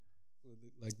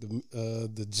like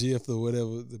the GIF or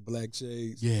whatever, the black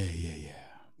shades. Yeah.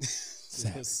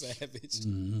 Savage.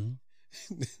 Mm-hmm.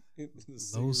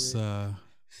 Those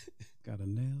got her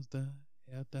nails done,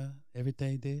 hair done,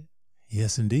 everything did.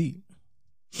 Yes, indeed.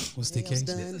 What's the case?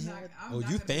 Oh,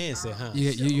 you fancy, huh?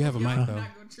 Yeah, you have a mic though. You're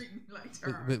not gonna treat me like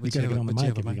her. You gotta get on the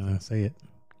mic if you're gonna say it.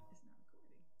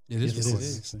 It is Yes, it recorded,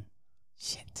 is. actually.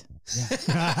 Shit.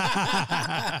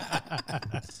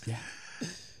 Yeah.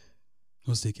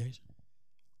 What's the occasion?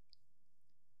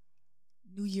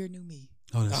 New year, new me.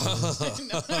 Oh,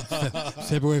 that's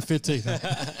February 15th.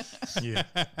 Yeah.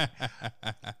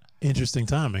 Interesting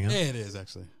timing, huh? Yeah, it is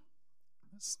actually.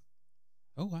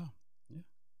 Oh wow. Yeah.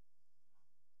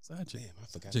 Side chick. Damn, I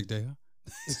forgot. Chick day, huh?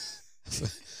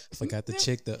 I forgot to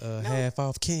check the half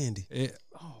off candy. Yeah.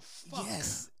 Oh fuck.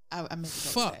 Yes, I meant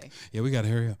to go Fuck. today. Yeah, we gotta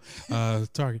hurry up.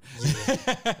 Target.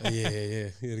 Yeah.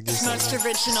 Most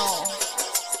original.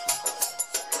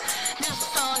 This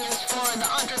song is for the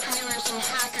entrepreneurs and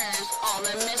hackers, all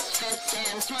the misfits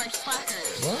and smart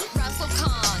slackers. Russell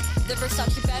Khan, the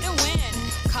Versace better win.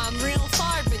 Come real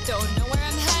far, but don't know where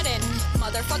I'm heading.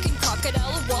 Motherfucking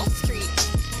crocodile of Wall Street.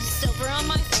 Silver on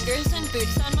my fingers and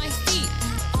boots on my feet.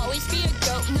 Always be a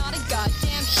goat, not a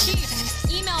goddamn sheep.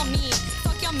 Email me,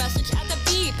 fuck your message at the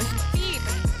beep. Beep,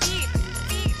 beep,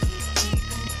 beep.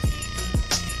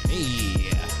 Hey.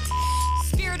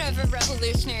 Spirit of a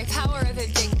revolutionary, power of a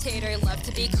dictator. Love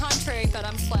to be contrary, but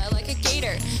I'm fly like a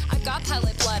gator. I've got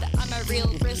pilot blood, I'm a real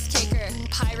risk taker.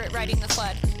 Pirate riding the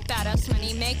flood, badass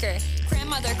money maker.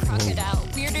 Grandmother crocodile,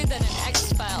 weirder than an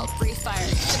X-File. Brief fire,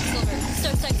 ship silver, so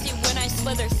sexy when I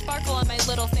slither. Sparkle on my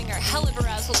little finger, hell of a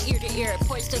razzle ear to ear.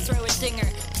 Poised to throw a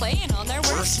zinger, playing on their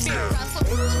worst fear.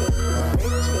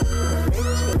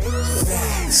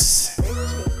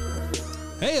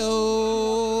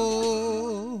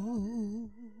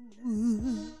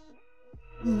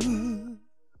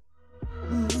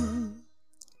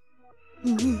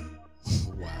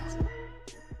 Wow.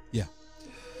 Yeah.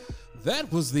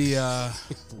 That was the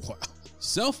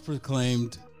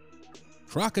self-proclaimed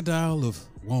crocodile of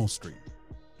Wall Street.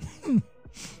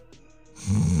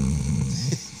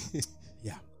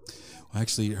 Yeah. Well,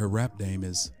 actually, her rap name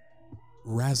is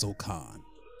Razzle Khan.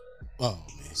 Oh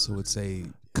man. So it's a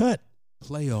Cut.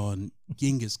 play on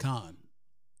Genghis Khan,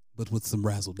 but with some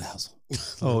razzle dazzle.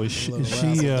 Oh, is she Wow.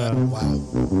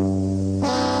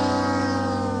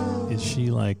 is she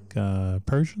like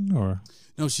Persian or?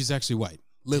 No, she's actually white.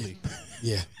 Lily.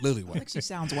 Yeah. Lily I white. think she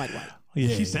sounds white.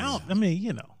 Yeah, she sounds. I mean,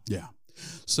 you know. Yeah.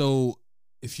 So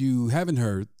if you haven't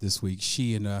heard this week,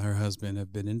 she and her husband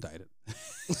have been indicted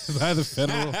by the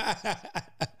federal.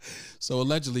 So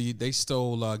allegedly they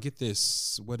stole, get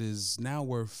this, what is now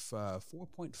worth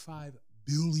 $4.5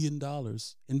 billion in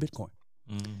Bitcoin.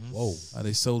 Mm-hmm. Whoa.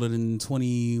 They sold it in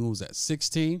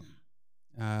 16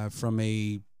 from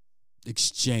a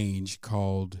exchange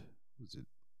called, was it?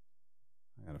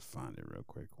 I gotta find it real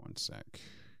quick. One sec.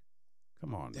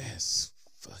 Come on. Man. That's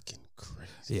fucking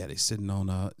crazy. Yeah, they sitting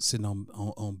on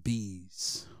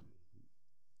bees.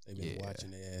 They've been Yeah.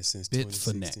 watching their ass since Bitfinex.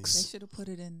 2016. They should have put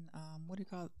it in what do you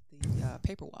call it? The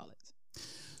paper wallet.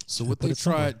 So Should've what put they it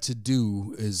somewhere. tried to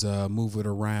do is move it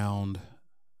around,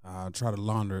 try to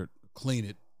launder it, clean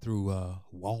it through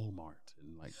Walmart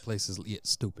and like places. Yeah,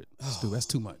 stupid. That's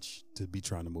too much to be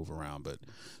trying to move around. But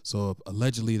so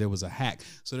allegedly there was a hack.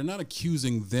 So they're not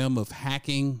accusing them of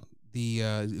hacking the.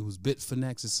 It was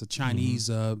Bitfinex. It's a Chinese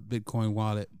Bitcoin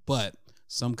wallet, but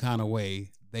some kind of way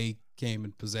they came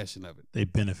in possession of it. They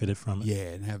benefited from it. Yeah,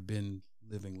 and have been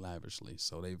living lavishly.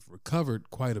 So they've recovered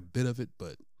quite a bit of it,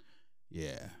 but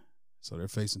yeah. So they're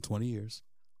facing 20 years.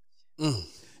 Mm.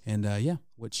 And yeah,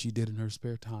 what she did in her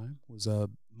spare time was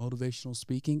motivational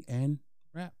speaking and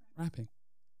rapping.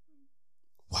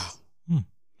 Wow.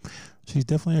 She's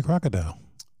definitely a crocodile.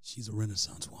 She's a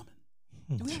Renaissance woman.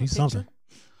 Do we have a She's picture?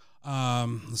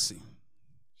 something. Let's see.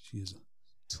 She is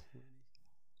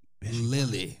Bet she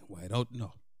Lily White. Oh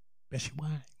no. Bet she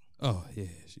white. Oh yeah,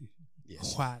 she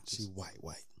white. She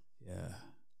white. Yeah.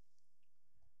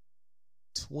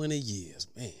 20 years,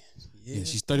 man. Yeah,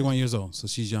 she's 31 years old, so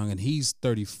she's young, and he's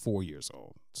 34 years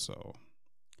old. So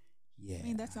yeah. I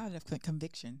mean, that's not enough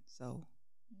conviction. So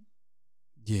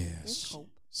Yeah. there's hope.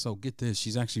 So get this,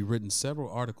 she's actually written several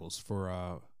articles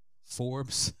for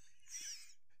Forbes,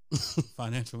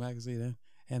 Financial Magazine,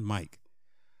 and Mike.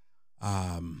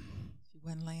 She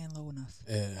wasn't laying low enough.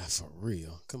 For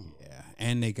real. Come on. Yeah,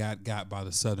 and they got by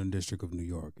the Southern District of New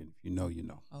York, and if you know, you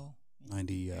know. Oh,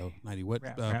 90 what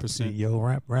Rap percent? city, yo,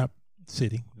 rap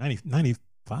city.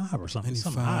 95 or something.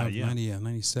 95, yeah. 90,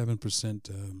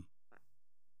 97%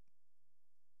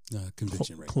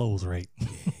 conviction rate. Close rate.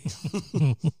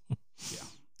 Yeah. Yeah.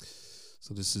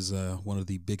 this is one of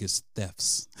the biggest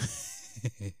thefts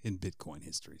in Bitcoin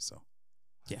history. So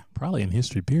Probably in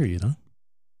history, period, huh?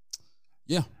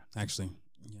 yeah, actually,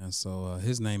 yeah. So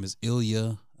his name is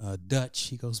Ilya Dutch.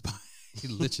 He goes by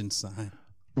Lichtenstein,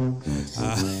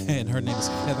 and her name is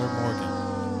Heather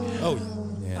Morgan. Oh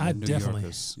yeah. I New definitely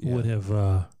Yorkers. would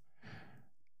have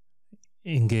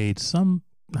engaged some.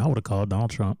 I would have called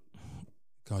Donald Trump.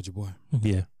 Called your boy.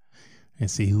 Yeah, and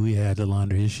see who he had to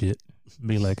launder his shit.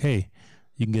 Be like, hey,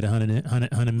 you can get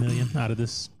 100 million out of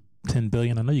this 10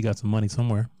 billion. I know you got some money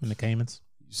somewhere in the Caymans.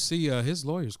 You see, his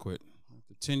lawyers quit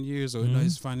after 10 years, or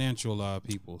his financial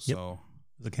people. So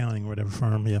His accounting or whatever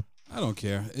firm. Yeah, I don't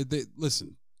care.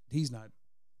 Listen, he's not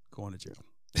going to jail.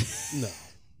 No.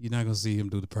 You're not gonna see him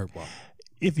do the perp walk.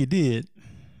 if you did,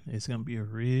 it's gonna be a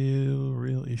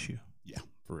real issue. Yeah,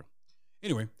 for real.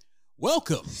 Anyway,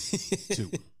 welcome to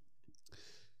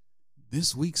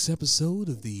this week's episode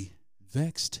of the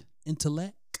Vexed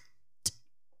Intellect.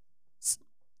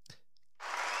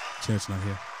 Chair's not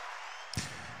here.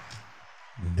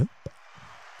 Nope.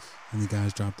 And the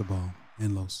guys dropped the ball.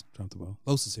 And Los dropped the ball.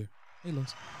 Los is here. Hey,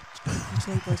 Los.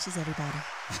 Detroit versus everybody.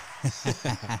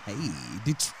 Hey,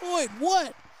 Detroit,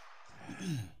 what?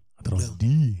 I thought it was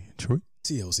Detroit.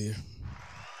 T.O.'s here.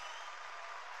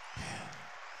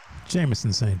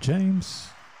 Jameson St. James.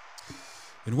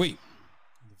 And wait,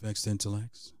 the Vexed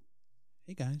Intellects.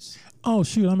 Hey, guys. Oh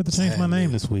shoot! I meant to change my Sad, name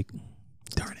man. this week.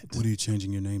 Darn it. What are you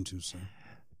changing your name to, sir?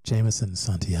 Jameson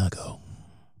Santiago.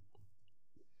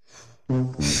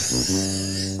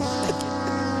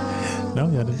 No,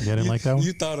 y'all didn't like that one?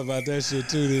 You thought about that shit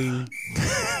too, didn't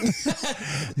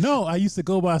you? No, I used to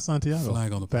go by Santiago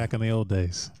Flag on the back in the old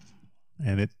days,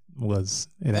 and it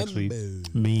actually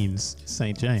means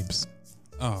Saint James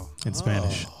Oh, in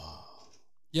Spanish.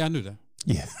 yeah, I knew that.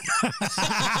 Yeah.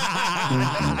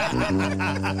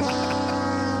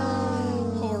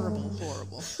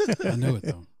 Horrible. I knew it,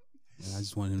 though. Yeah, I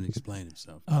just wanted him to explain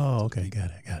himself. Oh, okay, got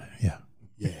it. Yeah.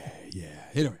 Yeah.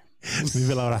 Anyway.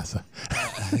 Viva la raza.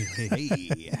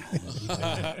 Hey.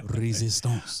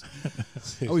 Resistance.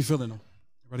 How we feeling, though?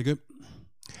 Everybody good?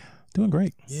 Doing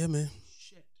great. Yeah, man.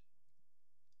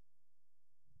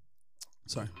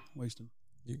 Sorry, wasting.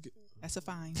 You get, That's a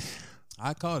fine.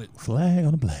 I caught it. Flag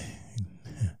on the plane.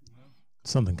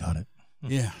 Something caught it.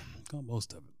 Yeah, caught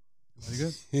most of it.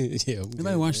 Everybody good? yeah.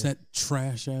 Anybody watch that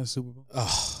trash ass Super Bowl?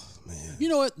 Oh man. You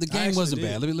know what? The game actually wasn't did.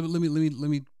 bad. Let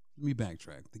me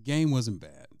backtrack. The game wasn't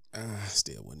bad. I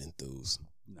still wasn't enthused.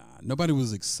 Nah, nobody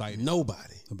was excited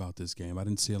Nobody. about this game. I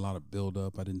didn't see a lot of build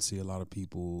up. I didn't see a lot of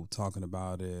people talking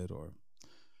about it or,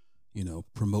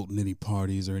 promoting any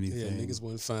parties or anything. Yeah, niggas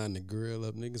wasn't finding the grill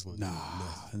up. Niggas wasn't doing Nah,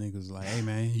 nothing. niggas was like, hey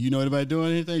man, you know anybody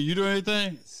doing anything? You doing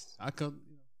anything? I come.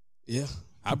 Yeah.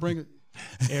 I bring it.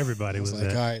 Everybody I was was like,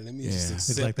 there. all right, let me just Yeah. It's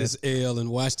accept like this L and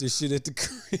watch this shit at the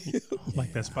crib.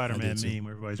 Like that Spider-Man I did too. meme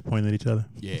where everybody's pointing at each other.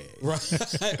 Yeah, Right.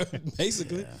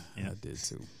 Basically. yeah, I did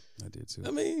too.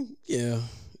 I mean, yeah.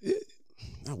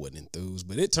 I wasn't enthused,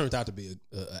 but it turned out to be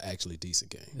a actually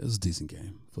decent game. It was a decent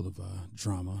game, full of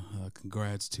drama.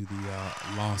 Congrats to the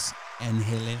Los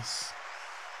Angeles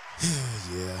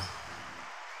Yeah.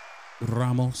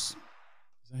 Ramos.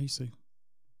 Is that how you say?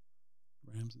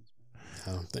 Rams.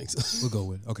 I don't think so. We'll go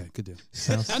with it. Okay, good deal.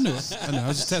 Sounds I knew it. I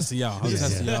was just testing y'all. I was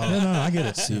testing y'all. No, I get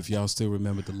it. See if y'all still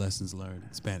remember the lessons learned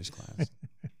in Spanish class,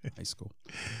 high school.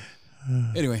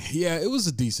 Anyway, yeah, it was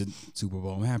a decent Super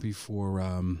Bowl. I'm happy for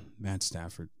Matt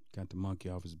Stafford. Got the monkey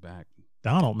off his back.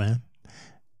 Donald, man.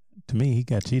 To me, he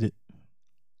got cheated.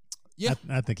 Yeah.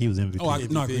 I think he was MVP. Oh, I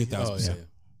agree 1,000%. Oh, yeah.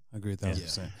 I agree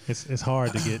 1,000%. It's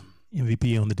hard to get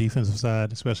MVP on the defensive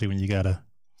side, especially when you got a,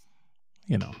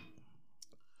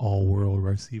 all-world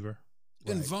receiver.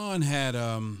 And Vaughn had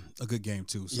a good game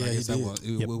too. So Yeah, I guess he that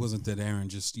did. was, it wasn't that Aaron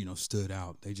just stood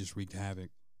out. They just wreaked havoc.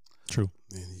 True.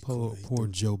 Man, he Poor threw-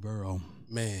 Joe Burrow.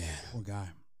 Man. Poor guy.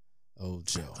 Old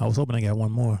Joe. I was hoping they got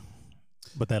one more,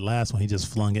 but that last one he just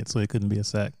flung it, so it couldn't be a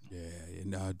sack. Yeah,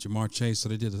 and Jamar Chase. So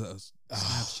they did a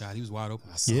snapshot. He was wide open.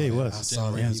 I saw Yeah, he that. was. I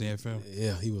saw Rams that. NFL.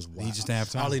 Yeah, he was wild. He just had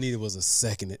time. All he needed was a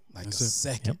second. That's A it.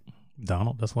 second. Yep.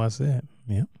 Donald. That's why I said.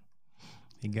 Yep.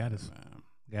 He got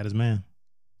his man.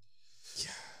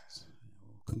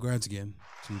 Congrats again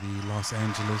to the Los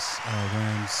Angeles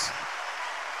Rams.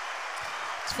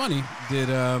 It's funny.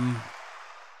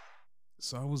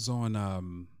 So I was on I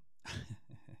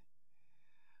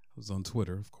was on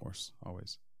Twitter, of course,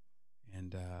 always,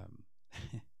 and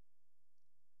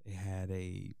they had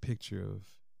a picture of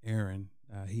Aaron,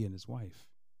 he and his wife.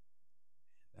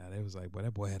 They was like, "Boy,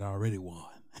 that boy had already won."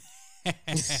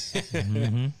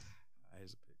 Mm-hmm.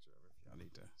 Here's a picture of her. Y'all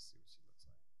need to see what she looks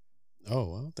like.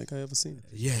 Oh, I don't think I ever seen it.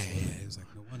 Yeah. It was like,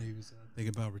 no wonder he was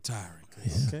thinking about retiring.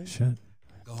 Yeah, Okay. shit.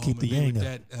 Go home Keep the and be with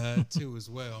yang that too as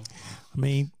well. I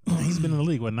mean, he's been in the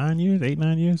league, what, 9 years, 8,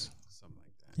 9 years? Something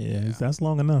like that. Yeah, that's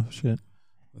long enough. Shit.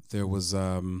 But there was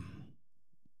some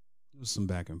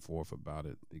back and forth about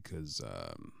it because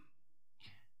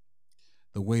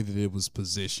the way that it was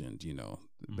positioned, you know,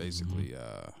 basically,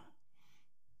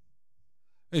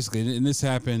 and this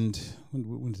happened.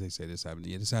 When did they say this happened?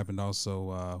 Yeah, this happened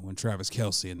also when Travis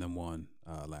Kelce and them won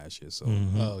last year. So,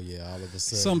 Oh yeah, all of a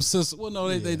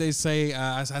sudden. they say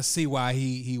I see why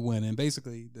he win, and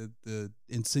basically the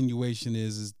insinuation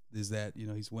is that, you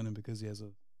know, he's winning because he has a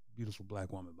beautiful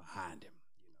black woman behind him.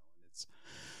 You know, and it's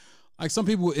like some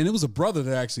people, and it was a brother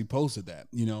that actually posted that,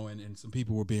 you know, and some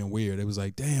people were being weird. It was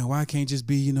like, damn, why can't just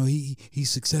be, you know, he's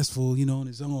successful, you know, on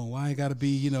his own. Why it got to be,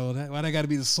 you know, why that got to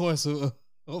be the source of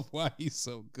why he's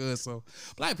so good. So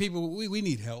black people, we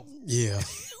need help. Yeah.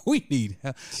 We need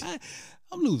help.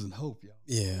 I'm losing hope, y'all.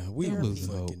 Yeah, we I'm really losing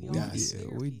hope. fucking We all guys. Yeah,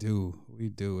 we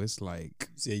do. It's like,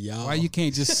 Yeah, y'all. why you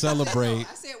can't just celebrate?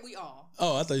 I said we all.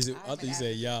 Oh, I thought you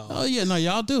said y'all. Oh yeah, no,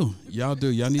 y'all do. Y'all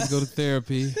need to go to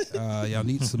therapy. Y'all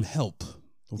need some help.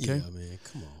 Okay. Yeah, man,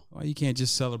 come on. Why you can't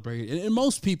just celebrate? And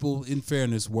most people, in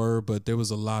fairness, were, but there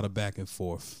was a lot of back and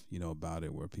forth, you know, about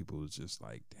it, where people was just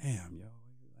like, "Damn, yo."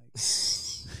 Like,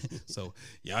 so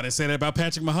y'all didn't say that about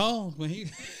Patrick Mahomes when he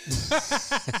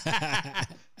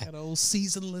that old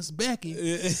seasonless Becky.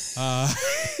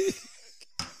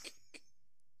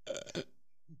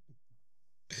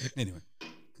 Anyway,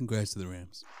 congrats to the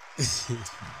Rams.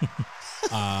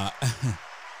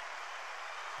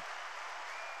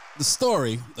 The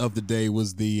story of the day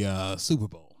was the Super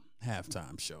Bowl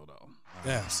halftime show, though.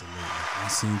 Absolutely. I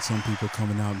seen some people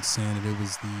coming out and saying that it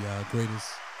was the greatest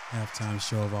halftime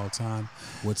show of all time.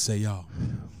 What say y'all?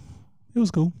 It was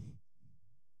cool.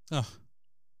 Oh,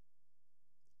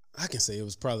 I can say it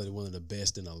was probably one of the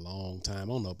best in a long time.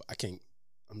 I don't know.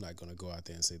 I'm not going to go out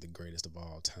there and say the greatest of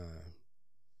all time.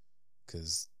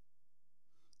 Because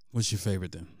what's your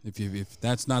favorite then? If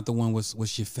that's not the one, what's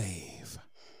your fave?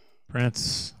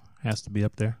 Prince has to be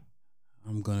up there.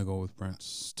 I'm gonna go with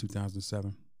Prince.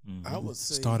 2007. I would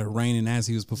say Started raining as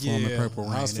he was performing Purple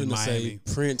Rain I was in finna Miami. say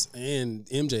Prince and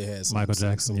MJ had some, Michael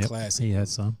Jackson. some Yep. classic. He had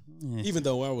some. Yeah. Even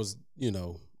though I was, you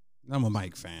know, I'm a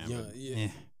Mike fan. Yeah, but, yeah.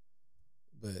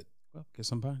 Well, but get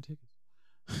some buying tickets.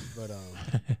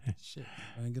 Shit,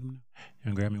 I ain't get them now. You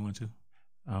want to grab me one too?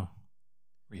 Oh,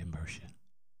 reimburse you.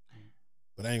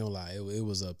 But I ain't gonna lie, it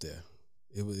was up there.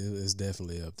 It's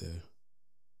definitely up there.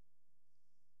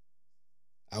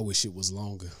 I wish it was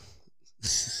longer.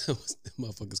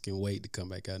 Motherfuckers can wait to come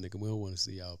back out, nigga. We don't want to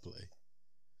see y'all play.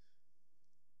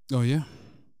 Oh yeah.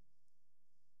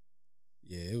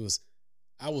 Yeah, it was.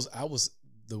 I was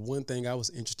the one thing I was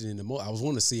interested in the most. I was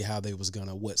wanting to see how they was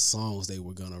gonna, what songs they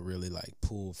were gonna really like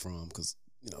pull from, because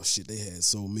you know shit they had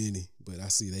so many. But I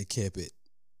see they kept it.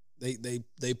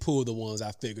 They pulled the ones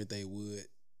I figured they would.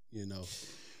 You know.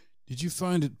 Did you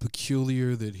find it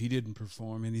peculiar that he didn't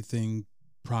perform anything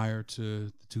prior to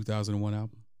the 2001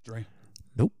 album, Dre?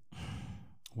 Nope.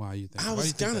 Why you think? I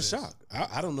was kind of shocked.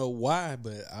 I don't know why,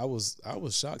 but I was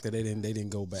shocked that they didn't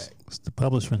go back. It's the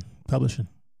publishing.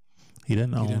 He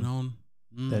didn't He own, didn't own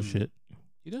that shit.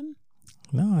 He didn't.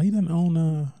 No, he didn't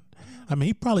own. I mean,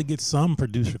 he probably gets some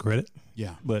producer credit,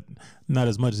 Yeah, but not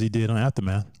as much as he did on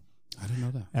Aftermath. I didn't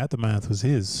know that. Aftermath was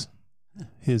his. I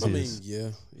mean, yeah.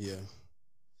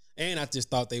 And I just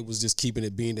thought they was just keeping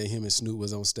it, being that him and Snoop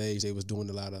was on stage. They was doing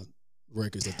a lot of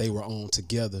records that they were on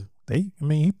together, He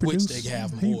produced. which they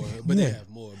have more, but they have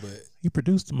more. But he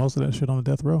produced most of that shit on the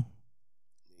Death Row.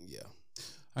 yeah,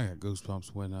 I got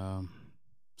goosebumps when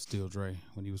Steel Dre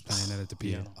when he was playing that at the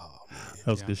piano. oh man,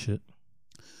 That was Yeah. good shit.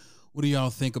 What do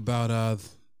y'all think about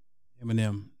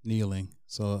Eminem kneeling?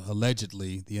 So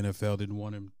allegedly, the NFL didn't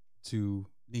want him to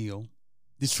kneel.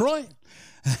 Detroit.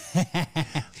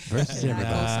 Versus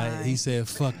everybody. He said,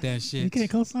 "Fuck that shit." You can't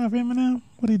co-sign for Eminem.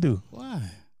 What'd he do? Why?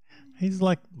 He's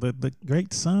like the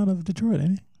great son of Detroit,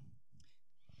 ain't he?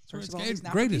 First of all, It's he's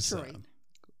not greatest from Detroit. son.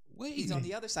 Wait, He's on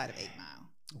the other side of 8 Mile.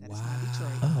 That is Wow. not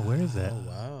Detroit. Oh, where is that? oh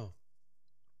wow.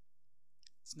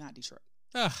 It's not Detroit.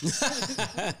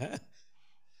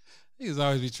 Niggas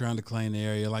always be trying to claim the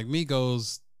area. Like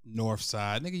Migos, North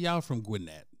Side. Nigga, y'all from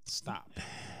Gwinnett. Stop.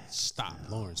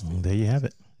 Lawrenceville. There you have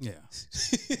it. Yeah.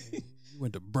 You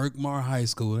went to Berkmar High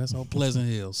School. That's on Pleasant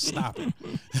Hill. Stop it.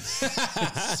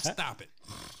 Stop it.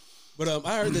 But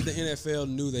I heard that the NFL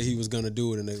knew that he was gonna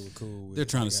do it, and they were cool with They're it.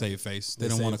 trying to They save face. They They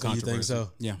don't want a save- you think controversy.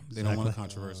 so? Yeah, they don't want a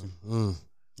Exactly. controversy. got-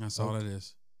 That's all it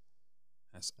is.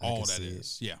 That's I all can that see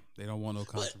is. Yeah, they don't want no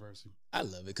controversy. I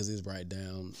love it because it's right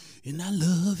down. And I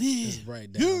love It's it.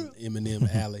 right down Eminem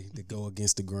alley to go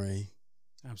against the grain.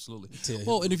 Absolutely. Tell him.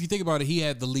 Well, and if you think about it, he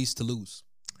had the least to lose.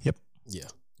 Yep. Yeah.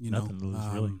 You Nothing to know,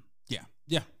 lose, really.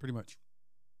 Yeah, pretty much.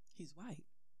 He's white.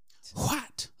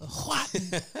 What? What?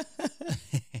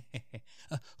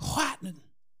 What?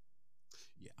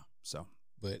 Yeah. So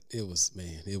But it was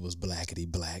blackety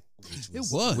black.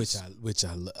 Which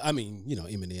I love. I mean,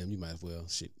 Eminem, you might as well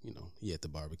he at the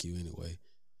barbecue anyway.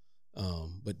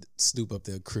 But Snoop up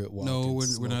there crip walking. no,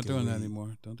 we're not doing that weed.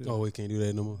 anymore. Don't do that. Oh, we can't do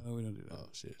that no more. No, we don't do that. Oh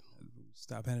shit.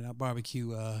 Stop handing out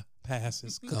barbecue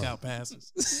passes, cookout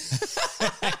passes.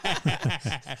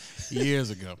 Years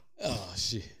ago. Oh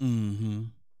shit. Mm-hmm.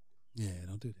 Yeah,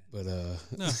 don't do that. But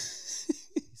No.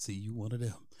 See, you one of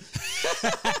them.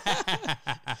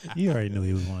 You already knew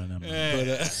he was one of them.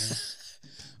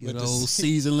 Good old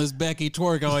seasonless Becky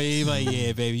twerk on you. Like,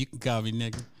 yeah, baby, you can call me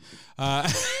nigga.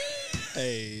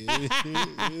 hey.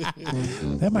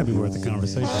 That might be worth a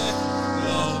conversation.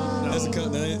 No, That's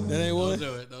that ain't one. Don't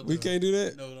do it. Don't We do can't do that.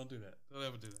 it. No, don't do that. Don't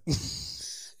ever do that.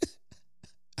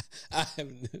 I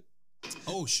haven't.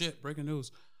 Oh shit! Breaking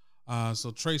news.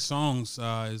 So Trey Songz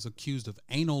is accused of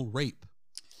anal rape.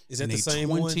 Is that in the a same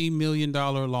one? $20 million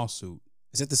lawsuit.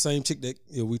 Is that the same chick that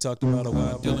we talked about a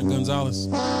while back? Dylan Gonzalez.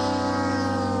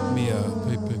 Let me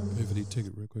pay for the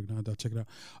ticket real quick. Now I'll check it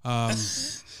out.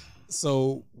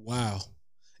 So wow,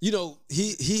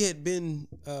 he had been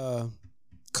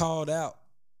called out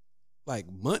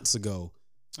like months ago.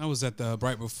 I was at the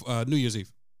right before New Year's Eve.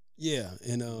 Yeah,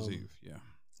 and New Year's Eve, yeah.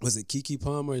 was it Keke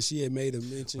Palmer? And she had made a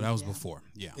mention. But that was before,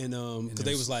 yeah. And because they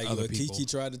there's was like, other well, people. Keke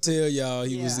tried to tell y'all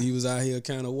he was out here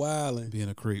kind of wilding. Being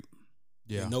a creep.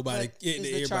 Yeah. Nobody. But is the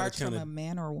everybody charge from kinda, a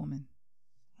man or a woman?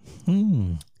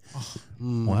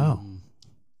 Wow.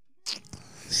 Trey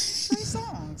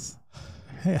Songz.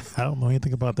 Hey, I don't know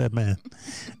anything about that man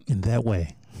in that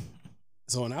way.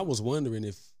 So, and I was wondering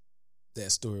if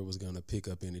that story was going to pick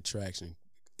up any traction,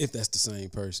 if that's the same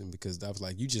person, because I was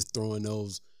like, you just throwing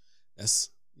those. That's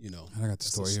I got the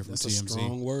story here from that's TMZ. a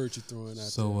strong word you're throwing out there.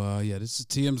 So, yeah, this is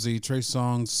TMZ. Trey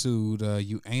Songz sued,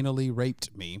 you anally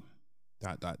raped me, ...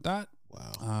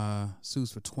 Wow.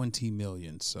 Sues for $20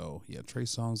 million. So, yeah, Trey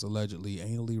Songz allegedly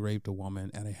anally raped a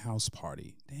woman at a house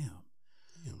party. Damn.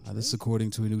 This is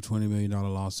according to a new $20 million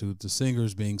lawsuit. The singer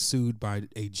is being sued by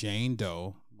a Jane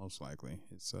Doe, most likely.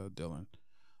 It's Dylan,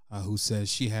 who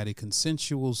says she had a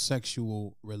consensual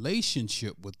sexual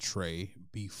relationship with Trey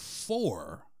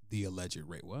before the alleged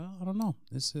rape. Well, I don't know.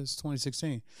 This is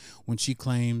 2016 when she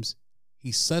claims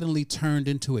he suddenly turned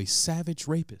into a savage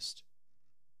rapist.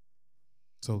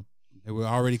 So they were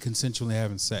already consensually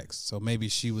having sex. So maybe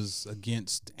she was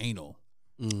against anal.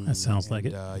 That sounds like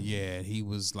it. Yeah, he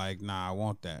was like, nah, I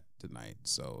want that tonight.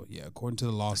 So, yeah, according to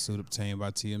the lawsuit obtained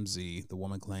by TMZ, the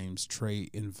woman claims Trey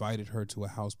invited her to a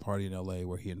house party in L.A.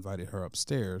 where he invited her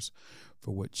upstairs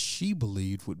for what she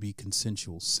believed would be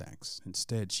consensual sex.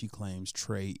 Instead, she claims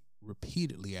Trey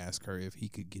repeatedly asked her if he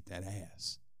could get that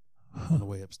ass on the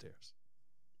way upstairs.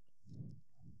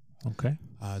 Okay.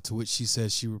 To which she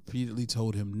says she repeatedly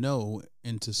told him no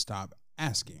and to stop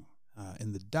asking.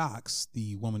 In the docs,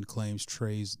 the woman claims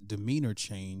Trey's demeanor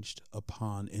changed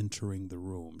upon entering the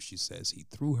room. She says he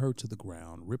threw her to the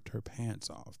ground, ripped her pants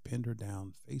off, pinned her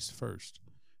down face first,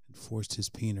 and forced his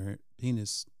penis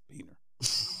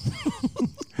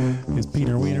His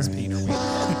Peter Wiener.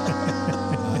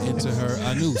 into her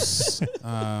anus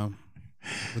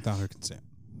without her consent.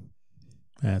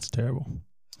 That's terrible.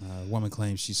 Woman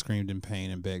claims she screamed in pain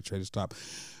and begged Trey to stop.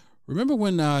 Remember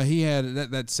when he had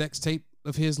that sex tape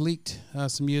of his leaked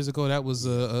some years ago? That was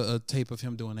a tape of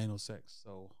him doing anal sex.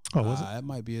 So was it? That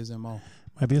might be his MO.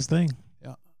 Might be his thing.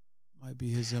 Yeah, might be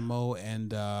his MO.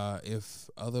 And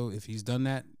if he's done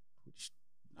that, which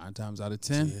 9 times out of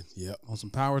 10, Yep. on some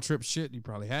power trip shit, he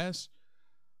probably has.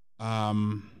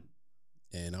 And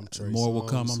I'm Trey More will Songz,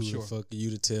 come, I'm who sure. The fuck are you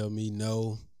to tell me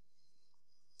no?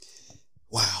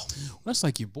 Wow. That's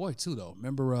like your boy too, though.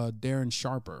 Remember Darren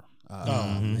Sharper,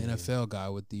 NFL guy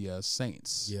with the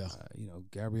Saints. Yeah.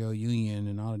 Gabrielle Union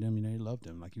and all of them. They loved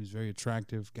him. Like, he was a very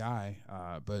attractive guy.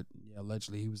 But yeah,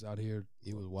 allegedly he was out here.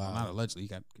 He was Well, wild. not allegedly, he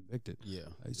got convicted. Yeah.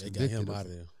 He's They got him convicted out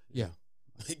of- of there. Yeah,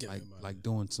 They got him out of like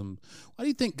there. doing some. Why do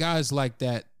you think guys like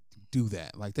that do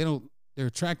that? Like, they don't. They're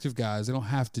attractive guys. They don't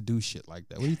have to do shit like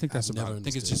that. What do you think that's I've about? never I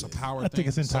think it's just a understood power I thing.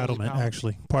 think it's solely entitlement, power?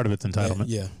 actually. Part of it's entitlement.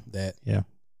 Yeah, that. Yeah.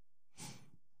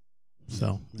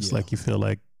 So it's Yeah. like you feel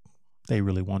like they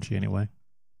really want you anyway.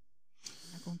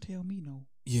 Not gonna tell me no.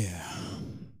 Yeah.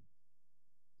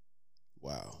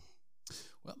 Wow.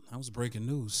 Well, that was breaking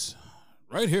news.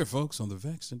 Right here, folks, on the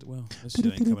Vex. Well, this shit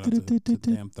ain't coming out to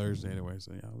damn Thursday anyway,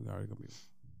 so yeah, we already gonna be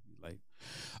late.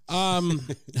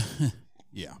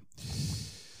 Yeah.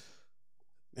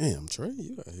 Damn, Trey,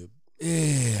 you out here.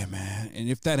 Yeah, man. And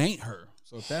if that ain't her,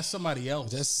 so if that's somebody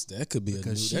else, That could be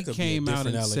because that she could came be a out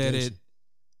and different said it allegation.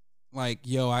 like,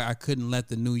 yo, I couldn't let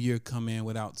the new year come in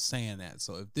without saying that.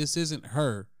 So if this isn't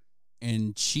her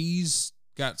and she's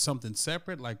got something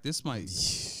separate, like this might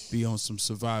be on some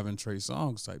Surviving Trey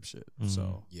Songz type shit.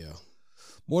 So Yeah.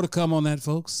 more to come on that,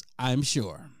 folks, I'm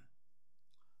sure.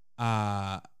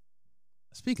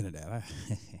 Speaking of that, I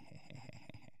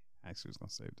actually was gonna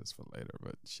save this for later,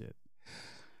 but shit.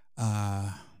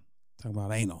 Talking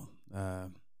about anal.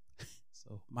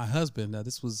 So my husband,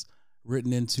 this was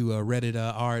written into Reddit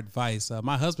our advice.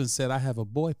 My husband said I have a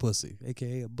boy pussy,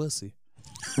 aka a bussy.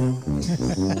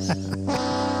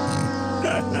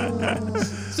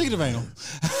 Speaking of anal.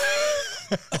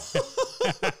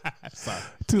 Sorry.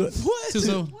 What? Too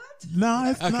soon? No,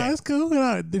 it's, Okay. no, it's cool.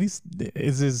 No, is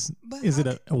it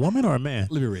a woman or a man?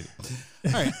 Let me read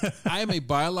it. All right. I am a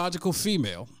biological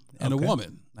female and Okay. a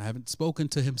woman. I haven't spoken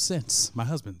to him since. My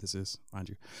husband, this is, mind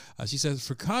you. She says,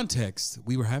 for context,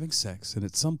 we were having sex, and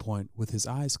at some point, with his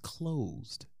eyes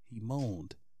closed, he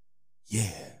moaned, yeah,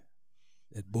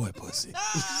 that boy pussy.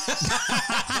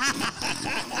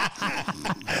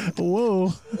 Whoa.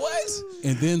 What?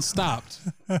 And then stopped,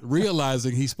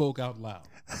 realizing he spoke out loud.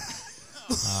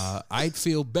 I'd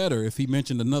feel better if he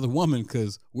mentioned another woman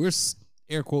because we're,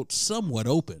 air quotes, somewhat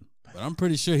open, but I'm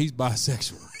pretty sure he's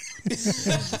bisexual.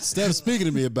 Instead of speaking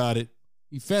to me about it,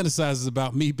 he fantasizes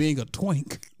about me being a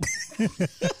twink.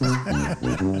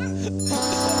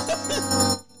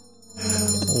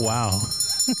 Wow.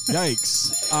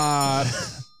 Yikes. Wow.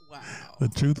 The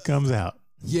truth comes out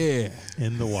Yeah.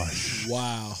 in the wash,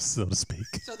 Wow. so to speak.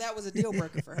 So that was a deal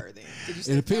breaker for her then. Did you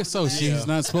say It that appears was so. the She's last-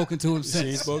 not spoken to him She ain't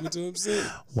since. spoken to him since.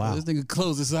 Wow. This nigga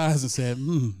closed his eyes and said,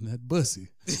 that bussy.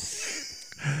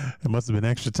 It must have been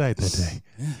extra tight that day.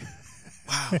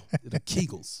 Wow. The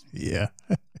Kegels. Yeah.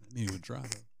 Didn't even try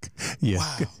that. Yeah.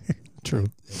 Wow. True.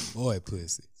 Boy,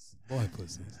 pussy. Boy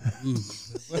pussy.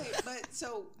 Wait, but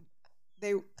so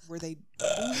they were they?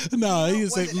 No, he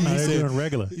Was said, it- No, they're doing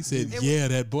regular. he said, It yeah,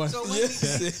 that boy. So when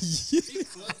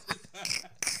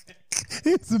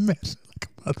It's a mess like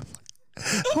a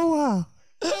motherfucker. Oh, wow.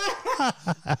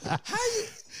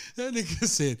 That nigga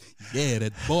said, yeah,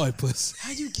 that boy pussy.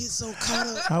 How you get so caught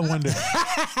up? I wonder.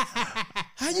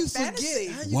 How you fantasy.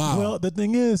 forget? How you Wow. Well, the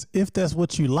thing is, if that's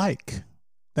what you like,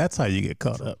 that's how you get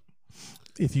caught up.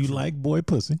 If you like boy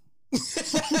pussy,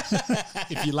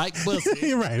 If you like pussy,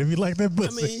 you're right. If you like that I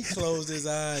pussy, mean, he closed his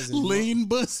eyes and lean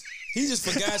pussy. he just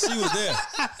forgot she was there.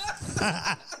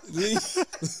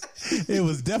 it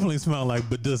was definitely smelling like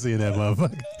badussy in that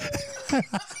motherfucker.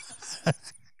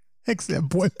 Except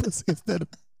boy pussy instead of.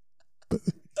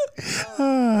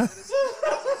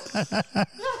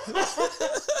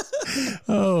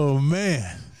 Oh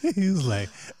man, he was like,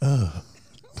 "Oh,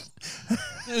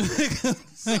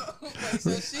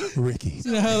 so she Ricky."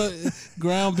 You know how the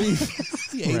ground beef,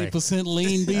 80%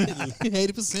 lean beef,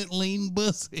 80% lean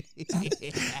pussy.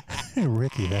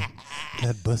 Ricky,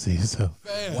 that pussy is so.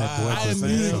 That boy I am pussy is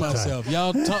muting so tight. myself.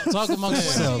 Y'all talk amongst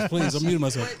yourselves, please. I'm muting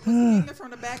myself. was eating it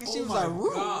from the back, and she was like,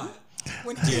 "Rude."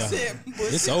 When he Yeah. said,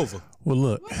 It's over. Well,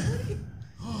 look,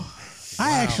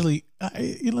 I actually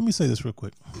let me say this real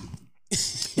quick.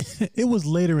 It was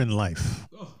later in life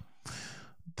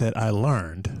that I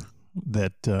learned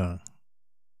that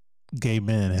gay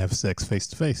men have sex face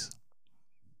to face.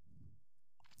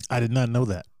 I did not know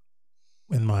that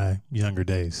in my younger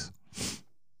days.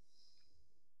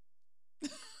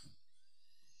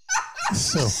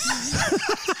 So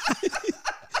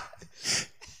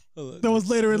that was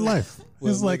later in life.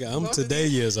 Well, It's like, nigga, I'm today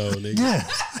years old, nigga. yeah.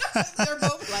 they're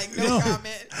both like, no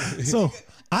comment. So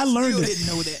I learned Still it. didn't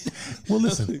know that. Well,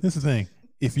 listen, this is the thing.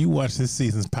 If you watch this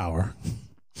season's Power,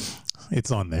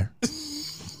 it's on there.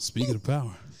 Speaking of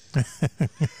power,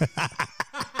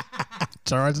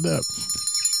 Charged up.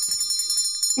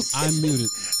 I'm muted.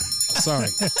 Sorry.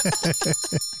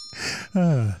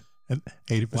 And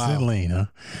 80% lean, huh?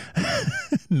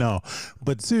 No,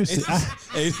 but seriously,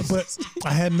 but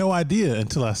I had no idea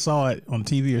until I saw it on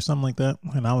TV or something like that,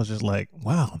 and I was just like,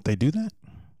 "Wow, they do that?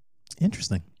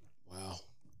 Interesting." Wow.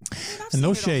 I've And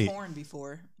no seen it shade. on porn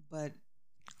before, but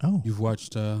Oh, You've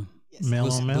watched yes. male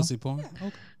pussy, on male. pussy porn?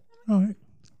 Okay. All right.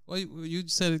 Well, you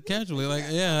said it casually, like,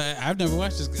 yeah, I've never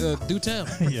watched this. Do tell,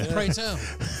 Yeah. pray tell.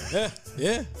 Yeah.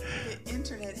 Yeah. The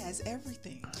internet has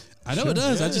everything. I know it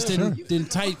does. I just Yeah,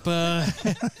 didn't type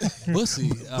bussy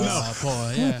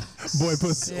porn. Yeah, Boy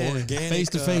pussy. Organic, face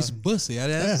to face bussy.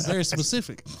 That's very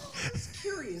specific.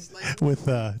 with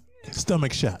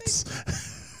stomach shots.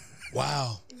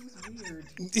 Wow. It was weird.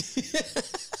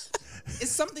 It's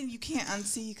something you can't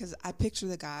unsee because I picture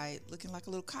the guy looking like a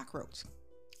little cockroach.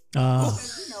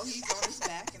 Because, he's on his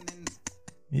back and then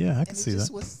Yeah, I can see that.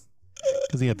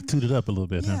 Because he had to toot it up a little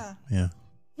bit, huh? Yeah.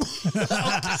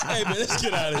 Hey, man, let's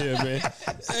get out of here, man.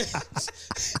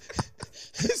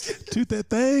 Toot that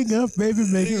thing up, baby,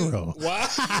 make it roll. Wow.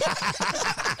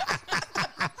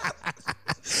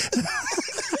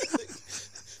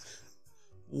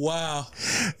 Wow.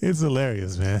 It's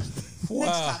hilarious, man.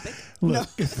 Wow. Look,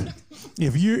 if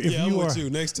I'm you with are, you.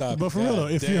 Next topic. but for real though,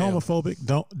 if you're damn. homophobic,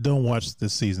 don't watch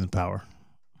this season Power.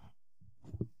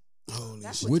 Holy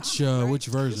That's shit. with Tommy, right? which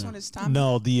version? This one is Tommy?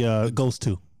 No, the Ghost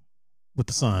 2 with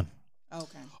the son.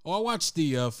 Okay. Oh, I watched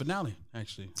the finale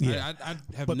actually. Yeah. I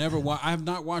have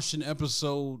not watched an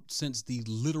episode since the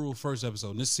literal first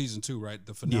episode. And this season 2, right?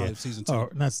 The finale of season 2. Oh,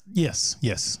 yes,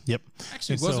 yep.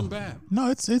 Actually, it And wasn't bad. No,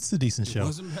 it's a decent It show.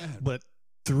 wasn't bad. But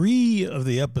 3 of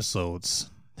the episodes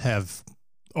have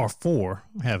 4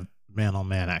 have man on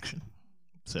man action.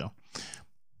 So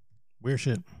weird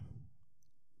shit.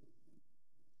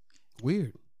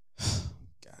 Weird.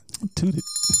 Toot it.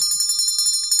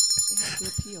 They have to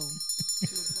appeal to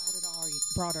a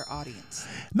broader audience.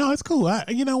 No, it's cool.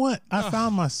 You know what? I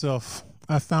found myself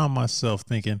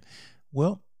thinking,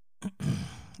 well,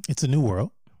 it's a new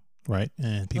world, right?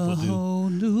 And people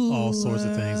do all sorts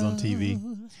of things on TV.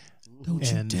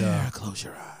 Don't And, you dare close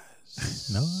your eyes.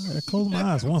 No, I closed my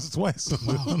eyes once or twice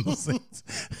on those things.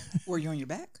 Were you on your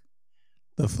back?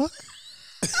 The fuck?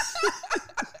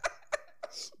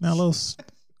 Now, Los,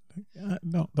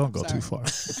 don't go too far.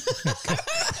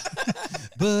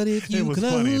 But if It you was funny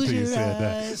close until you your said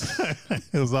eyes, that.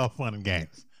 It was all fun and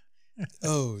games.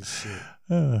 Oh, shit.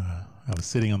 I was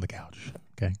sitting on the couch.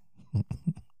 Okay. Oh,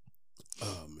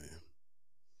 man.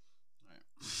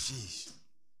 Sheesh.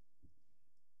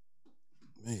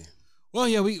 Man. Well,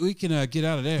 yeah, we can get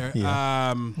out of there.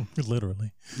 Yeah.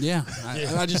 Literally. Yeah,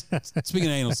 I just speaking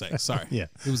of anal sex. Sorry, Yeah.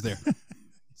 it was there.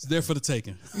 It's there for the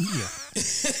taking. Yeah.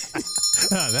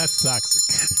 That's toxic.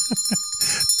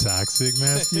 Toxic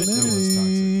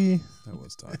masculinity. That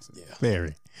was toxic. Yeah.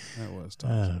 Very. That was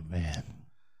toxic. Oh, man.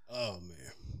 Oh,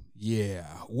 man. Yeah.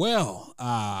 Well,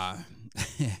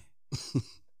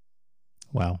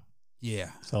 Wow. yeah.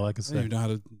 That's all I can I don't say. even know how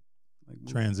to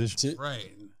Transition. Shit.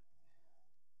 Right.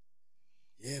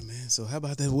 Yeah, man. So how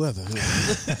about that weather?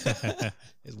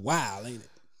 It's wild, ain't it?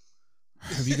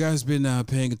 Have you guys been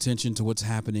paying attention to what's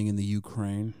happening in the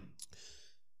Ukraine?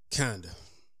 Kinda.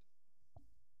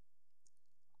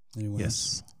 Anyone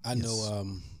Yes. I Yes. know.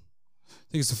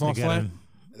 think it's the fall They flat.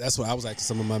 gotta- That's what I was like to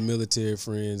some of my military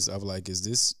friends. I was like, "Is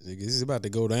this about to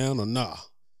go down or nah?"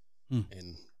 Hmm.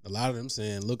 And a lot of them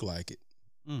saying, "Look like it,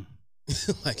 Mm.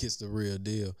 like it's the real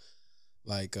deal."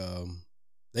 Like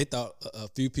they thought a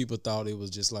few people thought it was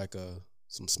just like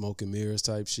some smoke and mirrors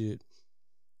type shit.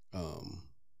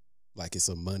 Like it's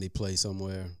a money play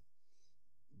somewhere.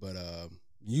 But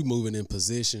you moving in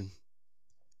position,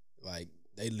 like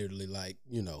they literally like,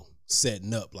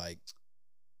 setting up like,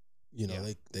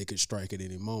 they could strike at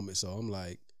any moment. So I'm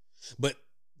like, but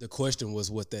the question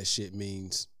was what that shit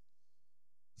means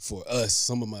for us.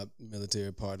 Some of my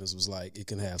military partners was like, it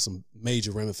can have some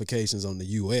major ramifications on the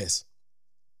U.S.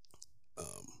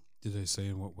 Did they say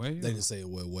in what way? They didn't say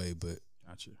in what way, but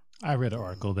Gotcha. I read an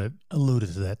article that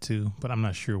alluded to that too, but I'm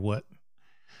not sure what.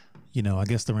 I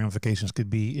guess the ramifications could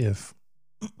be if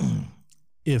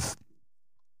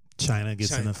China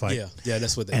gets in a fight yeah,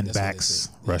 that's what they and that's what they backs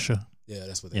said. Russia. Yeah,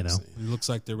 that's what they You were know. saying. It looks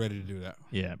like they're ready to do that.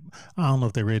 Yeah, I don't know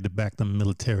if they're ready to back them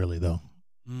militarily though.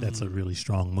 That's a really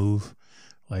strong move.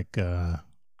 Like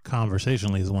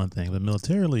conversationally is one thing, but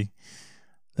militarily,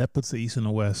 that puts the East and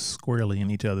the West squarely in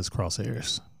each other's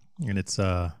crosshairs. And it's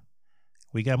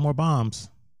we got more bombs,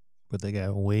 but they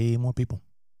got way more people.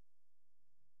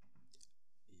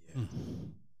 Yeah.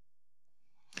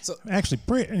 So Actually,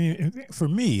 for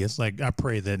me, it's like I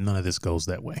pray that none of this goes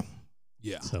that way.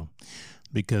 Yeah. So,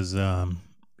 because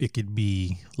it could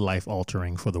be life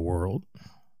altering for the world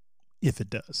if it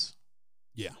does.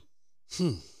 Yeah.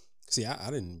 see, I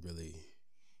didn't really.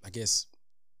 I guess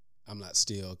I'm not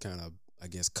still kind of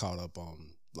caught up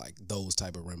on like those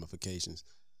type of ramifications.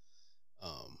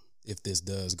 If this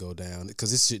does go down,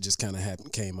 because this shit just kind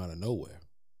of came out of nowhere.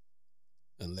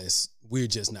 Unless we're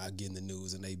just not getting the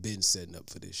news and they've been setting up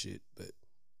for this shit. But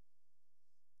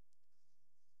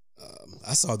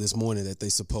I saw this morning that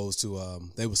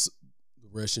the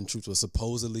Russian troops were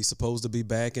supposed to be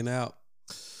backing out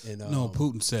And No,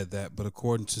 Putin said that, but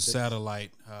according to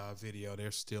satellite video,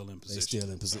 they're still in position. They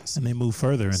still in position. And they move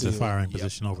further into See, firing yep.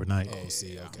 position overnight. Oh,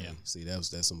 see, okay. See,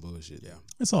 that's some bullshit. Yeah.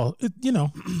 It's all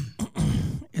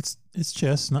it's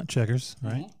chess, not checkers,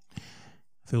 right?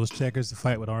 If it was checkers, the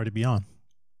fight would already be on.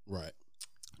 Right.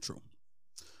 True.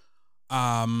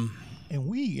 And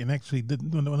actually,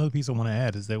 another piece I want to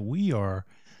add is that we are,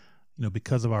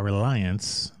 because of our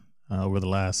reliance over the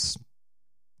last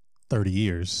 30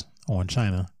 years on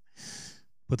China,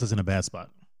 puts us in a bad spot.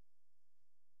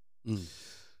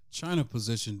 China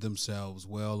positioned themselves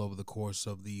well over the course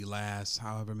of the last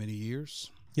however many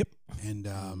years. Yep. And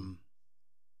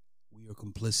we are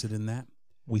complicit in that.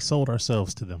 We sold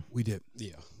ourselves to them. We did.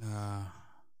 Yeah.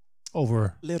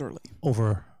 Over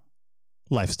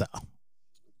lifestyle.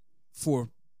 For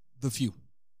the few.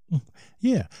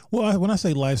 Yeah. Well, when I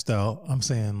say lifestyle, I'm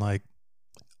saying like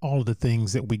all of the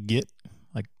things that we get,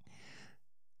 like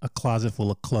a closet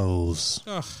full of clothes,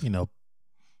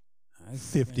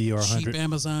 50 or 100. Cheap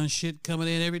Amazon shit coming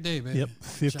in every day, baby. Yep.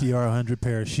 50 or 100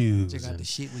 pair of shoes. Check out the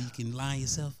shit where you can line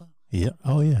yourself up. Yeah.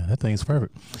 Oh, yeah. That thing's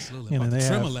perfect. Absolutely. And Bought then the they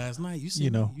trimmer have, last night. You see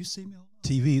me.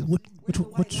 TV. Where's the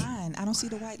white line? I don't see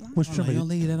the white line. Which Oh, no, trimmer? you don't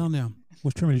leave that on there.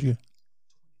 Which trimmer did you get?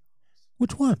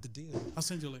 Which one? I'll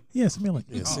send you a link. Yeah, send me a link.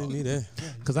 Yeah, send me that.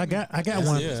 Because I got one.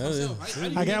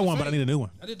 I got one, but I need a new one.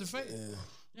 I did the fake.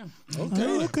 Yeah.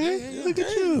 Okay. Okay. Look at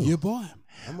you. Yeah, boy.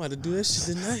 I'm about to do that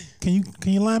shit tonight.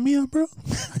 Can you line me up, bro?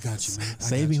 I got you, man.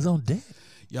 Savings on deck.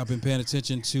 Y'all been paying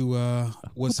attention to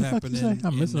what's What the fuck you happening. say?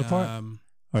 I'm missing a part?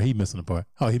 Or he missing the part?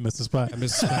 Oh, he missed the spot. I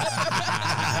missed the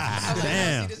spot.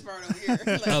 Damn. See this part over here.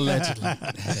 Like, Allegedly.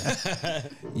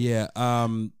 Yeah.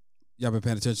 Y'all been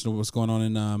paying attention to what's going on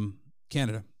in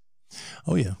Canada.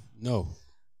 Oh yeah. No.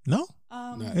 No.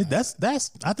 Nah, That's. I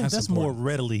think That's that's more important.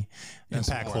 readily That's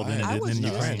impactful important. than I it was in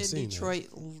just Ukraine. in- in seen that. Detroit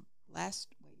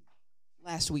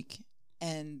last week,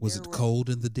 and Was it cold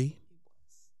in the D?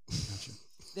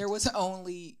 There was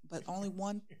only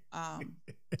one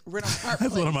rental car That's one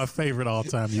of place. my favorite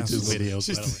all-time YouTube videos.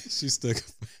 By the way. She stuck.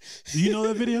 Do you know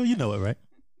that video? You know it, right?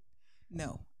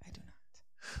 No, I do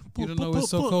not. You don't know it's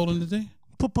so cold in the D?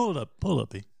 Pull it up. Pull it up,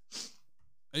 B.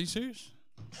 Are you serious?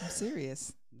 I'm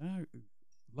serious. No,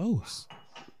 Lowe's.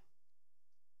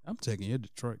 I'm taking your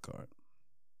Detroit card.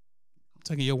 I'm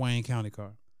taking your Wayne County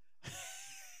card.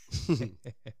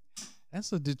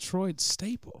 That's a Detroit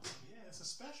staple. Yeah, it's a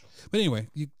special. But anyway,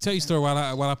 you tell your story while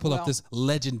I pull up Well- this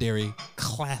legendary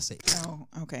classic. Oh,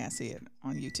 okay, I see it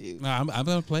on YouTube. No, I'm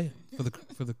gonna play it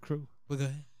for the crew. But go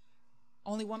ahead.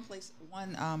 Only one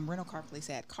rental car place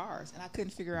had cars, and I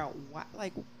couldn't figure out why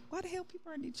the hell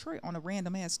people are in Detroit on a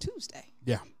random ass Tuesday.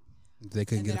 Yeah, they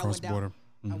couldn't And get then I across went the down- border.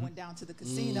 I went down to the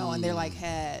casino, and they're like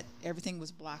everything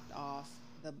was blocked off.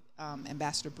 The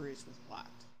Ambassador Bridge was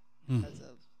blocked because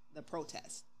of the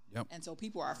protest. Yep. And so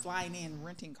people are flying in,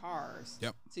 renting cars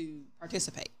Yep. to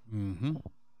participate. Mm-hmm.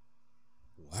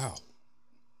 Wow.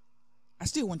 I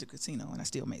still went to the casino, and I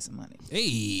still made some money.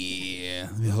 Hey,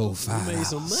 the whole $5. made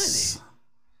some money.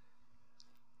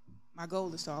 My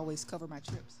goal is to always cover my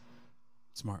trips.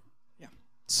 Smart. Yeah.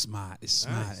 Smart. It's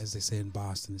smart, Nice. as they say in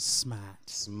Boston. It's smart.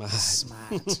 Smart.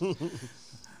 Smart.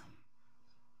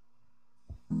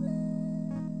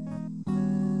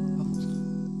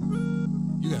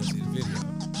 You gotta see the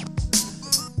video.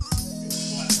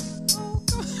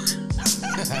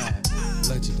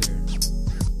 Legendary.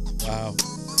 Wow.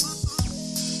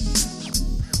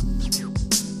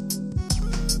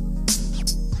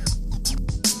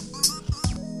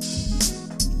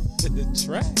 The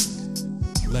track.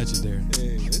 Legendary.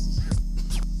 Hey,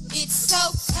 It's so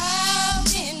cold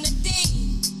in the D.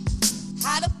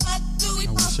 How the fuck do we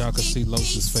I wish y'all could see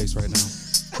Losa's face right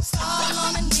now. It's all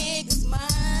on a nigga's mind.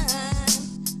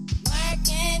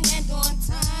 Working and doing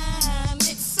time.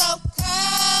 It's so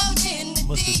cold in the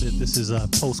Must have been. This is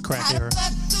post crack How era. the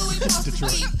fuck do we supposed to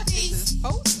Detroit. keep peace? It's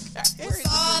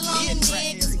all on a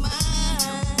nigga's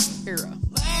mind. Era.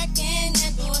 Working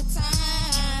and doing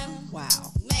time.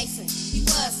 Wow. Mason, he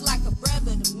was like a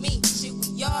brother to me. Shit,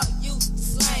 we all used to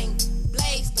slang.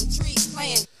 Blaze them trees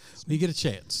playing. When you get a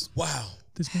chance. wow.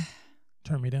 This guy.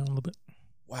 Turn me down a little bit.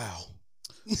 Wow.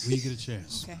 When you get a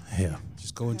chance. Okay. Yeah.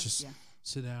 Just go and just Yeah.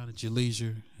 sit down at your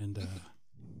leisure and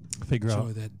Figure enjoy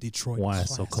out that Detroit why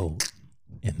it's so classic. cold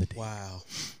in the day. Wow.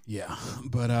 Yeah,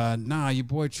 but nah, your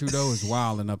boy Trudeau is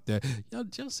wilding up there.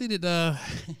 Y'all see that?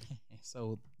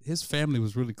 So his family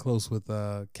was really close with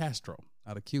Castro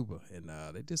out of Cuba, and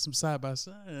they did some side by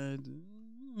side.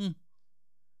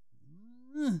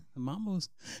 Mama was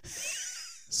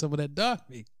some of that dark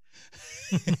meat,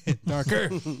 darker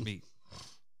meat.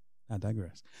 I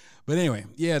digress. But anyway,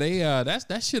 yeah, they that's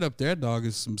that shit up there, dog,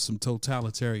 is some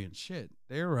totalitarian shit.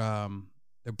 They're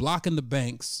blocking the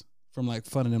banks from like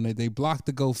funding them. They blocked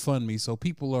the GoFundMe, so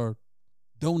people are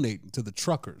donating to the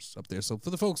truckers up there. So for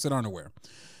the folks that aren't aware,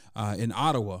 in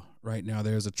Ottawa right now,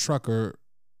 there's a trucker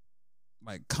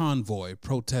like convoy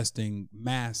protesting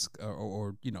mask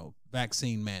or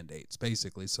vaccine mandates,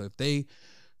 basically. So if they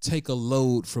take a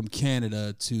load from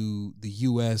Canada to the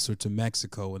U.S. or to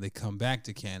Mexico and they come back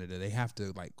to Canada, they have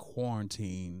to like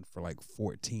quarantine for like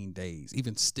 14 days,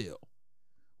 even still,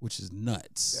 which is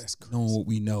nuts. That's crazy. Knowing what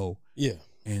we know. Yeah.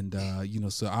 And,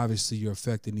 so obviously you're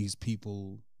affecting these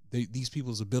people, these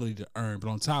people's ability to earn. But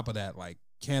on top of that, like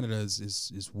Canada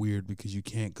is weird because you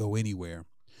can't go anywhere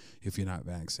if you're not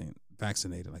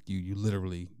vaccinated. Like you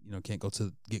literally, can't go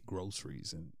to get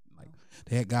groceries. And like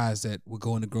they had guys that would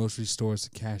go into grocery stores to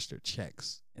cash their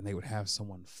checks and they would have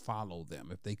someone follow them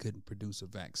if they couldn't produce a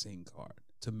vaccine card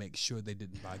to make sure they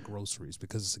didn't buy groceries,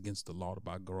 because it's against the law to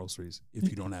buy groceries if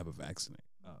you don't have a vaccine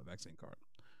card.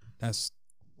 That's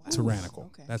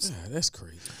tyrannical. Okay. That's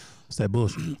crazy. It's that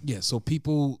bullshit. Yeah, so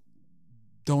people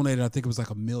donated, I think it was like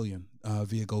 $1 million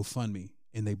via GoFundMe,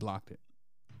 and they blocked it.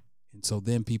 And so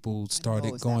then people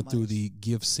started it's going that through much. the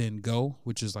Give, Send, Go,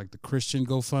 which is like the Christian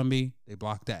GoFundMe. They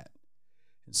blocked that.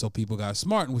 And so people got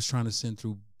smart and was trying to send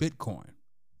through Bitcoin.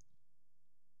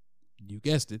 You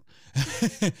guessed it.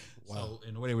 Wow. So,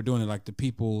 and the way they were doing it, like the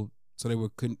people, so they were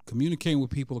communicating with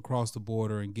people across the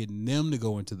border and getting them to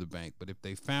go into the bank. But if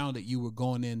they found that you were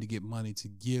going in to get money to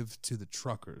give to the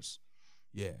truckers,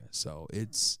 so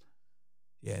it's,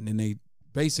 and then they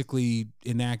basically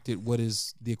enacted what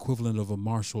is the equivalent of a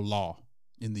martial law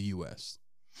in the U.S.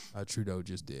 Trudeau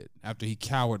just did after he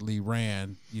cowardly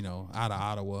ran, out of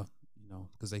Ottawa,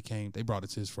 because they brought it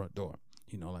to his front door,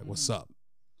 like, what's up,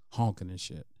 honking and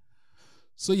shit.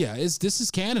 So yeah, this is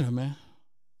Canada, man.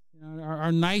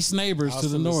 Our nice neighbors to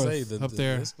the north up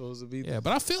there. They're supposed to be But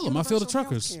I feel them. I feel the Universal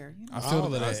truckers. healthcare, I feel all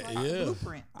the, of It's that. like Yeah.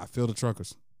 blueprint. I feel the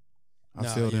truckers. I Nah,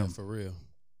 feel yeah, them. for real.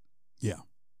 Yeah,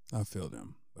 I feel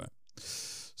them. But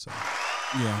so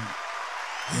yeah,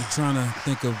 I'm trying to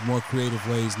think of more creative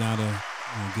ways now to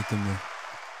get them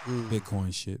to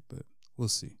Bitcoin shit. But we'll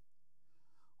see.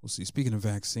 We'll see. Speaking of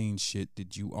vaccine shit,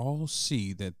 did you all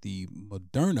see that the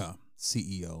Moderna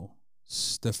CEO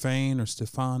Stefan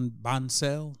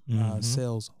Bancel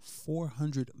sells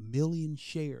 400 million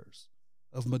shares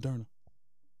of Moderna,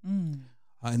 and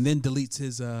then deletes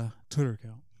his Twitter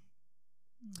account,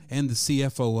 and the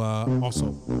CFO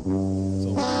also.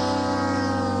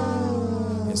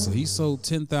 So he sold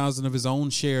 10,000 of his own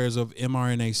shares of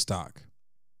mRNA stock,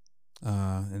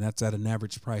 and that's at an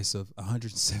average price of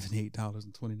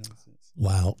 $178.29.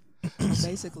 Wow.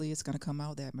 Basically, it's going to come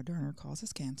out that Moderna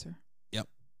causes cancer. Yep,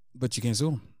 but you can't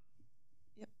sue him.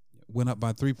 Yep. Went up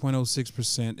by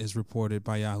 3.06% as reported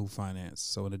by Yahoo Finance.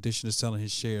 So in addition to selling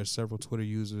his shares, several Twitter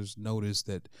users noticed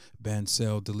that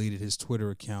Bancel deleted his Twitter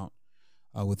account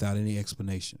without any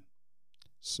explanation.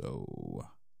 So,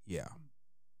 yeah.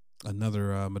 Another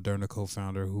Moderna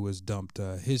co-founder who has dumped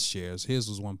his shares. His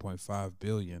was $1.5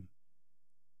 billion.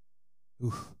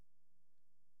 Oof.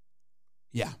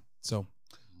 Yeah. So,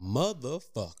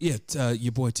 Motherfucker. yeah,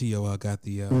 your boy Tio got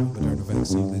the Moderna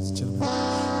vaccine, ladies and gentlemen.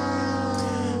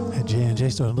 That J&J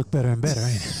starting to look better and better,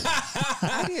 ain't it?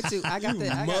 I did too. I got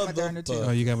Moderna too. Oh,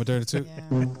 you got Moderna too? Yeah.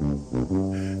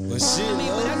 But shit, I mean,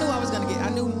 but I knew I was gonna get. I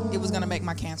knew it was gonna make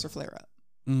my cancer flare up.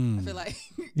 I feel like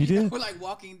You did? We're like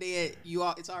Walking Dead.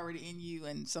 It's already in you,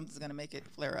 and something's gonna make it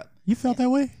flare up. You felt that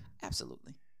way?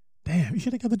 Absolutely. Damn, you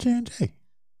should have got the J&J.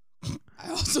 I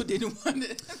also didn't want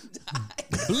to die.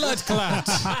 Blood clot.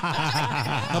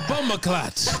 A bomber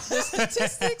clot. The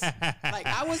statistics, like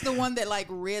I was the one that like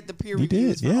read the peer You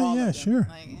reviews. did? For Yeah, all yeah, of them. sure.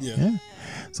 Like, Yeah.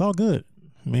 It's all good.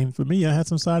 I mean, for me, I had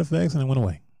some side effects and it went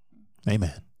away.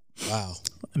 Amen. wow.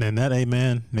 And then that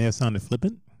amen may have sounded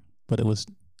flippant, but it was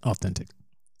authentic.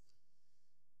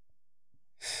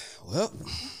 Well,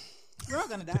 we're all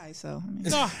gonna die, so I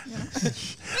mean,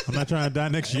 I'm not trying to die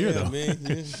next year, yeah, though. man.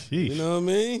 Sheesh. You know what I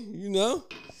mean? You know?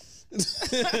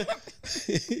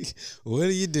 What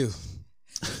do you do?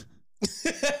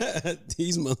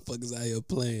 These motherfuckers out here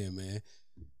playing, man.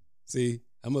 See,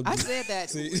 I said that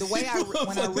See, the way when I read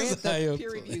motherfuckers out here the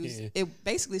peer reviews, playing. it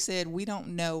basically said we don't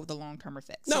know the long term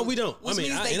effects. No, So- we don't. Which I mean,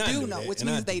 means I they do knew know. that, Which and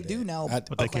I means they knew do that. know,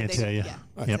 But they can't tell you. Yeah,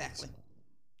 Yep. exactly.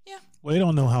 Yeah, Well, they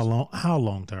don't know how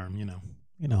long term, you know.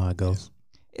 You know how it goes.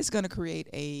 it's going to create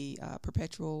a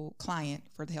perpetual client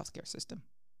for the healthcare system.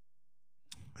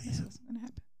 That's what's going to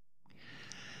happen.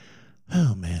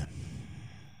 Oh, man.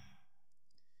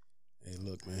 Hey,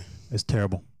 look, man. It's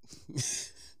terrible.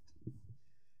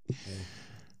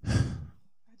 I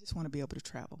just just want to be able to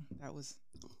travel. That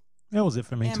was it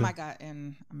for me and too. my God,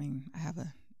 and I mean, I have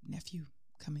a nephew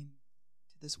coming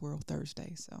to this world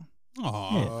Thursday, so.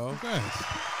 Oh, okay.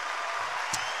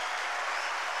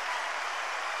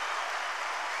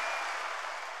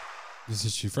 Is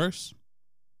this your first?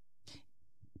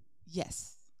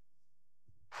 Yes.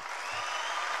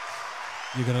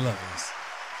 You're gonna love this.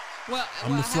 Well,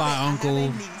 I'm the I fly have uncle. I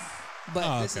have a niece, but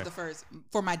Oh, this is okay. the first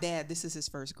for my dad. This is his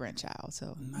first grandchild,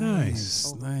 so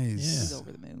Nice. Nice. he's Yeah.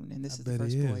 over the moon, and this I is the bet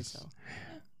first he boy. is. So,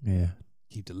 Yeah,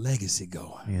 Keep the legacy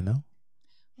going. you know.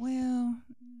 well,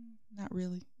 not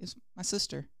really. It's my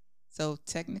sister, so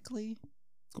technically,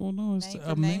 Going on, it's Name a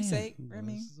for man. namesake, You know, I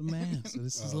mean. This is a man, so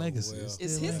this is Oh, legacy. well. It's still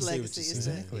his I see what legacy. you're It's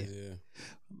saying, the-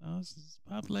 yeah. No, it's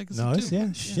pop legacy No, too. it's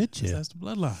yeah, shit, That's- yeah, That's the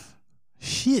bloodline.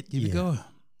 shit, Keep yeah. it going.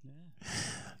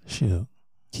 Shoot,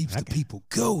 Keeps I the can- people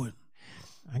going.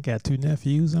 I got 2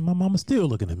 nephews, and my mama's still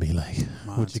looking at me like,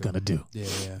 Mine "What you too. gonna do?" Yeah,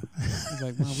 yeah. He's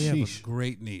like, Mom, we have a Sheesh.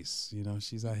 great niece. You know,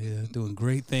 she's out here doing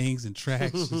great things and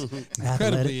tracks. She's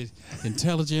incredibly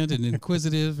intelligent and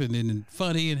inquisitive and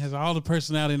funny and has all the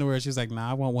personality in the world. She's like, nah,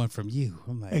 I want one from you.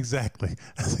 I'm like, Exactly.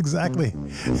 That's exactly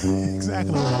what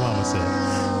my mama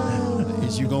said.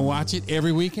 is you gonna watch it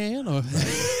every weekend or?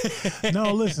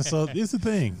 No, listen. So it's the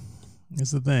thing.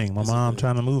 It's the thing. My mom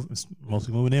trying to move,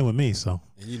 mostly moving in with me. So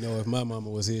And you know, if my mama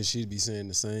was here, she'd be saying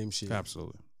the same shit.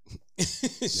 Absolutely, She'd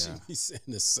be saying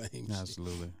the same shit.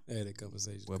 absolutely. I had a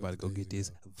conversation. We're about to go get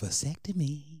this. this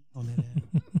vasectomy on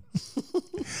that.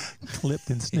 clipped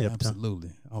and snipped. Huh?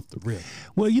 Absolutely, off the rip.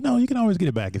 Well, you know, you can always get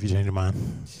it back if you change your mind.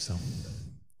 So,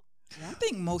 Yeah, I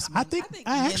think most. I Men, think men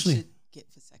actually- should get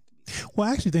vasectomies. well,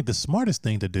 I actually think the smartest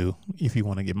thing to do, if you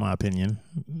want to get my opinion,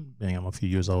 being I'm a few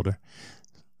years older,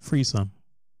 freeze some.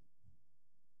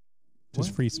 Just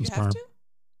What? freeze some You sperm. have to.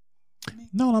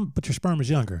 No, but your sperm is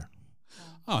younger.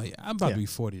 Oh yeah, I'm about Yeah. to be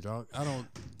 40, dog. I don't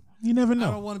You never I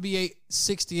don't know. want to be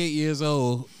 68 years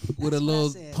old with a That's what I little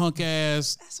said. punk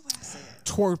ass, That's what I said.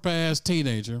 twerp ass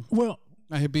teenager Well,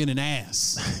 out here being an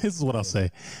ass. this is what I'll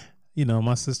say. You know,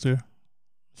 my sister,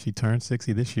 she turned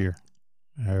 60 this year.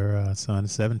 Her son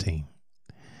is 17.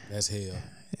 That's hell.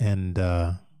 And,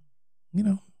 you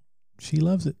know, she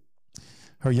loves it.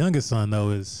 Her youngest son,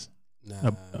 though, is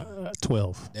Nah,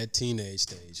 12. that teenage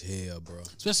stage, hell, bro.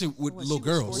 Especially with What, little she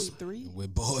was girls. 43?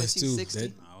 With boys She's too. 60?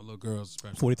 That, Oh, little girls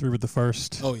especially. 43 with the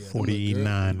first. oh yeah, them little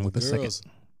 49 girls- with the girls,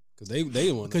 second. Because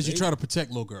they want Because you try to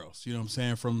protect little girls, you know what I'm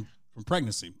saying, from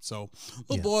pregnancy. So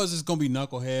little Yeah. boys is gonna be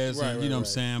knuckleheads, Right, and, you know right, what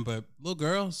I'm saying. But little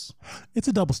girls, It's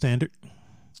a double standard,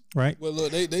 right? Well,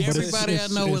 look, they everybody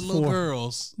it's- I know with it's little for-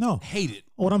 girls, No. hate it.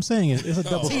 What I'm saying is it's a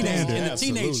double Teenage, standard. in the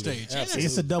teenage Absolutely. stage. Absolutely.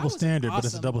 It's a double I was an standard, but it's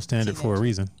a awesome double standard for a teenager.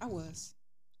 reason. I was.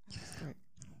 Great.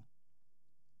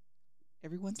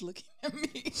 Everyone's looking at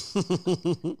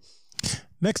me.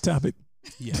 Next topic.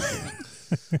 Yeah.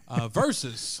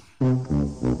 Versus. I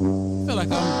feel like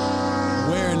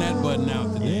I'm wearing that button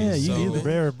out today. Yeah, you so, either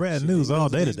bear bad news all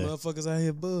day These today. motherfuckers out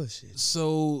here bullshit.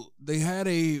 So they had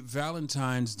a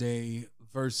Valentine's Day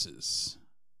versus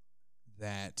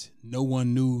that no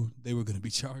one knew they were going to be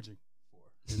charging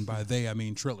for. And by they, I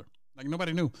mean Triller. Like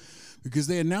nobody knew because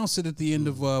they announced it at the end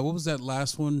of, what was that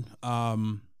last one?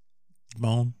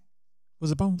 Bone.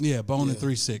 Was it Bone? Yeah, Bone and Yeah,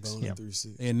 3-6. Bone Yeah. and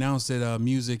 3-6. They announced that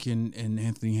music and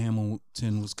Anthony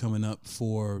Hamilton was coming up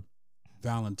for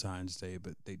Valentine's Day,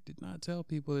 but they did not tell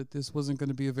people that this wasn't going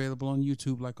to be available on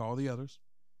YouTube like all the others.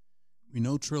 We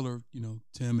know Triller, you know,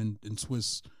 Tim and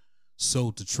Swiss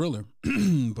sold to Triller,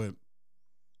 but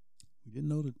we didn't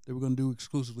know that they were going to do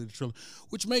exclusively to Triller,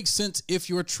 which makes sense if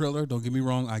you're a Triller. Don't get me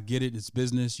wrong. I get it. It's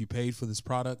business. You paid for this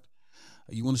product.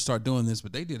 You want to start doing this,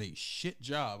 but they did a shit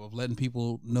job of letting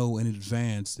people know in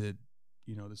advance that,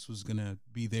 you know, this was going to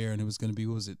be there and it was going to be,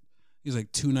 what was it? It was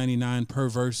like $2.99 per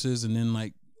verses, and then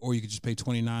like, or you could just pay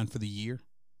 $29 for the year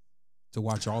to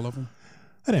watch all of them.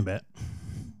 That ain't bad.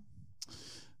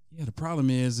 Yeah, the problem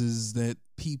is that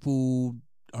people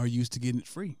are used to getting it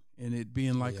free and it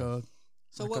being like Yeah.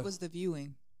 So what was the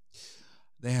viewing?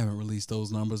 they haven't released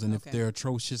those numbers, and if Okay. they're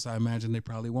atrocious, I imagine they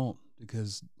probably won't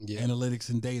because Yeah. analytics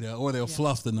and data, or they'll Yeah.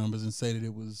 fluff the numbers and say that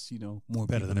it was, you know, more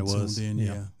Better people than it tuned was. in,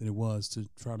 Yeah. than it was to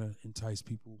try to entice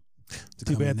people. To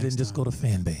Too come in bad they next didn't just go time. to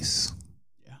fan base.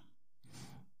 Yeah,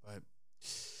 but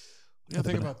yeah,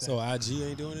 think about that. So IG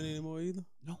ain't doing it anymore either.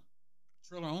 no,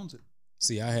 Triller owns it.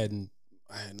 See, I hadn't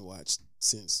watched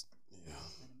since. Yeah,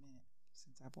 Been a minute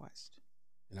since I've watched.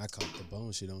 and I caught the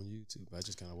Bone shit on YouTube. I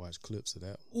just kind of watched clips of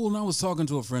that. Well, and I was talking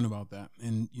to a friend about that,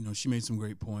 and you know, she made some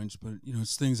great points. But you know,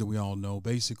 it's things that we all know.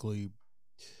 Basically,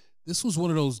 this was one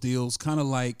of those deals, kind of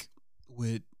like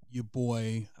with your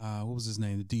boy, what was his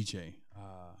name, the DJ,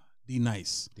 D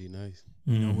Nice. D Nice.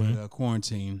 You know, with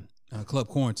quarantine, Club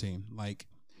Quarantine. Like,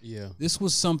 Yeah. this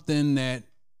was something that,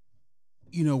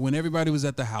 you know, when everybody was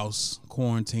at the house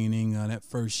quarantining that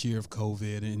first year of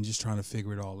COVID and just trying to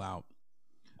figure it all out,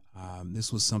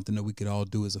 this was something that we could all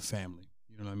do as a family.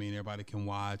 You know what I mean? Everybody can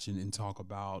watch and talk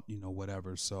about, you know,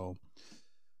 whatever. So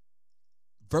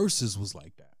Versus was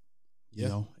like that, Yeah. you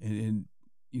know, and,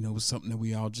 you know, it was something that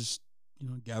we all just, you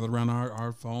know, gathered around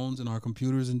our phones and our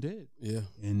computers and did. Yeah.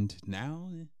 And now,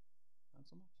 not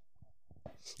so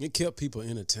much. It kept people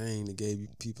entertained. It gave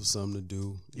people something to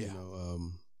do. Yeah. You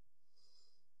know,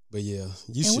 but yeah,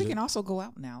 And you should. we can also go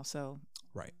out now. So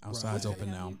Right. Outside's Right.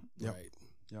 open now. Yep.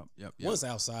 Right. Yep. Once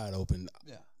outside opened,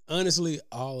 Yeah. honestly,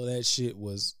 all of that shit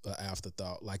was an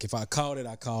afterthought. Like if I caught it,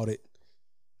 I caught it.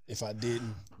 If I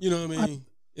didn't, you know what I mean?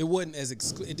 It wasn't as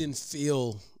it didn't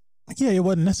feel Yeah, it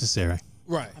wasn't necessary.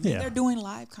 right. I mean, Yeah. they're doing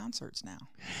live concerts now.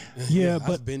 Yeah, I've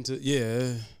but been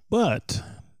to but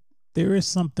there is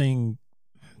something.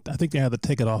 I think they have to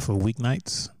take it off of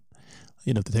weeknights.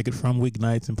 You know, if they take it from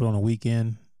weeknights and put it on a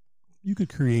weekend, you could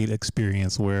create an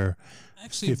experience where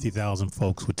Actually, 50,000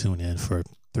 folks would tune in for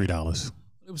 $3.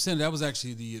 it was saying that was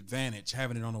actually the advantage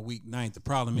having it on a weeknight. The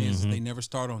problem is they never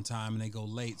start on time and they go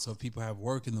late. So if people have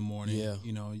work in the morning, Yeah.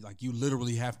 you know, like you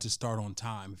literally have to start on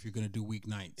time if you're going to do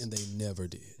weeknights. and they never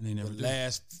did. And they never the did.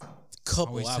 last couple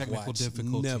Always I've technical watched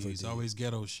difficulties, never did. always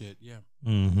ghetto shit. Yeah.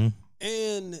 Mm-hmm.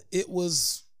 And it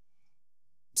was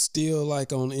still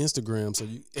like on Instagram, so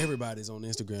everybody's on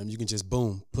Instagram. You can just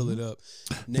boom, pull it up.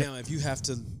 Now, if you have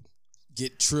to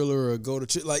get Triller or go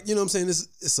to like, you know what I'm saying?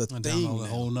 It's a And thing. download a now.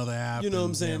 whole nother app. You know what I'm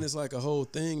and, saying? yeah. It's like a whole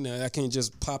thing now. I can't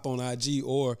just pop on IG,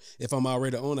 or if I'm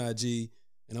already on IG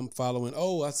and I'm following,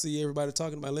 oh, I see everybody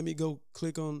talking about it, let me go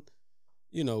click on,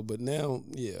 you know, but now,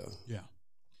 yeah. Yeah.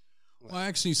 Well, I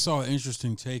actually saw an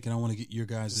interesting take, and I want to get your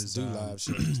Just guys' do live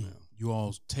shows now. you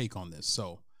all's take on this.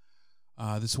 So,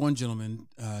 this one gentleman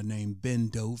named Ben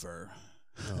Dover.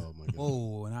 Oh my god.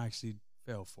 Whoa, and I actually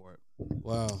fell for it.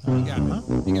 Wow. You got me.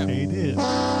 You got me. He did.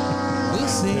 We'll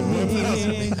see.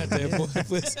 That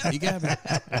boy- You got me.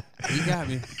 You got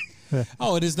me.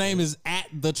 Oh, and his name is at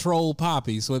the Troll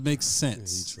Poppy, so it makes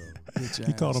sense.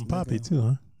 He called him Poppy too,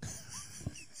 huh?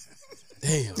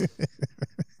 Damn.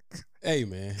 Hey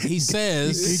man. He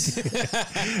says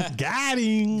Got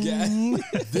him.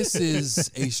 this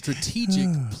is a strategic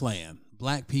plan.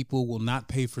 Black people will not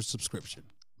pay for subscription,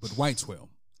 but whites will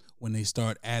when they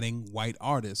start adding white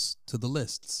artists to the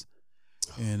lists.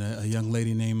 And a young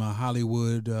lady named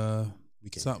Hollywood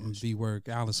something V-Work,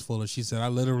 Alice Fuller, she said, I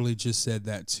literally just said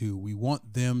that too. We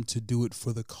want them to do it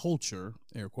for the culture,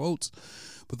 air quotes,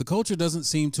 but the culture doesn't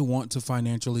seem to want to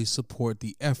financially support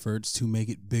the efforts to make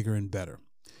it bigger and better.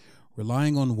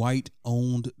 Relying on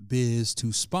white-owned biz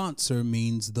to sponsor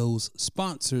means those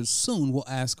sponsors soon will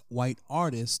ask white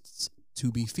artists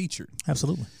to be featured.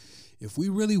 Absolutely. If we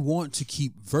really want to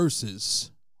keep verses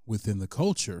within the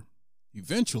culture,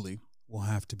 eventually we'll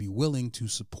have to be willing to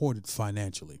support it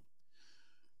financially.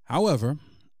 However,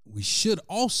 we should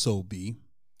also be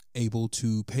able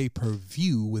to pay per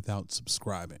view without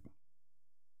subscribing.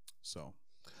 So,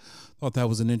 thought that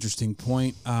was an interesting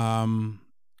point.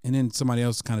 And then somebody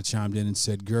else kind of chimed in and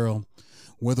said, girl,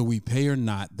 whether we pay or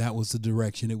not, that was the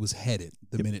direction it was headed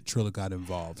the minute Triller got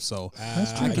involved. So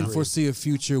I can foresee a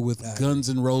future with Guns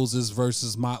N' Roses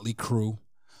versus Motley Crue.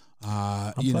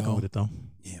 I'm fucking with it though.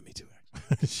 Yeah, me too.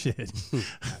 Shit.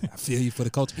 I feel you for the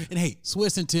culture. And hey,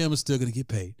 Swiss and Tim are still going to get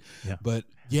paid. Yeah. But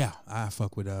yeah, I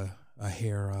fuck with a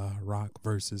hair rock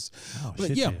versus. Oh, But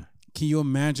shit, yeah, can you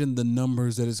imagine the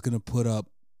numbers that it's going to put up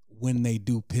when they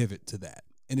do pivot to that?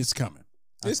 And it's coming.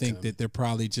 I think that they're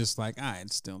probably just like, all right,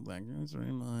 it's still black. That's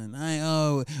very mine.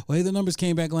 Well, the numbers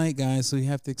came back light, guys, so we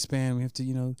have to expand. We have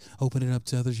to, open it up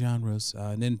to other genres.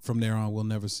 And then from there on, we'll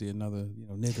never see another,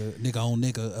 nigga on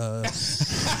nigga.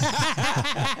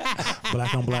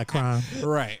 Black on black crime.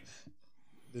 Right.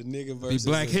 The nigga versus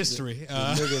Black history. The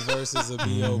nigga versus will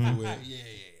be over with. Yeah.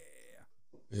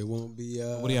 It won't be.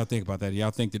 What do y'all think about that?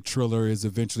 Y'all think that Triller is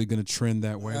eventually going to trend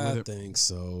that way with I it? think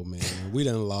so, man. We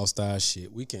done lost our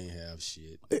shit. We can't have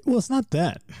shit. Well, it's not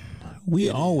that. We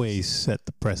always set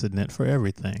the precedent for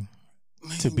everything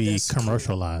to Man, be that's cool.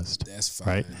 commercialized. That's fine.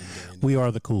 Right? and We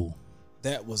are the cool.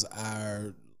 that was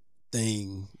our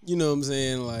thing. You know what I'm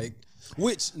saying? Like,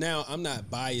 which now I'm not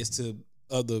biased to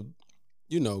other,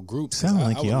 groups. Sound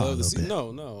like I would you are a love to little see. bit.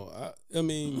 No. I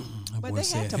mean, But Boy they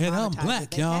said, had to "And I'm monetize black,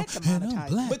 it. They y'all. had to And I'm monetize it.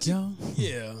 black, but y'all.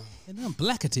 yeah. And I'm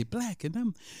blackety black. And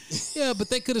I'm, yeah, but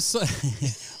they could have said,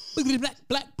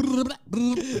 black. But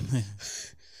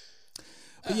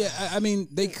yeah, I mean,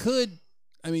 they could.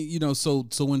 I mean, so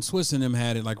when Swiss and them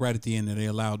had it, like right at the end, and they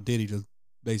allowed Diddy to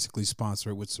basically sponsor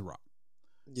it with Ciroc.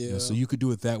 Yeah. So you could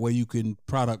do it that way. You can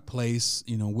product place,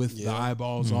 with the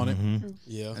eyeballs on it. Mhm.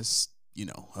 Yeah. That's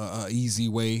a easy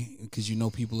way because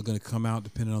people are going to come out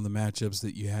depending on the matchups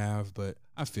that you have. But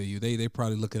I feel you. They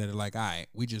probably looking at it like, all right,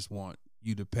 we just want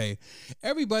you to pay.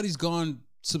 Everybody's gone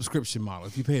subscription model.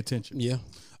 If you pay attention, Yeah.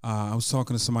 I was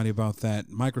talking to somebody about that.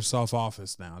 Microsoft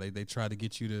Office now they try to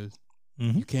get you to.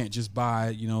 Mhm. You can't just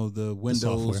buy the Windows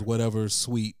software. whatever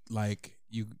suite like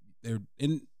they're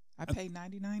in. I pay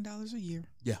 $99 a year.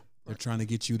 Yeah, they're trying to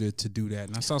get you to do that.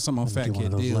 And I saw something on Let me Fat get one Kid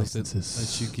of those Deals that licenses.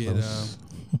 lets you get Those-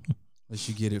 lets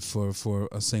you get it for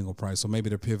a single price. So maybe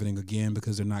they're pivoting again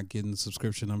because they're not getting the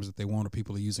subscription numbers that they want, or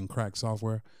people are using crack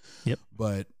software. Yep.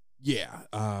 But yeah,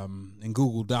 and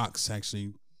Google Docs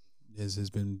actually has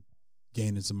been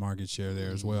gaining some market share there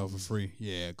as well for free.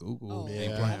 Yeah, Google. Oh, ain't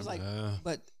yeah. playing. I was like,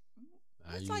 but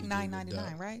I it's use like Google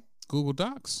 $9.99, Doc. right? Google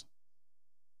Docs.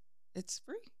 It's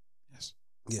free. Yes.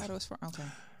 I Yeah. thought it was for okay.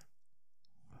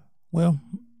 Well,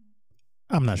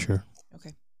 I'm not sure.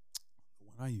 Okay. The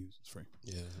one I use is free.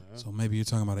 Yeah. So maybe you're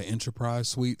talking about an enterprise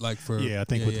suite, like for Yeah, I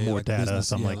think with more like data, business,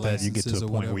 something like that, you get to a licenses or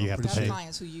point where whatever. you have I'm to I pretty have pay. sure-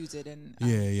 clients who use it, and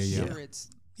Yeah, yeah. sure it's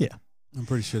I'm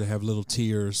pretty sure they have little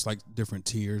tiers, like different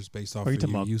tiers based off Are you of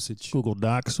talking your about usage. Google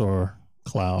Docs or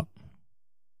cloud?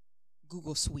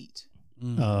 Google Suite.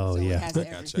 Mm. Oh So it yeah. has But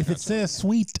everything. if it says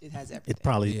suite, It has everything.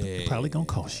 it probably gonna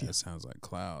cost you. It sounds like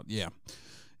cloud. Yeah,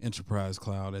 enterprise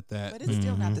cloud at that. But it's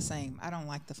still not Mhm. the same. I don't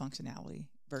like the functionality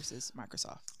versus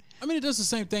Microsoft. I mean, it does the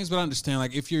same things, but I understand.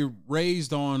 Like if you're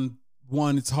raised on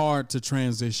one, it's hard to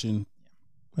transition.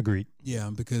 Agreed. Yeah,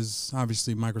 because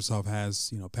obviously Microsoft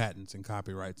has patents and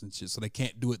copyrights and shit, so they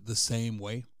can't do it the same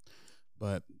way.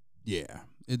 But yeah,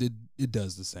 it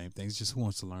does the same things. Just who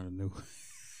wants to learn a new?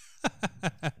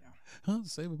 Huh?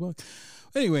 Save a buck.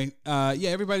 Anyway, yeah,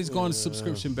 everybody's going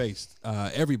subscription based.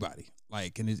 Everybody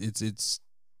and it's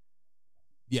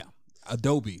yeah.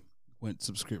 Adobe went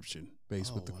subscription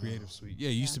based with the Creative Suite. Yeah,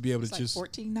 you used to be able It's to like just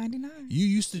 $14.99. you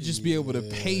used to just be able to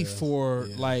pay Yeah, for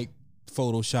yeah. like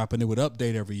Photoshop and it would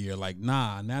update every year. Like,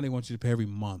 nah, now they want you to pay every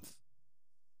month.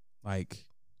 Like,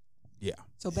 yeah.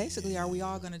 So basically, are we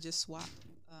all going to just swap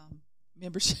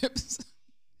memberships?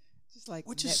 Just like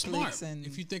Which is Netflix smart. and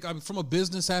If you think from a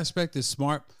business aspect, it's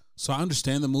smart. So I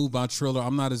understand the move by Triller.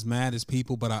 I'm not as mad as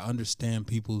people, but I understand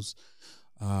people's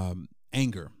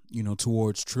anger,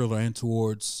 towards Triller and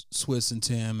towards Swiss and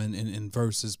Tim and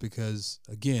Versus, because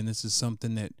again, this is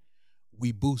something that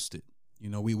we boosted.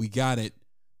 We got it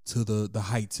to the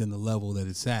heights and the level that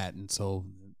it's at, and so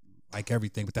like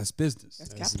everything, but that's business.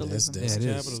 that's That's- capitalism. that's Yeah, it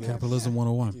is. capitalism. Capitalism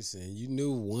 101. You saying you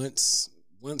knew once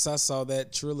I saw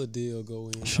that Triller deal go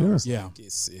in. I Sure. was Yeah. like,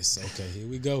 it's okay. Here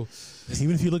we go.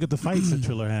 Even if you look at the fights that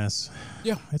Triller has,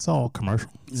 Yeah. it's all commercial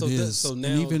So It does- is. so And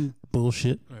now- even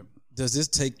bullshit. Does this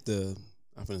take the?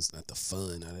 I mean, it's not the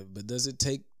fun out of it, but does it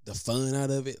take the fun out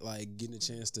of it? Like getting a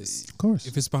chance to. Of course.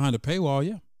 if it's behind a paywall,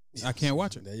 yeah, I can't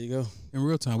watch it There you go. in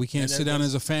real time. We can't And sit down that's-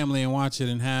 as a family and watch it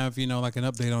and have like an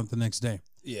update on it the next day.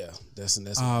 Yeah, that's what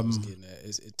I was Um, getting at.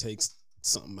 It takes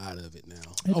something out of it now.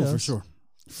 It For does. sure,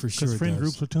 for sure. Because it friend does.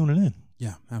 groups are tuning in.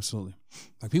 Yeah, absolutely.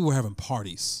 Like people were having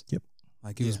parties. Yep.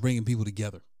 Like it was Yeah. bringing people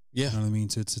together. Yeah, You know what I mean?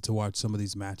 To watch some of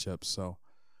these matchups. So,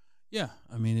 yeah,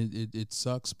 I mean, it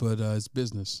sucks, but it's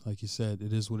business. Like you said,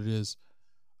 it is what it is.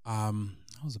 I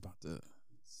was about to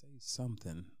say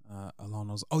something along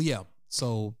those. Oh, yeah.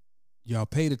 So, y'all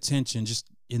paid attention just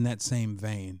in that same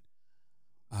vein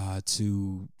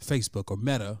to Facebook or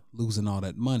Meta losing all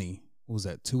that money. What was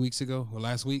that, 2 weeks ago or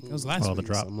last week? It was last Oh, week. the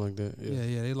drop. something like that. Yeah,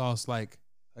 yeah. They lost like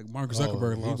Mark Oh,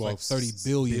 Zuckerberg he lost like lost 30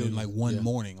 billion in like billion, one yeah.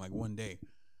 morning, like one day.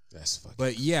 That's fucking.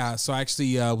 But yeah, so I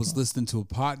actually was listening to a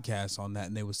podcast on that,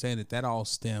 and they were saying that all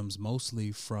stems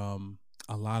mostly from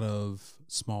a lot of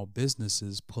small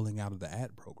businesses pulling out of the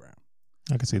ad program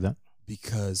I can see that.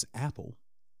 because Apple,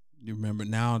 you remember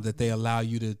now that they allow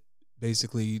you to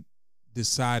basically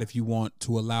decide if you want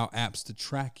to allow apps to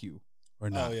track you or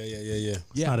not. Oh yeah.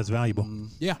 It's not as valuable.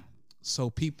 Yeah. So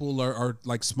people are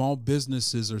like small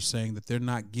businesses are saying that they're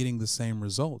not getting the same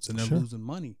results and they're Sure. losing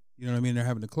money. You know what I mean? They're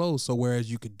having to close. So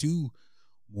whereas you could do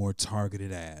more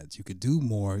targeted ads, you could do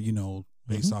more,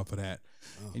 based off of that.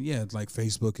 Oh. And yeah, it's like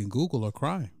Facebook and Google are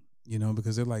crying,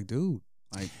 because they're like, dude,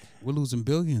 like we're losing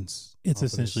billions. It's off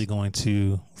of this. essentially going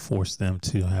to force them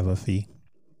to have a fee.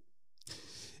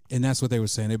 And that's what they were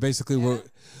saying. They basically were.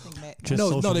 I think Matt- Just no,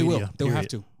 social they will. media, They'll have period.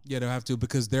 to. Yeah, they'll have to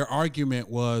because their argument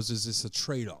is it's a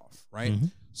trade off, right?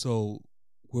 Mhm. So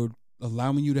we're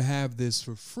allowing you to have this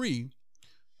for free,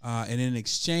 and in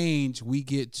exchange, we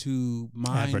get to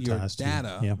mine your Advertise to you.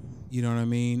 data. Yeah. You know what I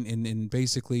mean? And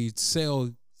basically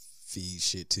sell. feed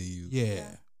shit to you.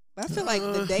 Yeah. But I feel like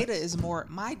the data is more.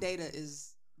 My data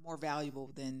is more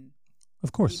valuable than Of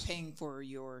me course. paying for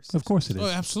your. Of course it is. Oh,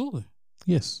 absolutely.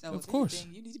 Yes. So of if course.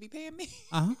 anything, you need to be paying me.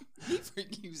 Uh-huh. me for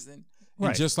using. Right.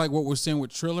 And just like what we're seeing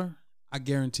with Triller, I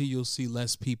guarantee you'll see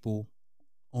less people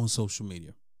on social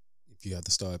media. If you have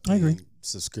to start I agree. paying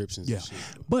subscriptions Yeah. and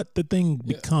shit. But the thing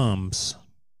Yeah. becomes,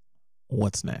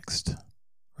 what's next?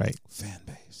 Right? Fan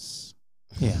base.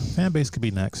 Yeah. Fan base could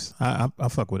be next. I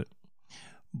fuck with it.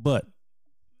 But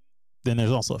then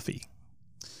there's also a fee.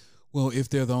 Well, if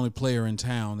they're the only player in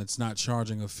town that's not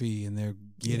charging a fee and they're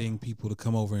getting people to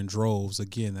come over in droves,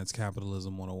 again, that's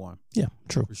capitalism 101 Yeah,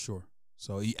 true. for sure.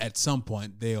 So at some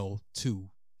point, they'll too.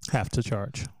 Have to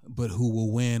charge. But who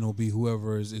will win will be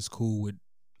whoever is cool with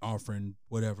offering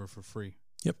whatever for free.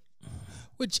 Yep.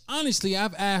 Which, honestly,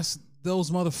 I've asked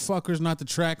those motherfuckers not to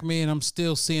track me, and I'm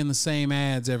still seeing the same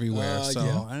ads everywhere. So,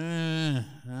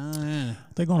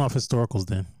 They're going off historicals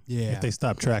then. yeah. If they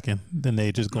stop tracking, then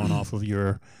they just going off of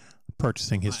your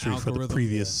purchasing history for the algorithm.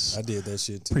 previous I did that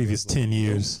shit too. previous I was like, 10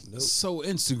 years. Nope. So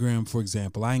Instagram, for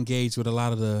example, I engage with a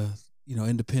lot of the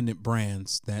independent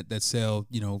brands that sell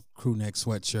crew neck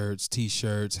sweatshirts,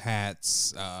 t-shirts,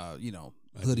 hats,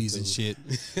 hoodies and shit.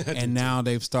 And now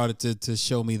they've started to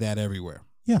show me that everywhere.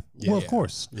 Yeah. Well, Yeah. of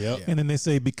course. Yep. And then they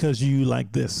say because you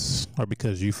like this or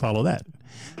because you follow that.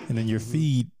 And then your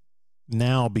feed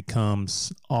now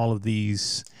becomes all of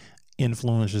these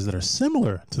influencers that are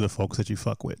similar to the folks that you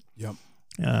fuck with. Yep.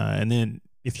 And then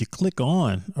if you click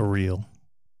on a reel,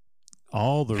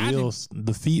 all the reels,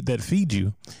 the feed that feed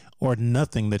you are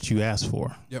nothing that you asked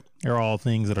for. Yep. They're all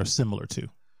things that are similar to.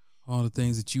 All the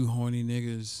things that you horny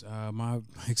niggas, my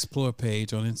explore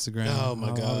page on Instagram. Oh, my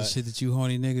all the God. shit that you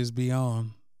horny niggas be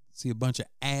on. See a bunch of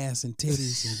ass and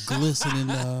titties and glistening.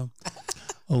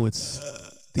 Oh, it's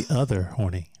the other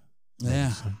horny.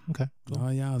 Yeah. Okay. Cool.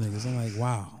 All y'all niggas. I'm like,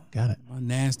 wow. Got it. My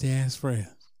nasty ass friends.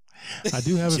 I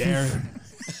do have a Jared.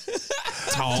 few.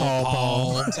 Tall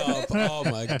Paul. Oh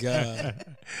my god.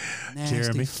 Nasty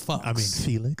Jeremy. fucks. I mean,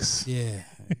 Felix. yeah.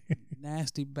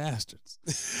 Nasty bastards.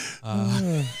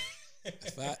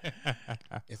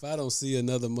 If I don't see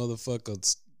another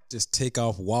motherfucker just take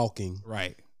off walking,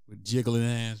 Right. With jiggling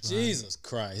ass. behind. Jesus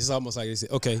Christ, it's almost like they say,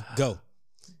 "Okay, go,"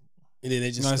 and then they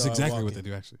just No, that's start exactly what walking. they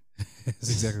do, actually. That's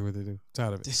exactly what they do.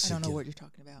 Tired of it. This I shit don't know get- what you're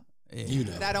talking about. Yeah. You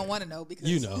know. But I don't want to know because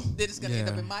You know. then it's going to end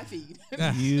up Yeah. in my feed.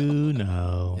 You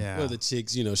know. Yeah. Well, the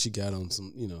chicks, she got on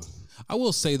some, I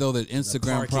will say, though, that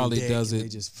Instagram parking probably deck does and they it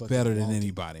just fucking better than walking.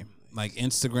 anybody. Like,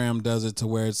 Instagram does it to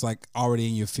where it's, like, already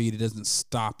in your feed. It doesn't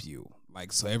stop you.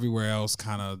 Like, so everywhere else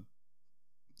kind of,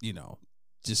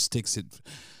 just sticks it.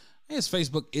 I guess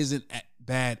Facebook isn't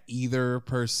bad either,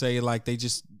 per se. Like, they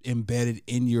just embed it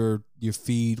in your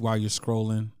feed while you're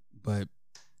scrolling. But,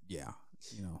 yeah,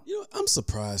 I'm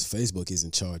surprised Facebook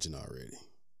isn't charging already.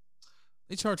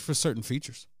 they charge for certain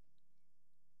features.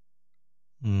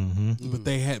 Mm-hmm. But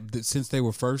they had, since they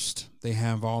were first, they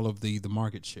have all of the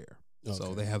market share. So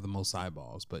Okay. they have the most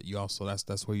eyeballs, but you also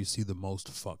that's where you see the most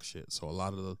fuck shit. So a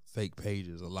lot of the fake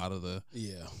pages, a lot of the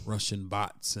Yeah, Russian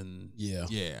bots, and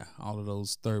yeah, all of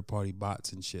those third party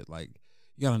bots and shit. Like,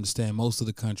 you gotta understand, most of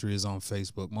the country is on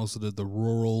Facebook. Most of the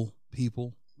rural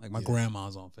people, like my Yeah.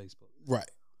 grandma's on Facebook. right.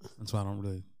 That's why I don't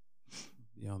really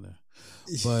be on there.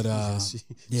 But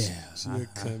she I-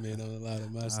 would come in on a lot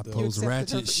of my I stuff. post- Those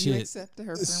ratchet You shit. accepted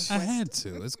her friend I request. had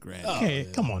to. It's grand. Oh, Hey,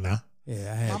 yeah. come on now.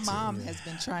 Yeah, I had My to. mom has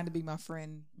been trying to be my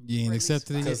friend. You ain't for at least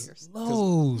accepted it 5 yet? years.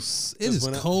 Los. It is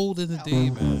when I- cold in the No. day,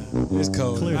 man. It's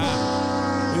cold. Clearly.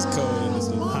 It's cold in this.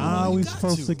 How are we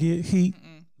supposed to get heat?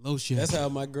 Los, you That's how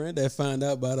my granddad found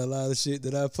out about a lot of shit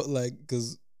that I put, like,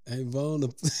 because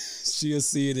Vona, she'll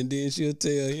see it and then she'll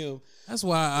tell him. That's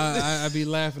why I be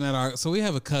laughing at our. So we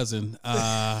have a cousin.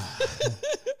 I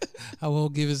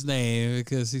won't give his name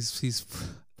because he's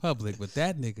public, but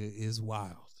that nigga is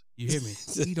wild. You hear me?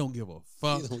 He don't give a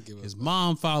fuck. He don't give a His fuck.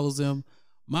 mom follows him.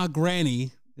 My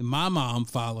granny and my mom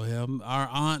follow him. Our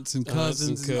aunts and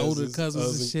cousins and older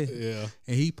cousins and shit. Yeah.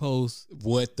 And he posts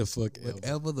What the fuck ever.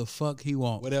 whatever the fuck he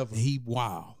want. Whatever. He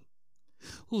wild.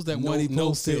 Who's that No- one he no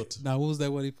posted? filter. Now, what was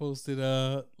that one he posted?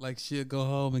 Like, she'll go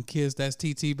home and kiss. That's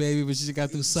TT baby, but she got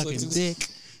through sucking Sucking- dick.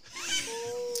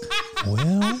 Well,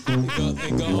 And go home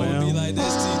and be Well. like,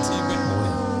 that's TT, baby.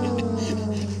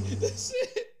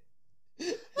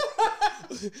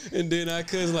 And then our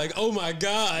cousin like, oh my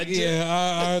God.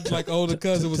 Yeah, our like older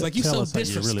cousin was like, "You tell so us how you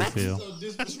really disrespectful." feel.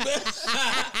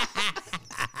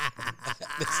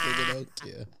 This nigga don't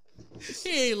care.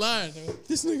 He ain't lying. Though.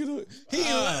 This nigga don't. He ain't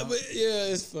lying, but yeah,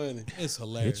 it's funny. It's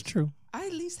hilarious. It's true. I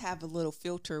at least have a little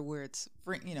filter where it's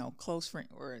friend, close friend,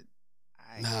 or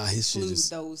I Nah, his shit include is-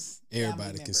 those. Everybody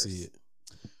family can see members. it.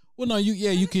 Well, no,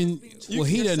 you can. Well,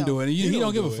 he doesn't do it. He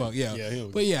don't give a fuck. Yeah, Yeah, he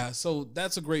don't but yeah. So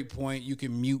that's a great point. You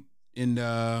can mute and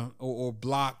or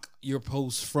block your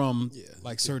posts from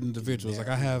like certain individuals. Like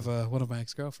I have one of my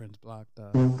ex-girlfriends blocked.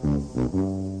 Yeah,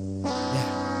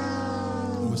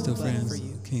 we're still friends.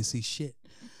 Can't see shit.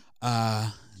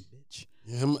 Bitch.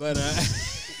 Yeah, But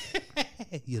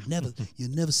you'll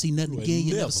never see nothing again.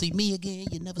 You'll never see me again.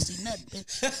 You'll never see nothing,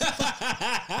 bitch.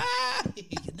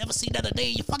 You'll never see another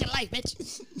day in your fucking life,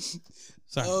 bitch.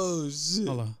 Sorry. oh shit.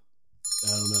 Hold on. I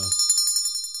don't know.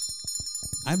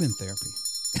 I'm in therapy.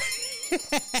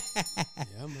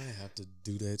 Yeah, I might have to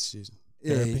do that shit.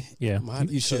 Therapy. Yeah,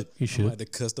 You should. You should. I might have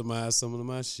to customize some of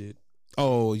my shit.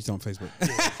 Oh, it's on Facebook.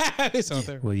 It's on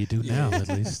therapy. Well, you do now, at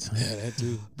least. Yeah, that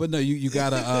too. But no, you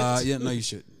gotta yeah, no, you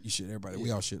should. You should. Everybody.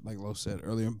 We all should, like Lo said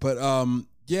earlier. But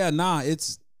yeah,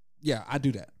 I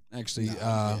do that actually.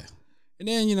 And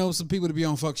then, some people to be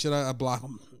on fuck shit, I block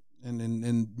them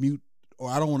and mute, or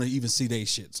I don't want to even see their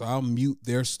shit. So I'll mute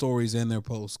their stories and their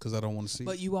posts because I don't want to see.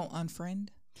 But you won't unfriend?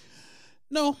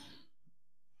 No,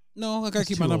 I gotta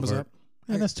keep my numbers up.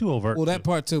 Yeah, that's too overt. Well, that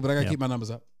part too, but I gotta Yeah. keep my numbers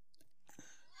up.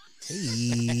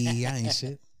 Hey, I ain't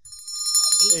shit.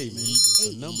 Hey man,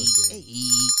 it's a numbers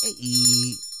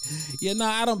game. Yeah,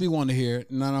 I don't be wanting to hear it,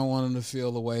 and I don't want them to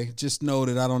feel the way. Just know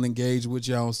that I don't engage with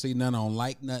you. I don't see nothing. I don't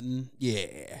like nothing.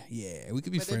 Yeah, we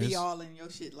could be But friends. they be all in your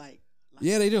shit like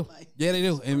Yeah, they do. like- Yeah, they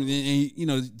do.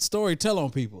 And story tell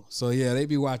on people. So yeah, they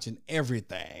be watching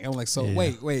everything. I'm like, so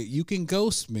Yeah. wait, you can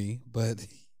ghost me, but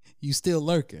you still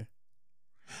lurking.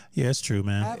 Yeah, it's true,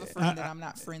 man. I have a friend that I'm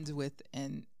not friends with,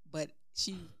 but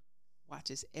she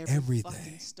watches fucking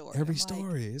Everything. story. Every I'm like,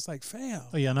 story. It's like, fam.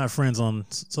 Oh, yeah, not friends on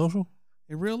social?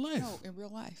 In real life. no, in real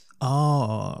life.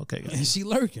 Oh, okay. got And she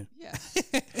lurking. Yeah.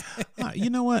 it. You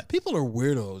know what? People are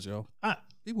weirdos, yo. I-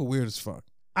 People weird as fuck.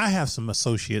 I have some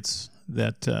associates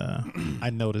that I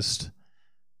noticed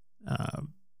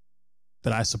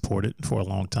that I supported for a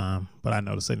long time, but I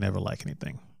noticed they never liked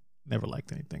anything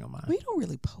on mine. We don't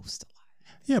really post a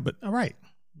lot. Yeah, but all right.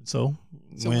 So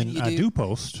So when when you I do- do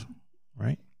post,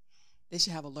 right? They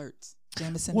should have alerts.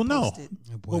 Jameson Well, no. posted.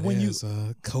 Boy, But when you- is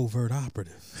a covert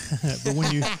operative. but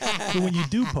when you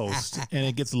do post and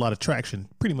it gets a lot of traction,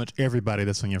 pretty much everybody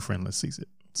that's on your friend list sees it.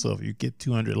 So if you get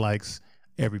 200 likes,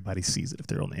 everybody sees it if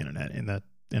they're on the internet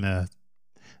in a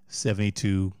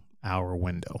 72-hour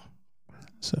window.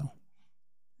 So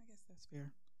I guess that's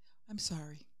fair. I'm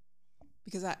sorry.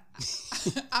 Because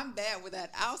I'm bad with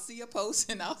that. I'll see a post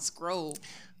and I'll scroll.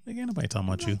 ain't nobody talking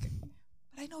about you.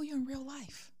 But I know you in real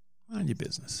life. Mind your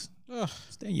business.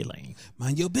 Stay in your lane.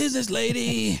 Mind your business,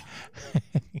 lady.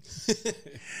 I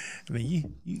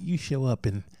mean, you show up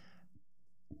in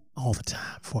all the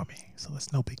time for me, so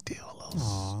it's no big deal, Los.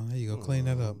 Aw, there you go. Clean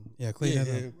that up. Yeah, clean that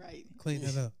up. Right. Clean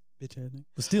that up, bitch ass nigga.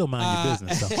 But still mind your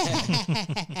business.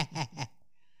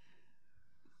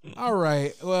 Though. All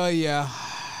right. Well, yeah.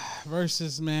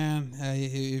 Versus, man,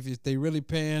 if they really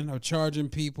paying or charging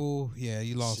people, yeah,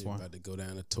 you lost Shit one. about to go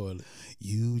down the toilet.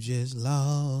 You just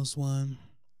lost one.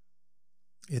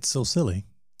 It's so silly.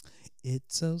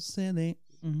 It's so silly.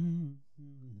 Mm-hmm.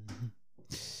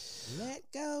 Let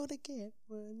go to get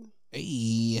one. Hey.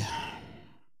 Is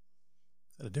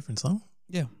that a different song?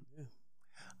 Yeah.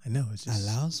 I know. It's just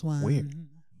lost one. weird.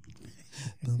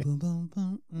 Boom, boom, boom,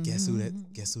 boom. Guess who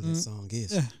that song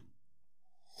is? Yeah.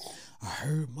 I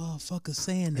heard motherfuckers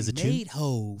saying Is they it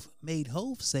you? made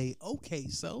Hove say, okay,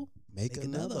 so Make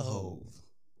another hove.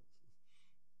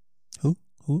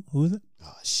 Who is it?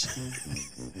 Oh shit! He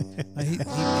made nice.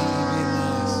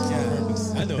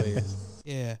 I know it is.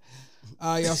 Yeah.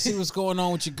 Y'all see what's going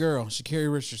on with your girl,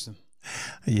 Sha'Carri Richardson?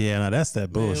 Yeah, now that's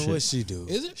that bullshit. Man, what she do?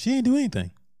 Is it? She ain't do anything.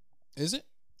 Is it?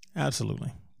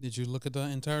 Absolutely. Did you look at the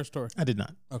entire story? I did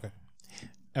not. Okay.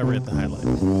 I read the highlights.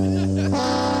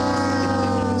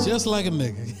 Just like a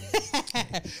nigga.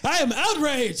 I am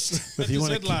outraged. But if you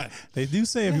want to, they do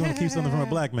say if you want to keep something from a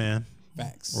black man,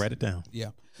 Facts. write it down. Yeah.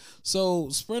 So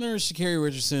sprinter Sha'Carri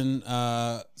Richardson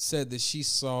said that she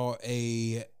saw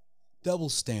a double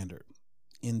standard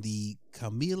in the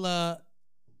Kamila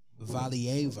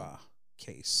Valieva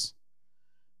case.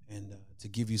 And to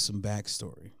give you some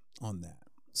backstory on that.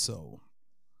 So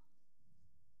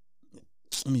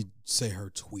let me say her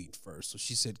tweet first. So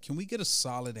she said, can we get a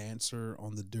solid answer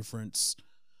on the difference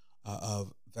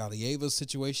of Valieva's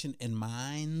situation and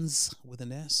mine's with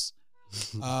an S?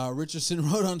 Richardson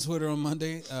wrote on Twitter on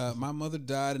Monday, my mother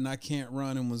died and I can't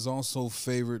run and was also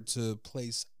favored to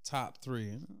place top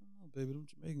 3. Oh, baby, them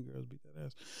Jamaican girls beat that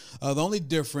ass. The only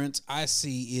difference I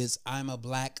see is I'm a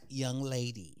black young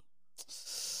lady.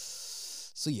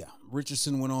 So yeah,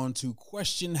 Richardson went on to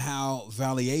question how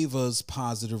Valieva's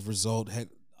positive result had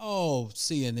Oh,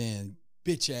 CNN,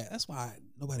 bitch ass. That's why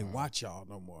nobody watch y'all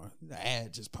no more. The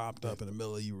ad just popped up in the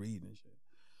middle of you reading and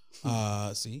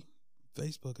shit. See,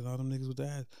 Facebook and all them niggas with the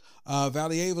ads.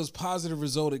 Valieva's positive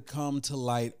result had come to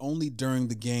light only during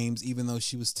the games, even though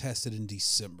she was tested in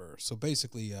December. So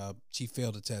basically, she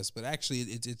failed the test. But actually,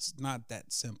 it's not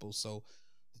that simple. So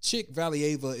the chick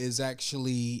Valieva is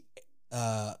actually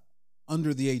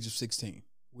under the age of 16,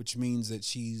 which means that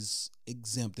she's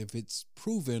exempt if it's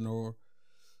proven or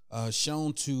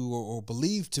shown to or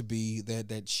believed to be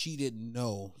that she didn't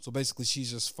know. So basically,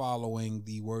 she's just following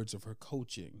the words of her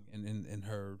coaching and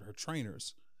her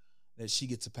trainers that she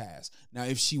gets a pass. Now,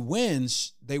 if she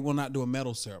wins, they will not do a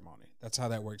medal ceremony. That's how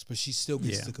that works. But she still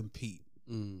gets to compete.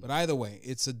 But either way,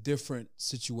 it's a different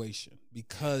situation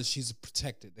because she's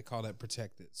protected. They call that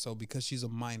protected. So because she's a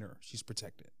minor, she's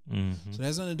protected. So it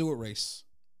has nothing to do with race.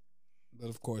 But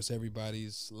of course,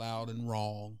 everybody's loud and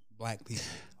wrong. Black people.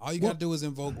 All you got to do is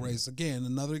invoke race. Again,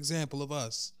 another example of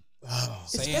us. Oh,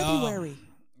 it's February.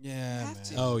 Yeah, man.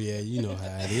 Oh, yeah, you know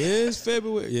how it is.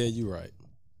 February. Yeah, you're right.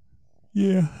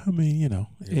 Yeah, I mean,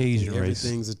 Asian race.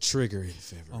 Everything's a trigger in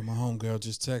February. Oh, my homegirl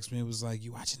just texted me. It was like,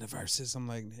 you watching the verses? I'm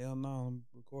like, hell no, I'm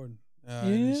recording.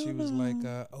 And she was like,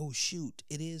 oh, shoot,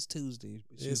 it is Tuesday.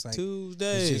 It's like,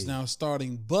 Tuesday. It's just now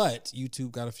starting, but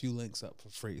YouTube got a few links up for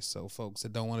free. So folks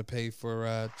that don't want to pay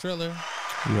for Triller,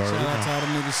 shout out to all the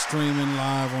niggas streaming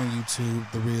live on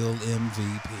YouTube, The Real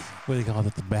MVP. What do you call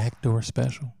it, the backdoor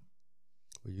special?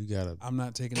 Well, you gotta. I'm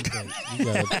not taking a break. You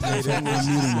gotta play that. I'm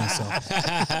muting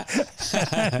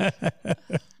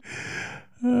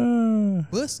myself.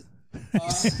 Pussy.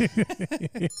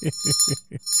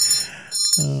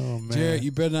 Oh man, Jared,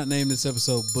 you better not name this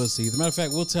episode Bussy. As a matter of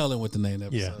fact, we'll tell him what to name the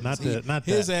episode. Yeah, not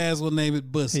his that. ass will name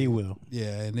it Bussy. He will.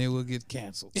 Yeah, and it will get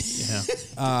canceled. Yeah.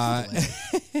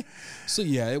 So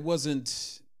yeah, it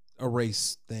wasn't a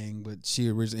race thing, but she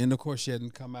originally, and of course she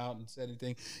hadn't come out and said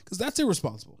anything because that's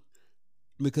irresponsible.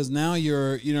 Because now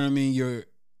you're, you know what I mean, you're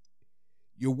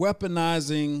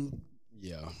weaponizing.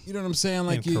 Yeah. You know what I'm saying?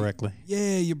 Like incorrectly.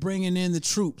 You're bringing in the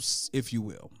troops, if you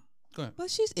will. Go ahead.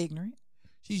 But she's ignorant.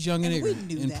 She's young and ignorant.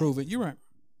 We knew and that. prove it. You're right.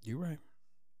 You're right.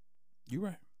 You're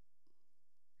right.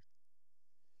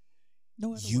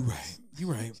 No other You're words. right.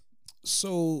 You're right.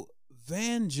 So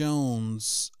Van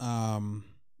Jones, Van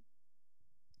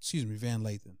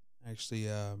Lathan actually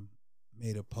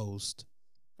made a post.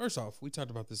 First off, we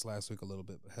talked about this last week a little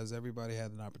bit, but has everybody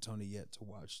had an opportunity yet to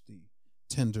watch the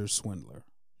Tinder Swindler?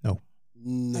 No.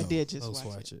 I did just Let's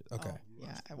watch it. Okay. Oh,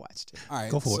 yeah, I watched it. All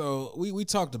right, Go for it. so we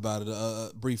talked about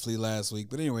it briefly last week,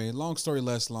 but anyway, long story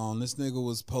less long. This nigga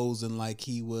was posing like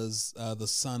he was the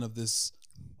son of this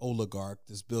oligarch,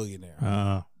 this billionaire.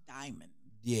 Diamond.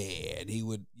 Yeah, and he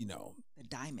would, The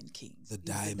Diamond Kings. the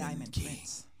He was Diamond King.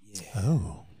 Prince. Yeah,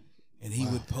 Oh. and he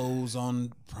would pose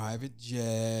on private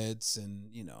jets and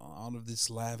all of this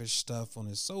lavish stuff on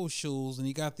his socials, and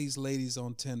he got these ladies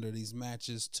on Tinder, these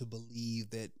matches to believe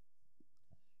that.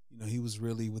 He was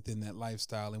really within that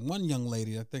lifestyle. And one young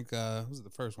lady, I think, was the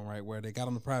first one, right, where they got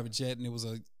on the private jet and it was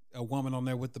a woman on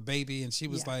there with the baby, and she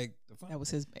was like, the fuck? That was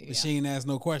his baby. But she ain't asked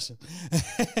no question.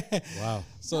 Wow.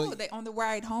 So No, on the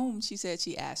ride home, she said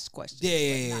she asked questions.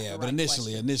 yeah. But But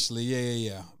initially,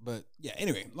 yeah. But yeah,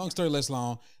 anyway, long story less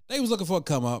long. They was looking for a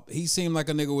come up. He seemed like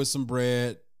a nigga with some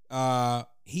bread.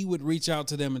 He would reach out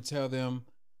to them and tell them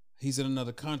he's in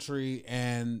another country,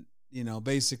 and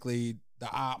basically the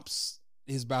ops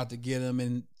is about to get him,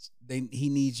 and he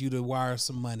needs you to wire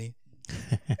some money.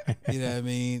 You know what I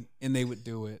mean? And they would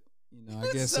do it. I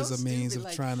That's guess so as a means stupid, of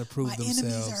like, trying to prove my themselves.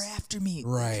 enemies are after me.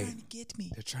 Right. They're trying to get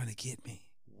me. They're trying to get me.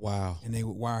 Wow. And they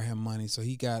would wire him money. So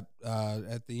he got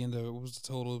at the end of what was the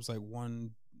total? It was like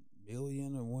 1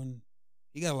 million or one.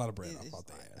 He got a lot of bread off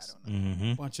that I ass. don't know.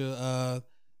 Mm-hmm. Bunch of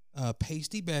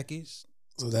pasty Beckies.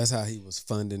 So that's how he was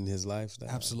funding his lifestyle.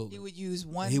 Absolutely. He would use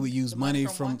one. He would use the money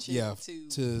one from chick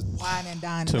to wine and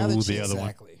dine To another the chick, other one.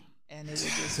 exactly. and it would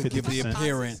just To give the 50%.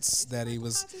 appearance that he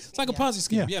was. It's like a Yeah. Ponzi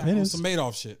scheme. Yeah, Yeah, it on is. some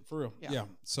Madoff shit for real. Yeah. Yeah.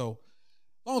 So,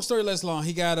 long story less long,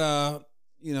 he got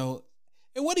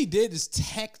and what he did is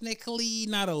technically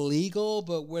not illegal,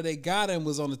 but where they got him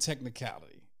was on the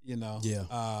technicality.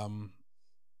 Yeah.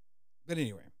 But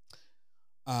anyway,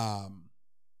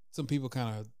 some people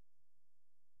kind of,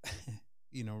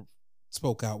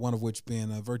 spoke out. One of which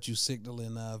being a virtue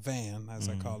signaling Van, as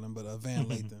I call him, but Van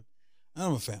Lathan.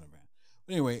 I'm a fan of Van.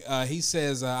 But anyway, he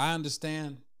says, I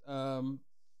understand the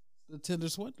Tinder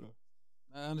swindler.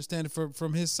 I understand it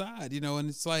from his side, and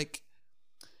it's like,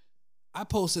 I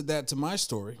posted that to my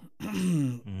story.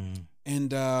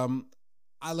 And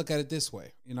I look at it this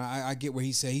way. You know, I get where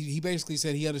he said. He basically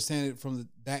said he understands it from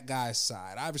that guy's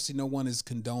side. Obviously, no one is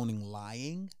condoning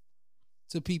lying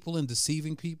to people and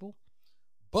deceiving people.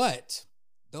 But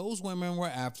those women were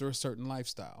after a certain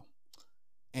lifestyle.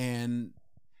 And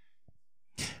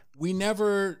we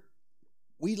laugh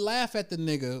at the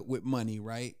nigga with money,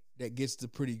 right? That gets the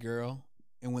pretty girl.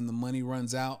 And when the money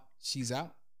runs out, she's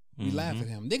out. We laugh at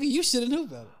him. Nigga, you should have knew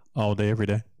better. All day, every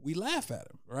day. We laugh at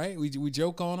him, right? We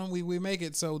joke on him. We make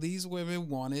it. So these women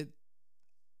wanted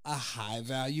a high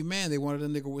value man. They wanted a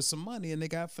nigga with some money, and they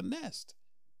got finessed.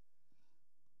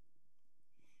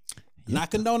 Not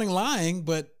condoning lying,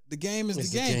 but the game is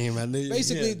the game.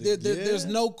 Basically, there's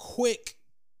no quick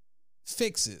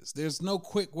fixes. There's no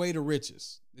quick way to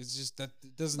riches. It's just that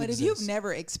it doesn't But exist. if you've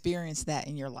never experienced that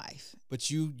in your life. But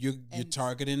you're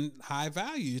targeting high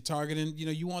value. You're targeting,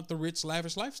 you want the rich,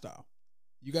 lavish lifestyle.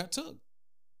 You got took.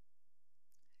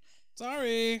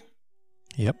 Sorry.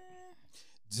 Yep.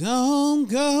 Don't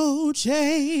go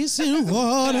chasing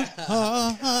water.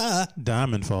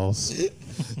 Diamond Falls.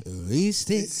 We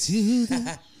stick to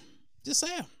the... Just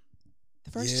saying.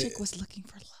 The first chick was looking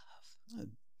for love.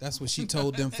 That's what she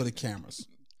told them for the cameras.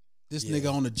 This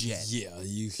nigga on a jet.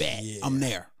 Bet. I'm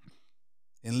there.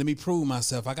 And let me prove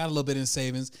myself. I got a little bit in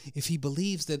savings. If he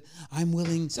believes that I'm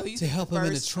willing to help him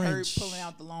in the trench. Her pulling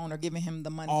out the loan or giving him the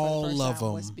money all for the first of time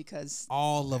them, was because...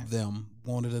 All of them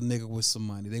wanted a nigga with some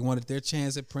money. They wanted their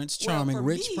chance at Prince Charming,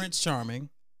 Prince Charming.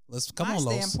 Come on, Los.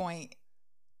 My standpoint,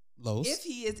 Los.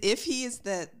 if he is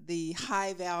the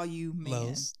high value man,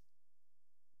 Los.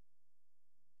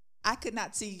 I could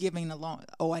not see giving a loan.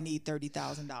 Oh, I need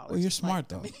 $30,000. Well, you're smart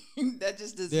though. That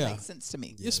just doesn't make sense to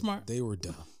me. You're smart. They were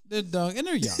dumb. They're dumb and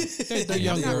they're young. They're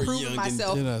young. I'm not proving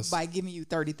myself by giving you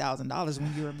 $30,000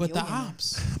 when you're a But millionaire. the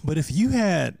ops. But if you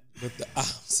had... But the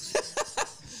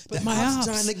ops. But my ops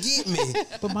trying to get me.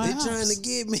 But my ops trying to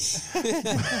get me.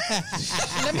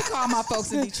 Let me call my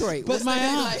folks in Detroit. But my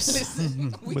ops.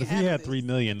 Listen, But if you had $3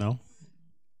 million, though,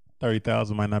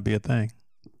 30,000 might not be a thing.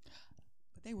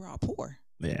 But they were all poor.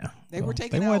 Yeah. They were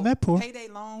taking they out wasn't that poor. payday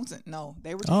loans. No,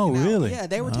 they were taking Oh, out, really? Yeah,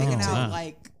 they were taking out wow.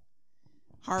 like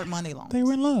hard money loans. They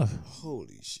were in love.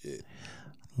 Holy shit.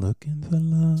 Looking for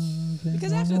love.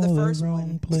 Because after the first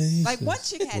one, places. like one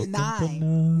chick had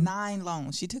nine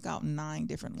loans. She took out 9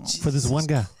 different loans. For this one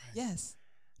guy. Yes.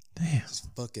 Damn.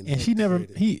 Fucking And she never,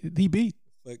 he beat.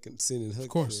 fucking sending her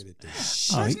course. credit.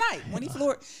 First night when he flew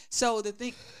her. So the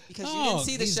thing, because you didn't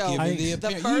see the show,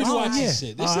 The first watch night, this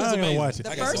shit. This shit's I gotta amazing. watch it.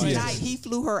 the I gotta first watch night this. he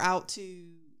flew her out to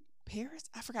Paris.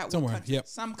 I forgot what Somewhere, country. yep.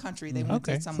 Some country they went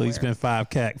Okay. to So somewhere. he spent 5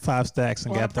 stacks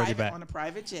and got 30 back. On a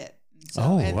private jet.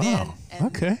 Oh, and wow. Then, and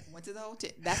Okay. Went to the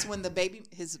hotel. That's when the baby,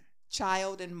 his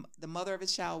child, and the mother of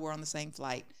his child were on the same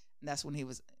flight. And that's when he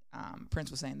was.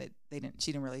 Prince was saying that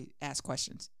she didn't really ask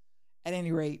questions. At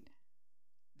any rate,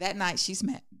 that night she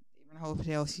smashed. In the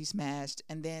hotel, she smashed,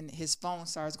 and then his phone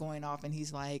starts going off, and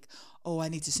he's like, "Oh, I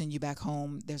need to send you back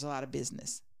home. There's a lot of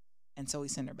business," and so he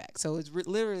sent her back. So it's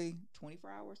literally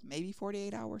 24 hours, maybe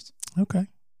 48 hours. Okay.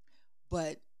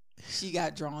 But she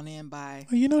got drawn in by.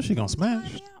 Well, you know she gonna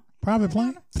smash. Private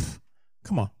plane?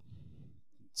 Come on.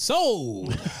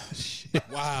 Sold. Shit.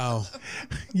 Wow.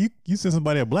 You send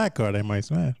somebody a black card, they might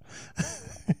smash.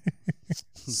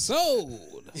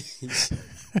 Sold.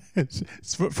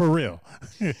 It's for real.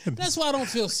 That's why I don't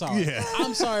feel sorry. Yeah.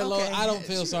 I'm sorry, Lo. Okay. I don't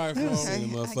feel sorry for him.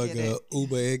 Sending I get motherfucker it.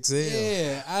 Uber XL.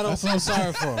 Yeah, I don't feel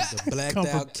sorry for him. The blacked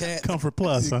out cat. Comfort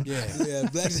Plus, huh? Yeah. Yeah,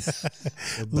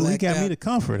 the Well, he got me the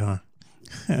comfort, huh?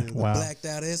 Wow. blacked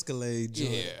out Escalade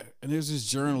joint. Yeah. And there's this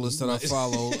journalist that I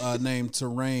follow named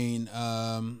Terrain.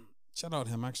 Shout out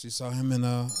him. I actually saw him in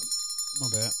my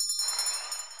bad.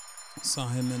 Saw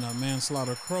him in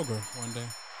Manslaughter Kroger one day.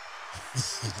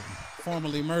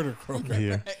 Formerly Murder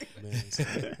Kroger.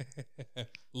 Yeah.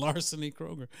 Larceny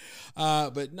Kroger.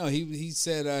 But no, he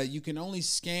said you can only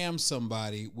scam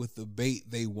somebody with the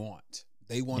bait they want.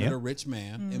 They wanted Yep. a rich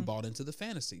man and bought into the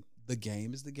fantasy. The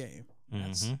game is the game.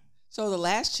 That's, So the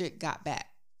last chick got back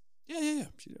yeah.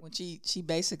 She did. when she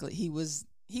basically he was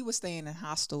staying in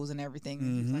hostels and everything.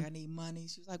 And he was like, I need money.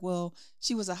 She was like, well,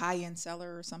 she was a high end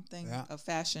seller or something of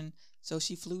fashion, so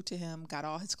she flew to him, got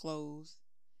all his clothes,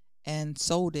 and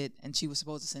sold it. And she was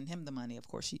supposed to send him the money, of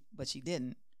course, but she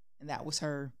didn't, and that was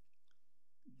her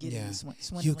getting the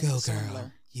swindling. You go, swindler.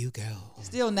 girl. You go.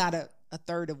 Still not a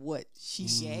third of what she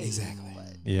gave. Exactly.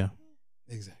 But Yeah.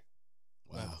 Exactly.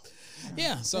 Wow.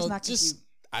 Yeah. So It's not just, cute.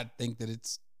 I think that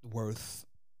it's worth,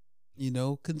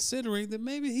 considering that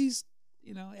maybe he's,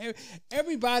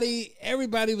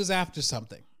 everybody was after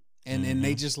something, and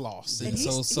they just lost. And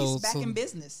he's back in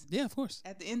business. Yeah, of course.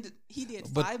 At the end, he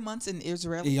did But 5 months in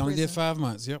Israel. He only did prison. 5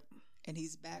 months. Yep. And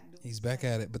he's back. He's back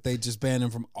at it, but they just banned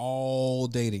him from all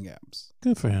dating apps.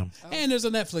 Good for him. Oh. And there's a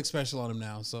Netflix special on him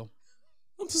now. So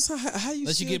I'm just how you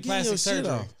Unless you still get getting your plastic shit surgery.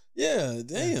 off? Yeah,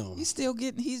 damn. He's still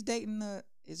getting. He's dating the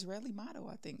Israeli model.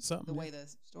 I think Something, the yeah. way the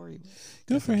story was.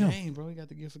 Good for him. game, bro. He got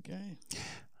the gift of game.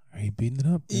 He beating it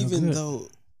up. real Even good. though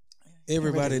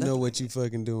everybody really know look what you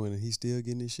fucking doing, and he's still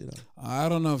getting his shit off. I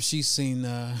don't know if she's seen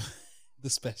the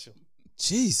special.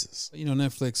 Jesus. But, you know,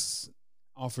 Netflix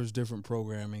offers different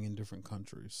programming in different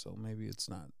countries, so maybe it's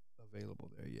not available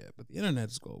there yet. But the internet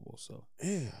is global, so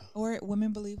Yeah. Or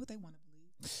women believe what they want to believe.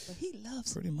 But he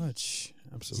loves pretty me. much,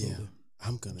 absolutely. Yeah.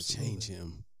 I'm gonna Absolutely. change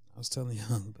him. I was telling you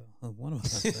about one of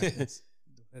us doing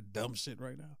that dumb shit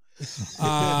right now.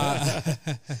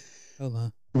 Hold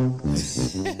on.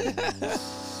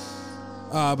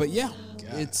 But yeah,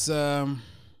 it's yeah. So,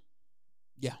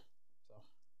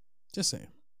 just saying.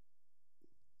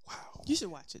 Wow. You should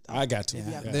watch it. Though. I got to.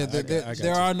 Yeah, Yeah,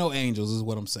 there are no angels, is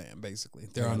what I'm saying. Basically,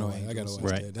 there are no I gotta angels.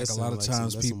 watch Right. that. That Like a lot sound of like some-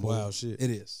 times, that's some people wild shit. It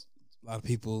is. A lot of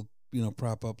people, you know,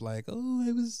 prop up like, "Oh,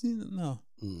 I was no."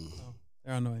 Mm.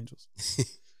 There are no angels.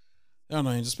 There are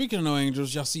no angels. Speaking of no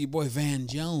angels, y'all see your boy Van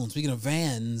Jones. Speaking of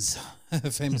Vans,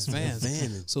 famous Vans.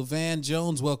 Van. So Van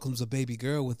Jones welcomes a baby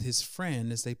girl with his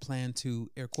friend as they plan to,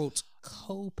 air quotes,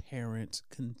 co-parent,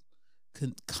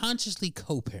 consciously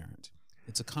co-parent.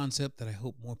 It's a concept that I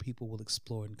hope more people will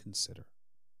explore and consider.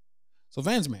 So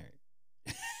Van's married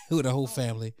with a whole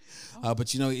family.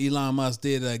 But, you know, Elon Musk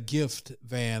did gift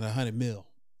Van $100 million.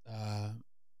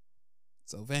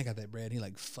 So Van got that bread. He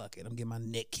like, fuck it. I'm getting my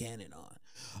Nick Cannon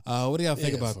on. What do y'all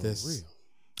think Yeah, about for this? real.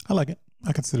 I like it.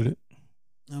 I considered it.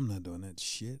 I'm not doing that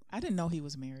shit. I didn't know he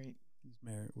was married. He's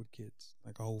married with kids,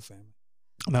 like a whole family.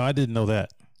 No, I didn't know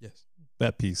that. Yes.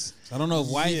 That piece. So I don't know if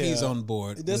wifey's Yeah. on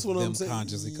board That's with what them I'm saying.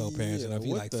 consciously co-parenting. Yeah, If you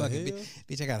what like, the fuck it, hell?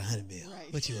 bitch, I got $100 million.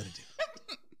 Right. What you want to do?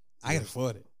 I can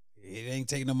afford it. It ain't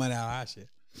taking no money out of our shit.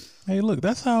 Hey, look,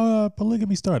 that's how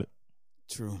polygamy started.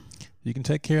 True. You can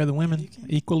take care of the women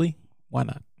equally. Why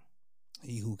not?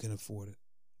 He who can afford it.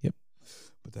 Yep.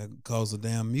 But that caused a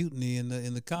damn mutiny in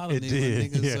the colony. It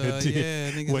did. Niggas, Yeah, it did.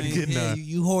 Yeah, niggas Wasn't ain't, getting yeah, none.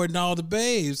 you hoarding all the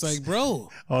babes. Like, bro.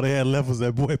 All they had left was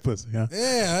that boy pussy, huh?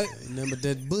 Yeah, Ain't nothing but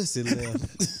that pussy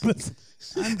left.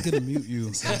 I'm going to mute you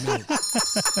in a minute,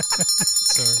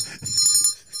 sir.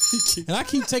 And I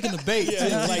keep taking the bait, too.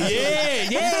 Like,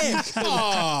 yeah.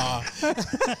 Aw.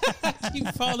 Keep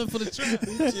falling for the trap.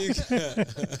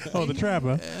 Oh, the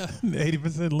trapper.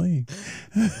 80% lean.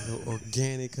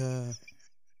 Organic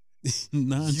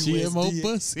Non-GMO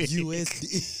pussy. USD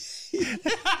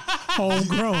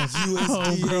Homegrown. USD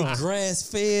Homegrown. grass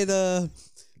fed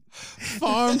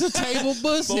Farm to table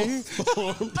pussy.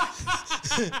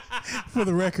 For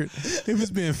the record, if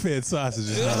it's being fed sausage,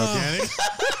 it's not organic.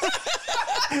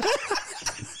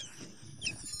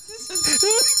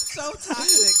 So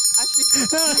toxic.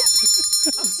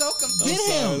 I'm so confused.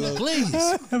 Get him, sorry, please.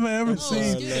 Have I ever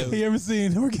seen? Have you ever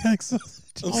seen organic sausage?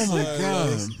 Oh my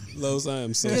God. Los, I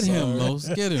am so Get sorry. him, Los.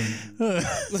 Get him.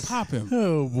 Pop him.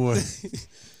 Oh boy.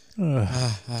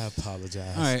 I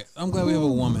apologize. All right. I'm glad we have a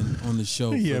woman on the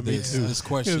show for Yeah, me this, too. this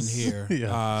question Yes. here.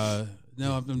 Yeah.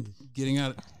 No, I've been getting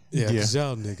out. Yeah, 'cause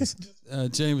y'all niggas.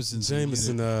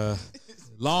 Jameson,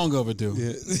 long overdue.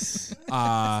 yeah.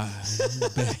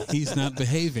 He's not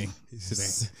behaving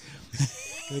today.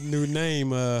 That new name,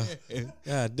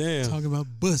 god damn. Talking about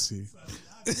bussy.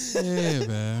 Yeah,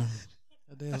 man.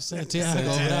 Goddamn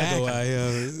Santiago. Santiago out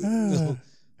here.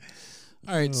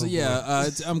 All right, so yeah,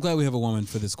 I'm glad we have a woman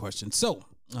for this question. So,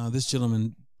 this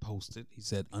gentleman posted, he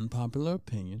said, unpopular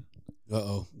opinion.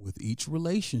 Uh-oh. With each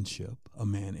relationship a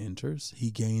man enters,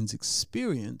 he gains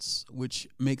experience, which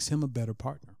makes him a better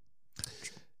partner.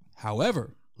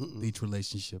 However, with each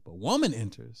relationship a woman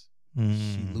enters,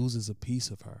 she loses a piece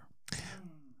of her.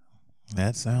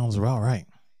 That sounds about right.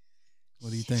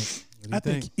 What do you think? I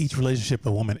think each relationship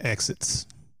a woman exits.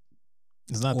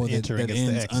 It's not Or the that, entering, that it's the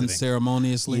ends exiting.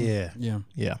 unceremoniously? Yeah. Yeah.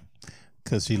 Yeah.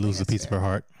 Because she loses a piece of her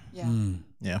heart. Yeah,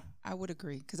 Yeah. I would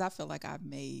agree because I feel like I've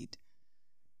made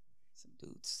some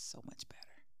dudes so much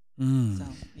better. Mm. So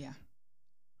yeah,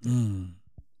 Mm.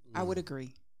 I would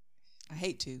agree. I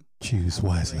hate to Choose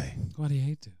wisely. Why do you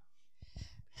hate to?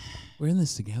 We're in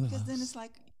this together. because then Loves. it's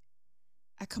like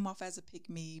I come off as a pick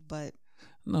me, but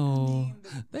No,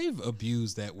 I mean, they've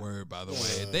abused that word. By the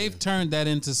way, they've turned that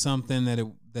into something that it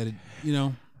you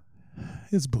know.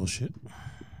 It's bullshit.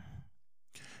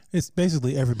 It's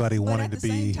basically everybody but wanting at to the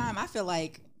be. same time, I feel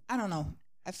like I don't know.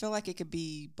 I feel like it could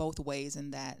be both ways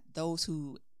in that those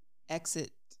who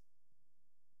exit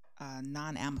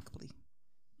non-amicably.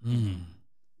 Mm.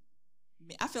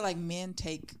 I feel like men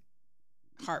take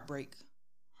heartbreak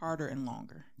harder and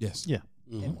longer Yes. Yeah.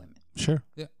 than women. Sure.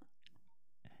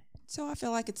 So I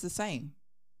feel like it's the same.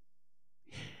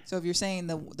 So if you're saying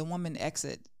the woman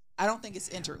exit, I don't think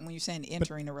it's entering. When you're saying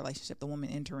entering a relationship, the woman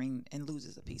entering and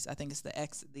loses a piece. I think it's the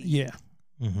exit,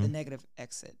 the negative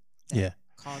exit that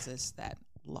causes that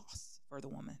loss for the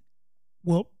woman.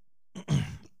 Well,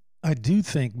 I do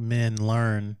think men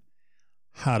learn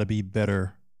how to be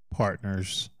better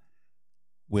partners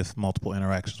with multiple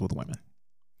interactions with women.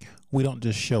 We don't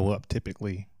just show up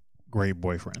typically great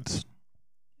boyfriends.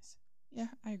 Yeah,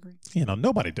 I agree.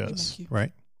 Nobody does,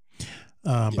 right?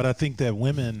 But I think that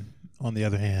women, on the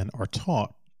other hand, are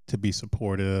taught to be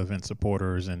supportive and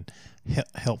supporters and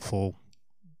helpful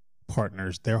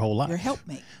partners their whole life. Your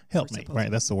helpmate. Helpmate,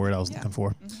 right? That's the word I was looking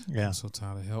for. Mm-hmm. Yeah. I'm so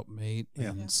tired of helpmate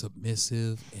and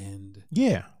submissive and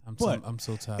I'm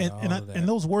so tired of all of that. And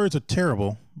those words are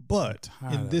terrible, but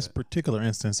in this particular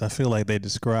instance, I feel like they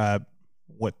describe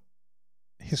what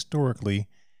historically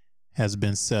has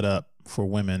been set up for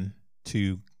women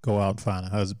to go out and find a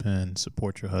husband,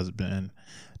 support your husband,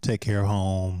 take care of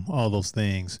home, all those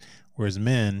things. Whereas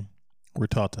men were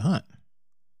taught to hunt,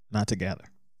 not to gather.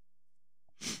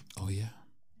 Oh, yeah.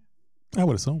 I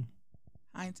would assume.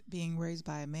 Being raised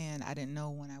by a man, I didn't know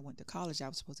when I went to college I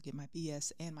was supposed to get my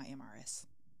BS and my MRS.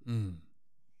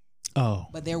 Oh.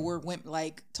 But there were women,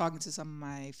 like talking to some of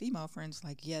my female friends,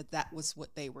 like, yeah, that was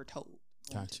what they were told.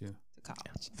 Got you. To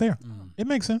college. Fair. It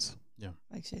makes sense. Yeah.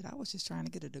 Like, shit, I was just trying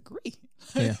to get a degree.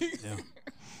 Yeah.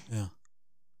 Yeah.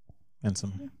 And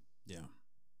some. Yeah.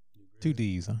 2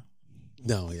 Ds, huh?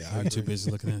 No, yeah. I'm too busy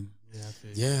looking in.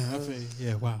 Yeah,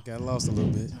 Yeah, wow. got lost a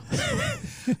little bit.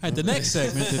 All right, the next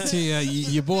segment,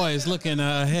 your boy is looking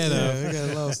ahead I got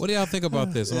of. lost. What do y'all think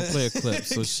about this? I'm gonna play a clip.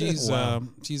 So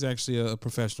she's actually a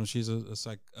professional. She's a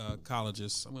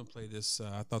psychologist. I'm gonna play this.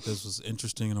 I thought this was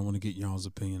interesting, and I want to get y'all's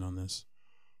opinion on this.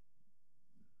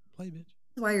 Play, bitch.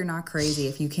 Why you're not crazy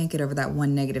if you can't get over that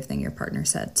one negative thing your partner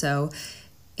said. So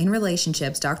in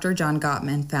relationships, Dr. John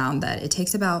Gottman found that it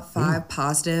takes about 5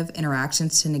 positive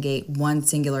interactions to negate one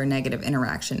singular negative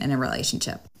interaction in a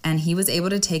relationship. And he was able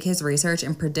to take his research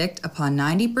and predict upon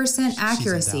 90%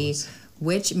 accuracy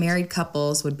which married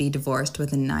couples would be divorced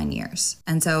within 9 years.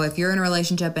 And so if you're in a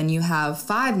relationship and you have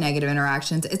 5 negative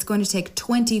interactions, it's going to take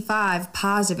 25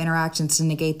 positive interactions to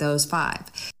negate those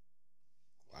 5.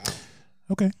 Wow.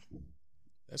 Okay.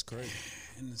 That's crazy.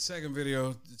 In the second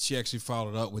video, she actually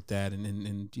followed up with that,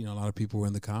 and a lot of people were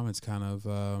in the comments kind of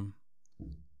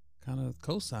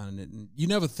co-signing it. And you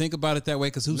never think about it that way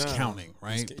because who's counting,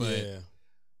 right? But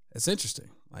it's interesting,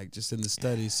 like just in the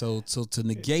study. So to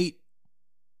negate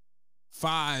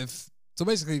 5, so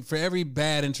basically for every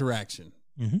bad interaction,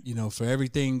 for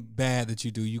everything bad that you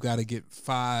do, you got to get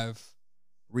 5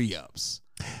 re-ups.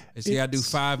 And so you got to do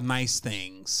 5 nice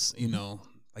things,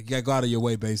 like you got to go out of your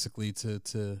way basically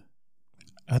to.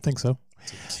 I think so.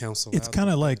 Counsel. It's kind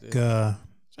of like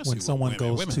when someone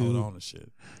goes to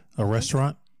a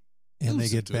restaurant and they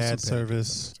get bad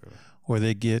service or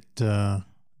they get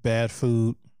bad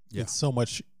food. Yeah. It's so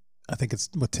much. I think it's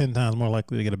 10 times more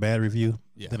likely to get a bad review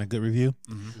than a good review.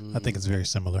 I think it's very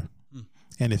similar.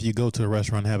 And if you go to a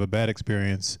restaurant and have a bad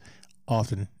experience,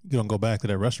 often you don't go back to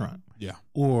that restaurant. Yeah.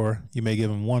 Or you may give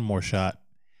them one more shot.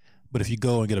 But if you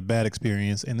go and get a bad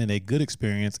experience and then a good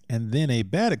experience and then a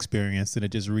bad experience, then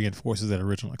it just reinforces that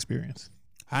original experience.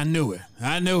 I knew it.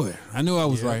 I knew I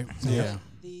was right. So yeah.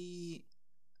 The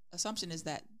assumption is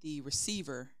that the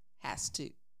receiver has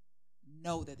to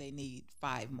know that they need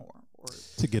 5 more or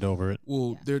to get over it.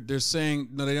 Well, they're saying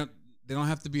no, they don't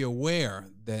have to be aware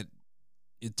that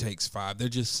it takes 5. They're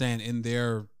just saying in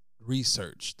their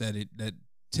research that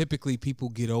typically people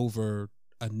get over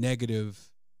a negative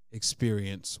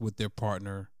experience with their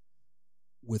partner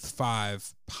with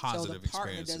 5 positive experiences. So the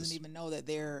partner doesn't even know that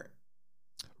they're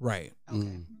right.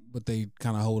 Okay. But they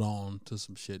kind of hold on to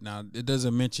some shit. Now, it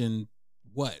doesn't mention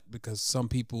what, because some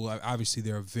people, obviously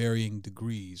there are varying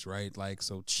degrees, right? Like,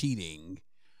 so cheating,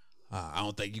 I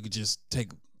don't think you could just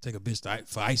take a bitch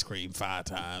for ice cream 5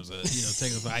 times.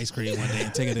 Take her for ice cream one day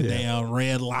and take her to damn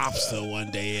Red Lobster one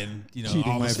day, and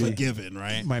all is forgiven,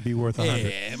 right? Might be worth 100.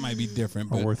 Yeah, it might be different,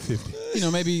 or but worth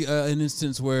 50. Maybe an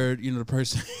instance where the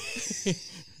person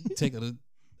take her to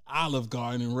Olive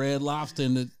Garden and Red Lobster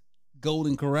and the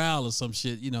Golden Corral or some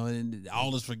shit, and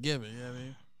all is forgiven. You know what I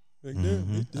mean?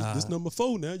 Like, this number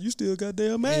 4 now. You still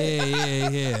goddamn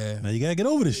mad. Yeah. Now you gotta get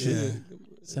over this shit.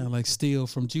 Sound like Steel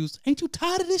from Juice. Ain't you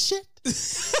tired of this shit?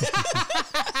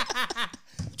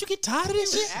 Don't you get tired of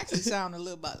this shit? It actually sound a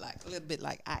little bit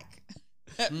like Ike.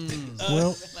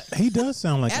 Well, he does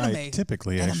sound like anime. Ike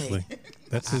typically. Actually,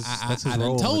 that's his. That's his I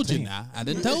role. done told you now. I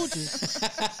done told you.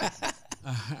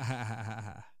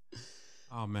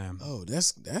 Oh man. Oh,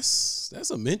 that's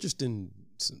some interesting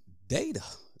data.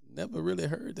 Never really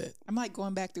heard that. I'm like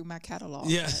going back through my catalog.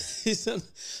 Yeah,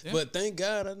 but thank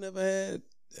God I never had.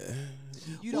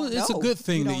 You Well, don't it's a know. good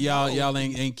thing You that don't y'all know.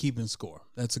 ain't keeping score.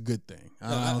 That's a good thing.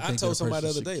 I don't think told that a somebody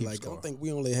the person other day, should keep like, I score. don't think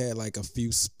we only had like a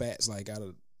few spats, like out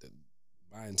of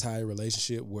my entire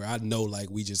relationship, where I know like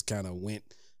we just kind of went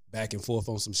back and forth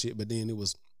on some shit, but then it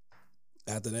was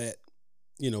after that,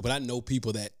 but I know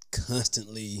people that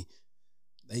constantly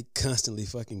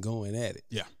fucking going at it.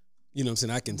 Yeah. You know what I'm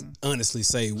saying? I can honestly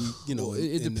say we, Well, it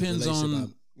in the depends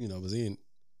relationship on- I, was in.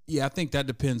 Yeah, I think that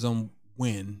depends on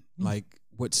when, like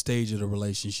what stage of the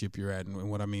relationship you're at, and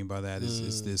what I mean by that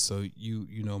is this. So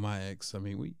you know my ex. I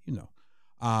mean we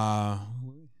Yeah.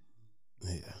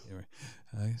 Anyway,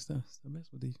 stop mess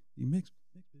with these. You mix it.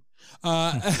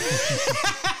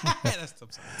 That's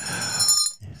tough.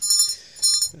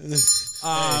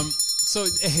 So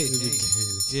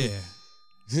yeah.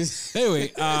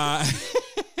 Anyway, I'm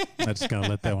just gonna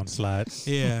let that one slide.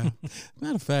 yeah.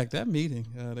 Matter of fact, that meeting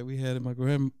that we had at my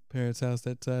grandparents' house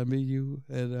that time, me, you,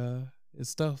 and his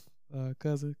stuff,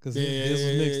 cousin, because his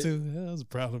was mixed too. That was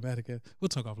problematic. We'll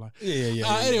talk offline.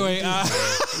 Yeah. Anyway, yeah,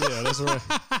 that's right.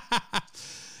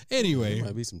 Anyway,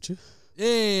 Might be some truth.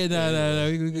 yeah, no.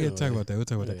 We can talk about that. We'll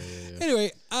talk about that. Yeah.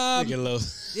 Anyway, Get low.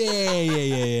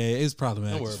 yeah. It's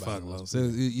problematic. Don't worry as about fuck, it, Lo. Lo. So,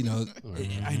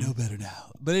 I know better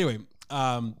now. But anyway,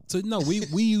 so no,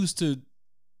 we used to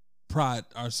pride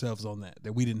ourselves on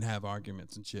that we didn't have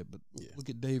arguments and shit. But look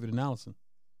at David and Allison.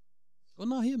 Well,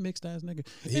 no, he a mixed ass nigga.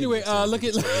 Anyway, look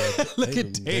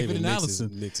at David and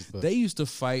Allison. They used to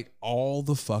fight all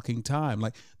the fucking time.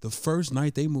 Like the first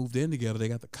night they moved in together, they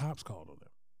got the cops called on them.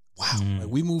 Wow. Like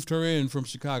we moved her in from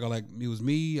Chicago. Like it was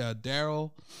me,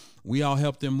 Daryl. We all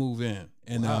helped them move in.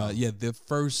 And the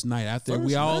first night after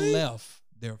we all left,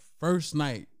 their first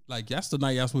night, like that's the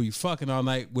night y'all supposed to be fucking all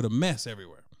night with a mess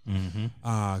everywhere.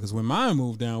 Because when mine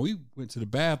moved down, we went to the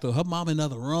bathroom. Her mom in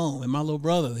another room, and my little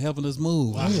brother helping us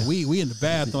move. Wow. We in the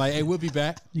bathroom, like, hey, we'll be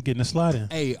back. You getting a slide in?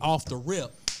 Hey, off the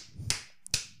rip.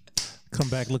 Come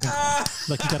back looking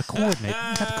like you got to coordinate.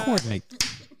 You got to coordinate.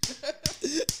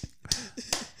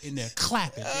 In there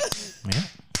clapping.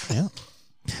 Yeah.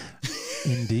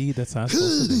 Indeed, that's how it's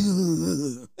supposed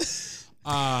to be.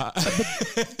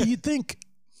 But do you think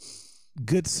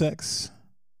good sex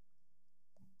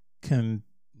can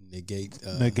negate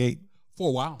for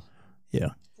a while? Yeah.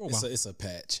 For a while. It's a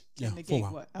patch. Yeah, Negate for a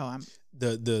while. what? Oh, I'm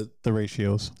The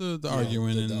ratios. The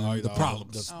arguing and the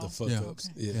problems. The fuck ups.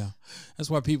 Okay. Yeah. That's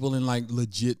why people in like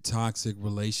legit toxic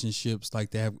relationships,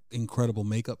 like they have incredible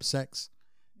makeup sex.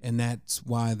 And that's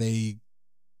why they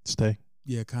stay.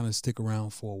 Yeah, kind of stick around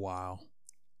for a while.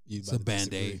 It's a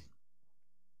Band-Aid.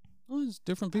 Well, it's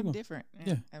different people. I'm different.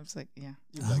 Yeah. I was like, yeah.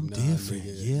 I'm different.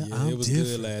 Nigga. Yeah, I'm it was different.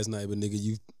 good last night, but nigga,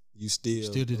 you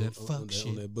still did that on fuck shit.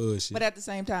 on that bullshit. But at the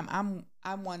same time,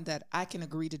 I'm one that I can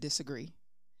agree to disagree.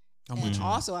 I'm And with you.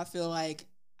 also, I feel like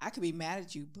I could be mad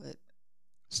at you, but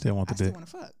Still want I the still dick. want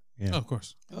to fuck. Yeah. Oh, of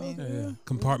course. I mean, Yeah.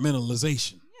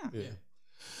 Compartmentalization. yeah.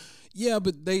 Yeah,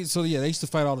 but they used to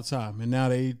fight all the time, and now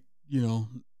they,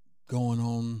 going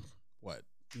on what,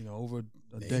 over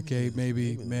a decade,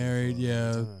 maybe married.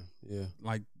 Yeah, Yeah.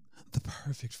 like the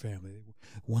perfect family.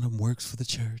 One of them works for the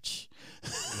church.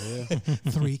 Yeah.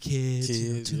 3 kids,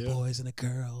 Kids, 2 yeah. boys and a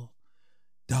girl,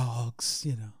 dogs.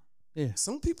 Yeah.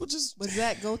 Some people just Does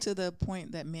that go to the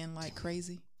point that men like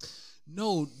crazy?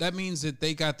 No, that means that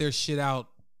they got their shit out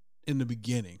in the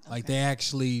beginning. Like Okay. they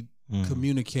actually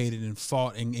communicated and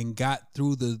fought and got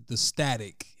through the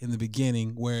static in the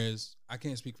beginning. Whereas I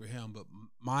can't speak for him, but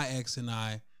my ex and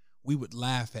I, we would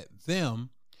laugh at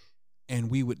them and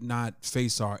we would not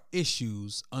face our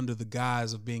issues under the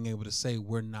guise of being able to say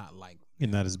we're not like You're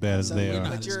not as bad as So they you're are.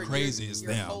 not as crazy as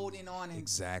you're them. holding on and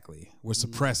Exactly. We're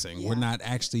suppressing. We're Yeah. not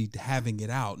actually having it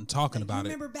out and talking like, about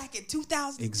remember back in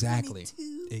 2022?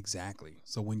 it. Exactly.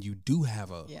 So when you do have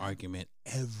a Yeah. argument,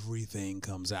 everything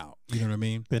comes out. You know what I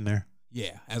mean? Been there.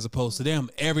 Yeah. As opposed to them,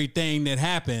 everything that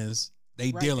happens,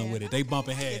 they Right dealing there. with it. They Okay,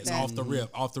 bumping I get heads that. off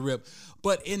the rip.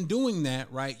 But in doing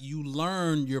that, right, you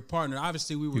learn your partner.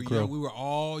 Obviously, we were You grow. young. We were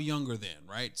all younger then,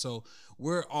 right? So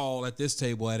we're all at this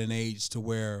table at an age to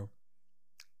where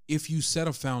if you set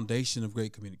a foundation of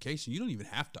great communication, you don't even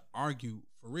have to argue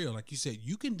for real. Like you said,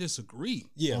 you can disagree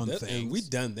on and things. we've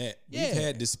done that. Yeah. We've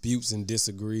had disputes and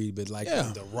disagreed, but like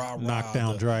Yeah. the rah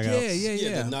Knockdown, the, drag outs.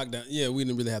 the knockdown. Yeah, we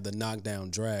didn't really have the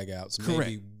knockdown drag outs. Correct.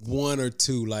 Maybe 1 or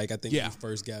 2. Like I think Yeah. when we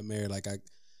first got married, like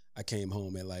I came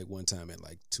home at like one time at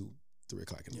like 2, 3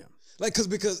 o'clock in the morning. Yeah. Like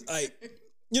because like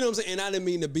you know what I'm saying? And I didn't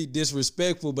mean to be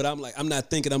disrespectful, but I'm not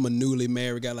thinking I'm a newly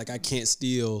married guy. Like I can't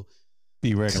still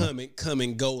Be regular. come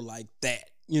and go like that.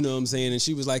 You know what I'm saying? And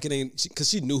she was like, it ain't, because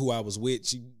she knew who I was with.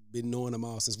 She been knowing them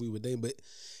all since we were dating, but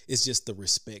it's just the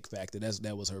respect factor.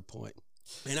 That was her point.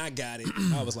 And I got it.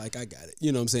 I was like, I got it.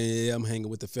 You know what I'm saying? Yeah, I'm hanging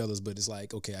with the fellas, but it's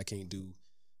like, okay, I can't do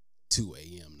 2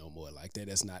 a.m. no more like that.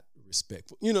 That's not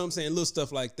respectful. You know what I'm saying? Little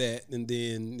stuff like that. And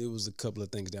then it was a couple of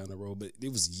things down the road, but it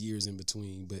was years in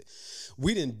between. But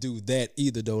we didn't do that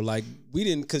either, though. Like, we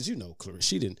didn't, because you know,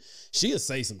 Clarissa, she'll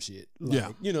say some shit. Like, Yeah.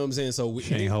 You know what I'm saying? So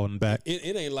She ain't holding back.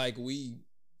 it ain't like we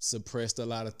suppressed a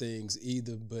lot of things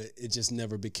either, but it just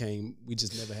never became, we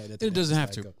just never had that. It doesn't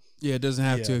have to. Yeah, it doesn't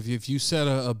have to. Yeah. If you set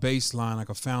a baseline, like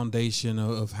a foundation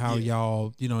of how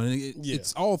y'all, you know, and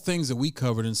it's all things that we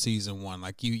covered in season 1.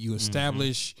 Like you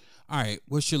establish, all right,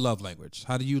 what's your love language?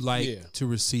 How do you like to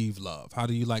receive love? How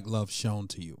do you like love shown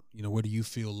to you? You know, where do you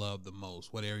feel love the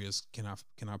most? What areas can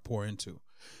I pour into?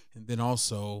 And then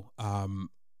also,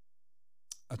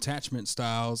 attachment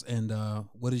styles, and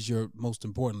what is your, most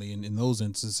importantly in those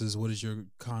instances, what is your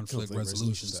conflict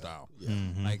resolution style? Yeah.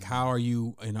 Like, how are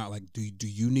you, and not like, do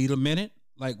you need a minute,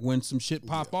 like when some shit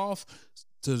pop off,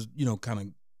 to, you know, kind of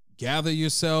gather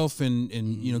yourself and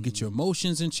you know, get your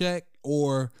emotions in check,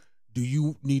 or do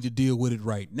you need to deal with it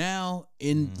right now,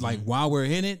 in like while we're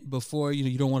in it, before, you know,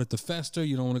 you don't want it to fester,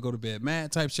 you don't want to go to bed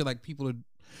mad type shit. Like, people are,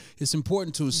 it's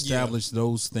important to establish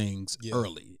those things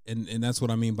early. And that's what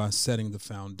I mean by setting the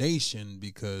foundation,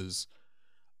 because,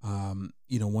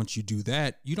 you know, once you do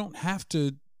that, you don't have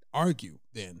to argue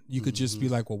then. You could just be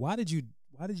like, well, why did you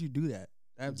do that?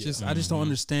 I just don't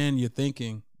understand your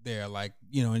thinking there. Like,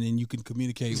 you know, and then you can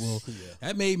communicate, well,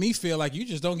 that made me feel like you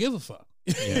just don't give a fuck.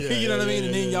 You know what I mean?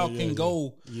 And then y'all can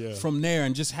go from there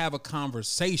and just have a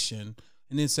conversation.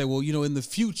 And then say, well, you know, in the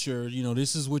future, you know,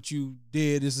 this is what you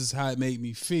did. This is how it made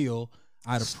me feel.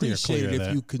 I'd appreciate it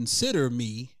if you consider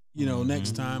me, you know,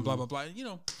 next time, blah, blah, blah. You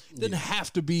know, it doesn't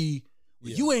have to be,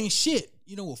 well, you ain't shit.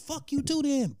 You know, well, fuck you too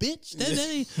then, bitch. That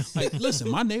ain't. Like, listen,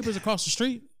 my neighbor's across the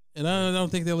street, and I don't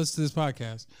think they'll listen to this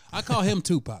podcast. I call him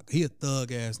Tupac. He a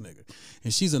thug-ass nigga.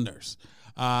 And she's a nurse.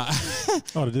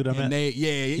 The dude I met?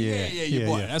 Your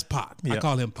boy. That's Pac. I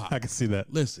call him Pac. I can see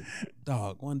that. Listen,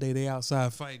 dog, one day they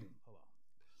outside fighting.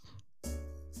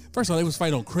 First of all, they was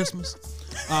fighting on Christmas.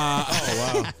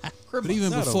 Oh, wow. But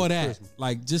even before that,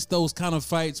 like, just those kind of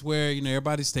fights where, you know,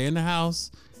 everybody stay in the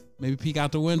house, maybe peek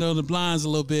out the window, the blinds a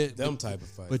little bit. Them type of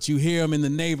fights. But you hear them in the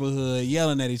neighborhood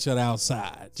yelling at each other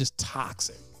outside. Just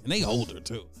toxic. And they older,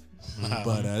 too.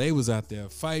 But they was out there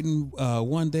fighting.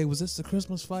 One day, was this the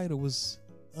Christmas fight, or was,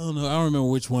 I don't know, I don't remember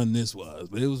which one this was,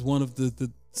 but it was one of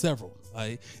the several.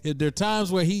 Like, there are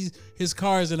times where his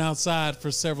car isn't outside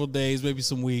for several days, maybe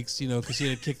some weeks, you know, because she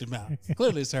had kicked him out.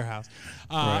 Clearly, it's her house.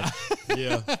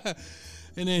 Yeah.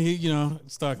 And then he, you know,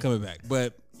 started coming back.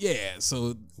 But yeah,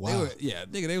 so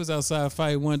they was outside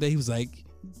fighting one day. He was like,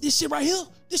 this shit right here.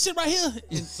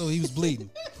 And so he was bleeding.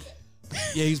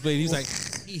 Yeah, he was bleeding. He was like,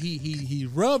 he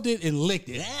rubbed it and licked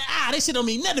it. This shit don't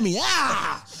mean nothing to me.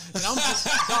 And I'm just,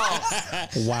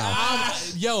 dog.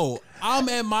 Wow. I'm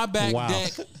at my back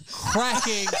deck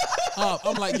cracking up.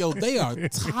 I'm like, yo, they are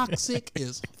toxic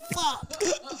as fuck.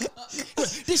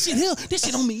 This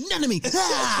shit don't mean nothing to me.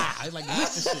 I like, lick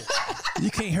the shit. You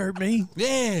can't hurt me.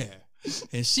 Yeah.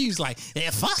 And she's like,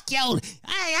 fuck yo,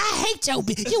 I hate your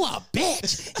bitch. You a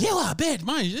bitch.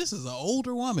 Mind you, this is an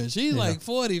older woman. She's like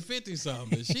 40, 50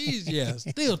 something. She's,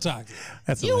 still toxic.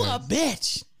 That's you hilarious. a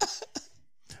bitch.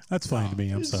 That's funny to me.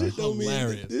 I'm sorry.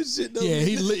 Hilarious. This shit don't Yeah,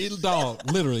 mean dog,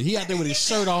 literally. He out there with his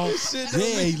shirt off.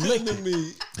 He licked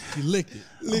it. He licked it.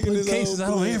 Licking his Cases own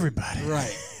out on blood. everybody.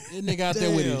 Right. That nigga out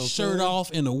there with his shirt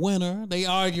off in the winter. They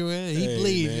arguing. He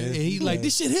bleeding. man. And he like,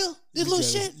 this shit here? This little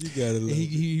shit? You gotta And love it.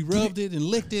 he rubbed it and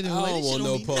licked it. And I like, don't this shit want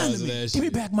no mean nothing pause to of me. that Give me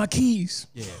shit. back my keys.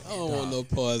 Yeah. I don't want no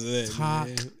pause of that,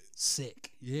 man. Toxic.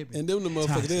 Yeah, And them the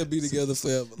motherfuckers, they'll be together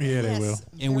forever. Yeah, they will.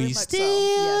 and we very much so.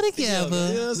 still Yes. together.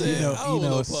 You know what I'm saying? You know- I don't you want know,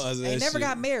 no it's- pause of that They never shit.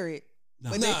 got married. No,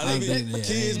 Nah, they-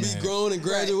 kids be grown and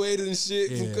graduated and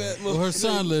shit. Yeah. From Well, her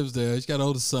son lives there. She's got an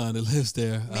older son that lives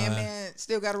there. Man,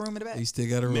 still got a room in the back. He still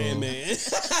got a room. man.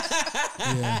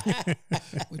 Yeah.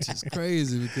 Which is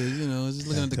crazy because, you know, just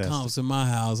looking at the Fantastic. comps in my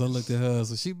house, I looked at her.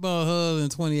 So she bought hers in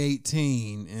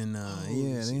 2018. And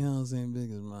they house ain't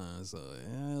big as mine. So,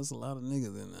 yeah, there's a lot of niggas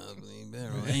in there. But ain't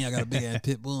better. And I got a big ass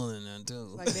pit bull in there,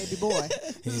 too. Like baby boy.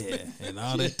 Yeah. And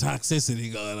all that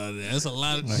toxicity going on there. That's a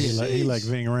lot of He shit. like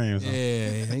Ving Rhames. Huh?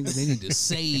 Yeah. They need to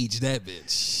sage that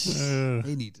bitch. Uh,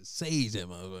 They need to sage that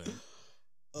motherfucker. Boy.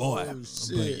 Oh, But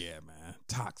shit. yeah, man.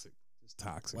 Toxic. Just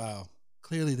toxic. Wow.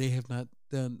 Clearly, they have not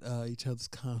done each other's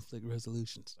conflict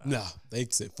resolution style. Nah, they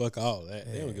said fuck all that.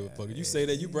 They don't give a fuck. You say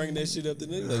that, you bring that shit up to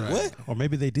them. Like, what? or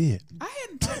maybe they did. I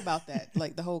hadn't thought about that,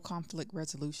 like the whole conflict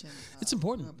resolution. It's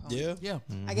important. component. Yeah.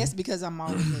 Yeah. I guess because I'm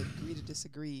always agree to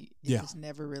disagree. It Yeah. just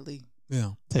never really.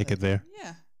 Yeah. Take it there.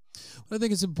 Yeah. I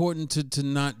think it's important to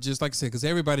not just, like I said, because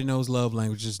everybody knows love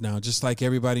languages now, just like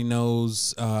everybody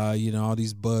knows, all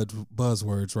these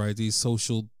buzzwords, right? These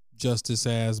social justice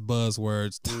ass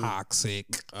buzzwords, toxic,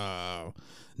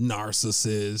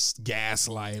 narcissist,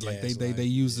 gaslight. Like they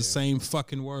use the same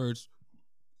fucking words.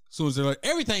 So they're like,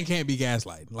 everything can't be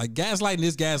gaslighting. Like gaslighting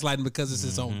is gaslighting because it's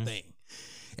its own thing.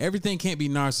 Everything can't be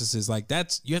narcissist. Like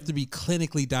you have to be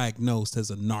clinically diagnosed as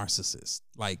a narcissist.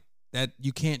 Like that,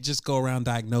 you can't just go around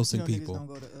diagnosing people. Don't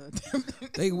go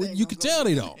to, You can tell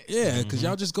they don't. Yeah, because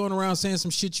y'all just going around saying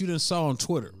some shit you done saw on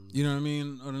Twitter. You know what I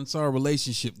mean? Or done saw a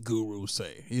relationship guru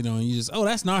say. You know, and you just, oh,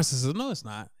 that's narcissism. No, it's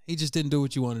not. He just didn't do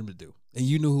what you wanted him to do. And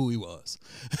you knew who he was.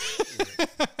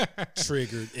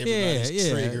 Triggered. Everybody's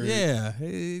triggered. Yeah.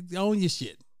 Own your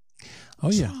shit.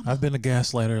 Oh yeah, I've been a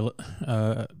gaslighter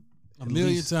A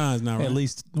million times now, right? At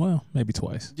least, well, maybe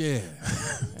twice. Yeah.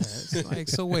 It's like,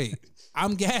 so wait,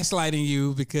 I'm gaslighting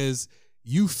you because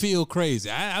you feel crazy.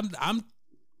 I'm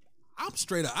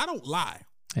straight up. I don't lie.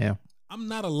 Yeah. I'm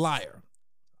not a liar.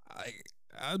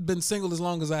 I've been single as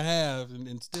long as I have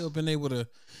and still been able to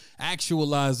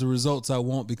actualize the results I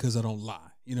want because I don't lie.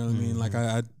 You know what I mean? Like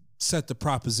I set the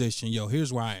proposition, yo,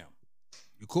 here's where I am.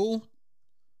 You cool?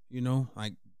 You know,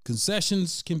 like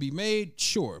concessions can be made,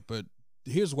 sure, but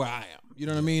here's where I am. You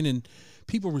know what I mean? And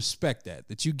people respect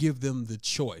that you give them the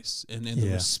choice and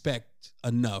the respect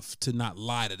enough to not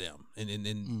lie to them and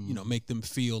you know, make them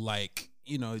feel like,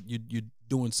 you know, you're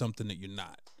doing something that you're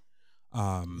not.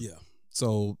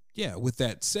 So yeah, with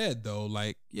that said though,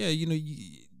 like, yeah, you know,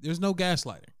 there's no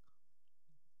gaslighting.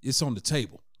 It's on the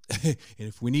table. And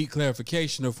if we need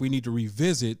clarification or if we need to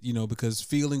revisit, you know, because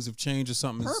feelings have changed or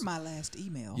something. Per my last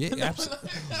email. Yeah, absolutely.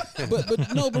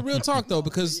 but real talk though,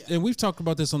 because and we've talked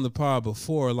about this on the pod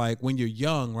before, like when you're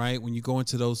young, right? When you go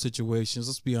into those situations,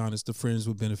 let's be honest, the friends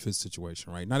with benefits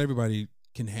situation, right? Not everybody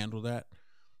can handle that.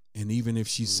 And even if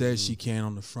she says she can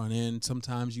on the front end,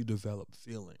 sometimes you develop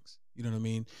feelings. You know what I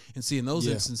mean? And see, in those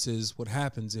instances, what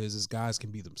happens is guys can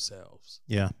be themselves.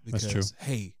 Yeah, Because, that's true.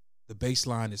 hey, the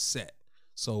baseline is set.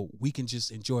 So we can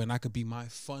just enjoy, and I could be my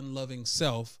fun-loving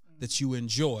self that you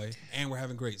enjoy, and we're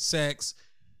having great sex.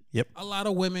 Yep. A lot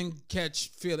of women catch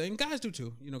feelings, and guys do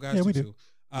too. You know, guys we do do. too.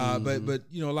 But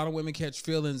you know, a lot of women catch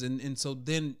feelings, and so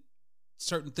then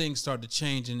certain things start to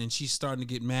change, and then she's starting to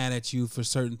get mad at you for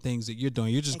certain things that you're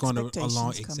doing. You're just going along Expectations come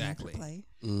into exactly. play.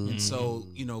 And so,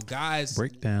 you know, guys,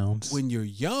 Breakdowns. when you're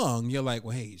young, you're like,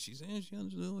 well, hey, she's saying she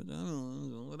understood it,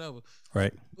 whatever.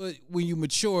 Right. But when you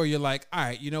mature, you're like, all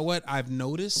right, you know what? I've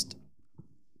noticed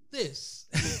this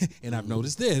and I've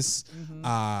noticed this.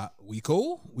 We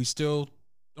cool? We still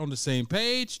on the same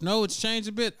page? No, it's changed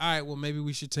a bit. All right, well, maybe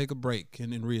we should take a break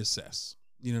and reassess.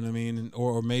 You know what I mean? And,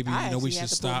 or maybe, I you know, we actually should had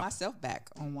to pull stop. myself back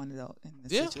on one of those in a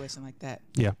Yeah. situation like that.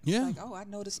 Yeah. Yeah. Like, oh, I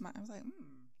noticed I was like,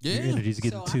 Yeah. Your energy's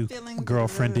getting so too I'm feeling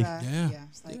girlfriendy. Yeah. Yeah.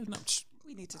 It's like, Yeah, no,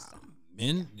 we need to stop.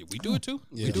 men, we do it too.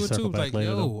 Yeah. We do it Circle too. back Like,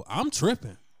 later, yo, though. I'm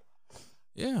tripping.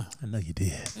 Yeah. I know you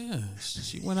did. Yeah.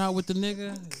 She went out with the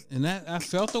nigga and that I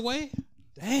felt the way.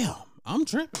 Damn, I'm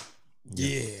tripping.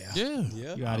 Yeah. Yeah.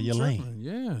 Yeah. You're out of your Tripping. lane.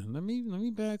 Yeah. Let me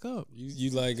back up.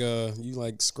 You like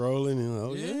scrolling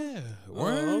and Yeah. Oh,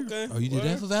 Word. okay. Oh, you did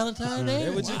that for Valentine's Day?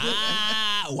 That what you did?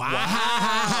 Wow.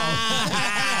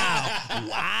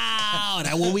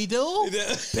 That what we do?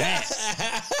 Then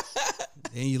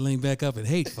you lean back up and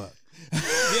hate fuck. Yeah,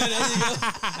 there you go.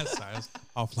 Sorry, that's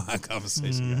offline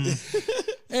conversation. guys.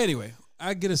 Anyway,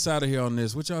 I get us out of here on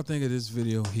this. What y'all think of this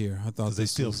video here? I thought they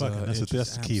this still was, fucking. That's the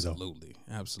interesting. key, though.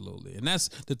 Absolutely. And that's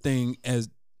the thing, as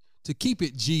to keep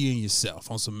it G in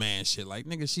yourself on some man shit. Like,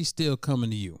 nigga, she's still coming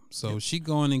to you. So she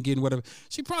going and getting whatever.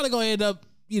 She probably gonna end up,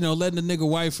 you know, letting the nigga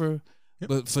wife her. Yep.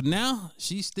 But for now,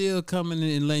 she's still coming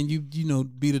and letting you, you know,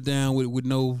 beat her down with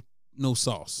no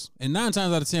sauce. And 9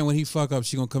 times out of 10, when he fuck up,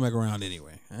 she gonna come back around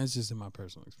anyway. That's just in my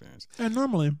personal experience. And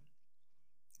normally,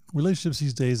 relationships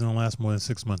these days don't last more than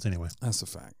 6 months anyway. That's a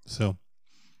fact. So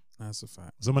That's a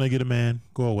fact. somebody get a man,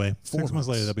 go away. 4 6 months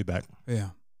later, they'll be back. Yeah.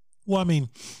 Well, I mean,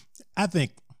 I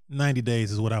think 90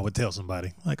 days is what I would tell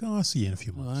somebody. Like, oh, I'll see you in a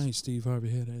few Well, months. I ain't Steve Harvey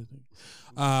head anything.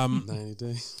 90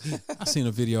 days. I seen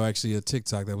a video actually, a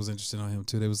TikTok that was interesting on him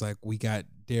too. They was like, we got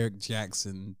Derek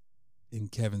Jackson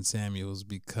and Kevin Samuels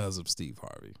because of Steve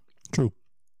Harvey True.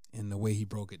 and the way he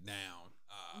broke it down.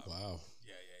 Wow.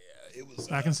 Yeah. It was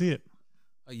I can see it.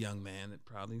 a young man that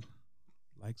probably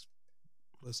likes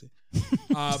pussy.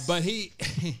 But he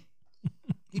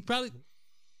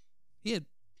had,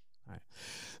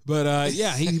 But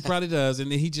yeah, he probably does,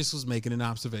 and he just was making an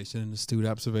observation, an astute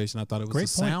observation. I thought it was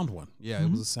Great a point. sound one. Yeah, it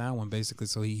was a sound one, basically.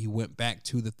 So he went back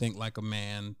to the Think Like a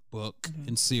Man book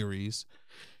and series,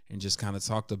 and just kind of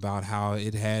talked about how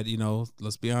it had,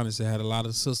 let's be honest, it had a lot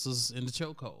of sisters in the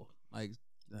chokehold. Like,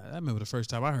 I remember the first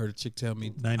time I heard a chick tell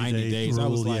me 90 days. I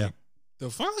was rule, like, yeah. the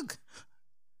fuck?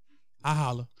 I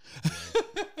holler.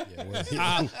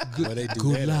 Yeah, where they do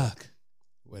Good that at? luck.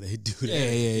 Where they do that?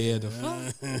 Yeah. The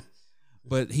fuck?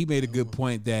 But he made a good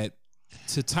point that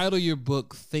to title your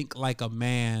book "Think Like a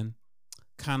Man"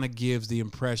 kind of gives the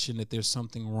impression that there's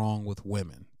something wrong with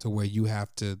women, to where you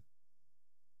have to,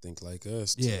 Think like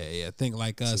us. think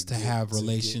like us to get- have to get-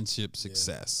 relationship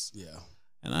success. Yeah.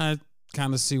 And I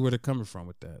kind of see where they're coming from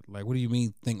with that. Like, what do you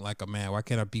mean think like a man? Why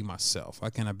can't I be myself? Why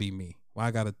can't I be me? Why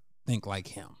I gotta think like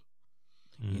him?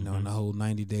 And the whole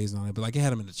 90 days and all that. But like, it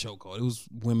had him in the chokehold. It was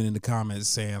women in the comments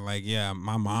saying like, yeah,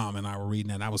 my mom and I were reading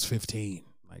that and I was 15.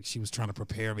 Like, she was trying to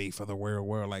prepare me for the real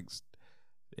world. Like,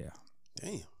 yeah,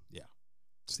 Damn.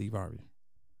 Steve Harvey.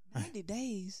 90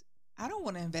 days. I don't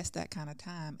want to invest that kind of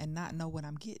time and not know what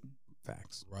I'm getting.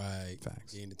 Facts. Right.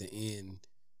 Facts. And at the end,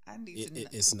 I need to know.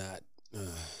 it's not.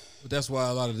 But that's why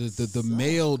a lot of the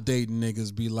male dating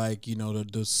niggas be like,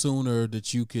 the sooner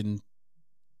that you can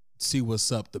see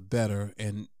what's up, the better.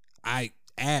 And I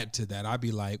add to that, I'd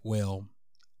be like, well,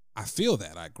 I feel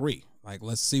that. I agree. Like,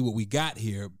 let's see what we got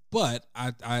here. But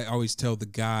I always tell the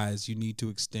guys, you need to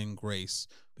extend grace,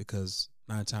 because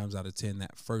 9 times out of 10,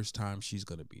 that first time she's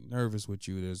going to be nervous with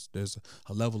you. There's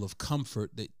a level of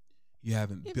comfort that you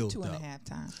haven't Maybe built 2.5 up.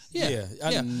 times. Yeah,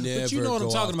 I But never you know what I'm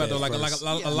go talking off about, though. that Like first.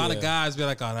 a lot of Yeah. guys be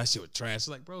like, "Oh, that shit was trash." It's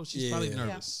like, bro, she's probably Yeah.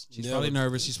 nervous. She's Never- probably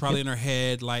nervous. She's probably in her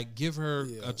head. Like, give her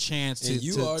Yeah. a chance to And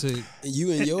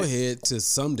you in your head to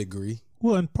some degree.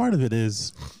 Well, and part of it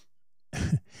is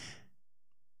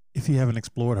if you haven't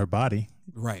explored her body,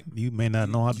 right. you may not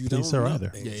know how to You please don't her know.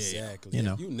 either. Yeah. Exactly. You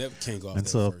know. You never can't go off And that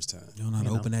so- first time. You don't know how to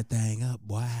You know. open that thing up.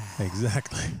 Wow.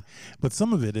 Exactly. But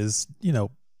some of it is,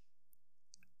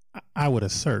 I would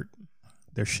assert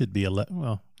there should be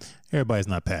well, everybody's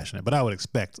not passionate, but I would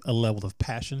expect a level of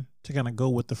passion to kind of go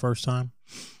with the first time.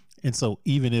 And so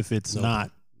even if it's Nope.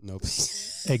 not Nope.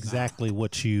 exactly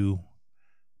what you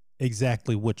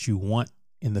want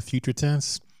in the future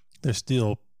tense, there's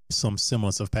still some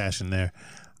semblance of passion there.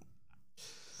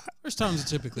 First times are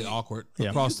typically awkward Yeah.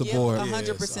 across the Give board.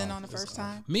 100% on the first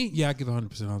time. Me, yeah, I give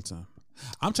 100% all the time.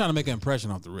 I'm trying to make an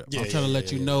impression off the rip. Yeah, I'm trying to yeah,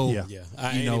 let yeah, you know. yeah. Yeah. I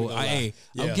ain't even gonna lie.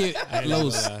 I'm Yeah. giving I ain't even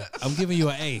Los, gonna lie. I'm giving you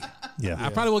an A. Yeah. I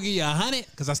probably will give you 100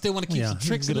 because I still want to keep some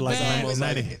tricks in the bag. almost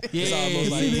like- Yeah, It's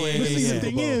almost like yeah, playing But the see, Super the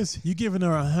thing Bowl. is, you're giving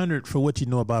her 100 for what you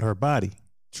know about her body.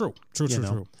 True. You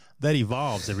know, that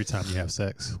evolves every time you have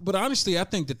sex. But honestly, I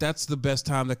think that that's the best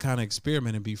time to kind of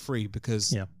experiment and be free,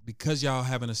 because Yeah. y'all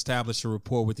haven't established a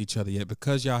rapport with each other yet,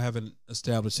 because y'all haven't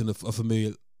established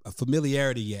a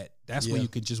familiarity yet. That's when Yeah. you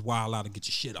can just wild out and get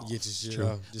your shit off. Get your shit True.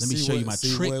 off. Just Let me see show you what- my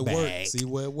see trick where it bag. work. See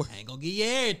where it works. I ain't gonna give you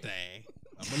everything.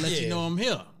 I'm gonna let you Yeah. know I'm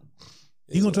here.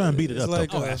 He's going to try and beat it It's up, like,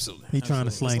 though. Oh, absolutely. He's trying to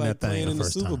Absolutely. slang It's like that thing playing the in the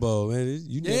first Super time. Bowl, man.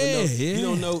 You never know. Yeah. You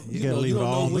don't know. You gotta leave it don't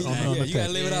know all when- on the yeah, you gotta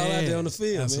tape. leave it all out there on the field,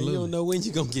 man. You Absolutely. don't know when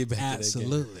you're gonna get back to that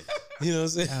Absolutely. game. You know what I'm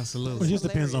saying? Well, it Absolutely. just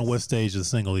depends on what stage of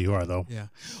single you are, though. Yeah.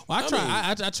 Well, I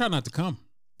try not to come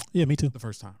Yeah, me too. the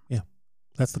first time.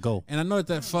 That's the goal. And I know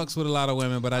that fucks with a lot of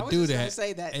women, but I, was do just gonna that.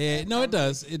 say that. Yeah, no, it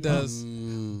does. It does.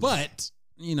 But,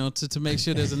 to make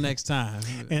sure there's a next time.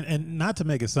 And not to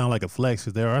make it sound like a flex,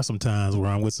 because there are some times where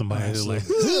I'm with somebody who's like,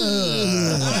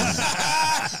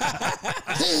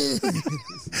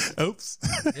 oops.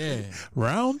 Yeah.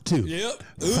 Round 2. Yep.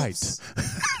 Fight.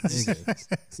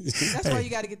 That's why you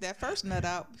got to get that first nut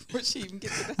out before she even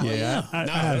gets to the Yeah, I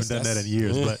haven't done that in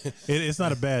years, but it's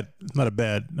not a bad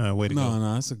way to go.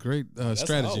 No, it's a great That's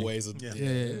strategy. always a, Yeah.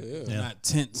 Yeah. You're not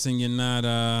tense and you're not,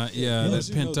 that's You know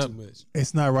pent up. too much.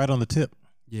 It's not right on the tip.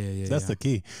 Yeah. That's the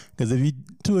key. Because if you're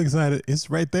too excited, it's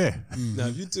right there. Now,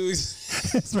 if you too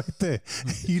It's right there.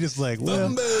 You just like, well,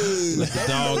 The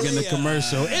dog in the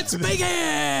commercial. It's bacon!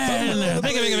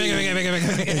 Bacon.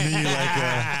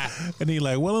 and then you're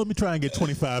like, well, let me try and get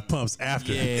 25 pumps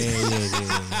after. Yeah.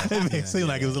 It makes it seem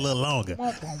like it was a little longer.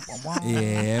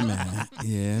 Yeah,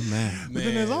 man. But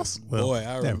then there's also, well, boy, I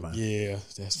never remember. mind. Yeah,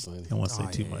 that's funny. I don't want to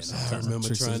say too much. I remember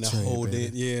Tricks of trying the to trade, hold baby.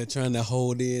 in. Yeah, trying to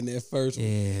hold in that first one.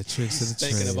 Yeah, tricks of the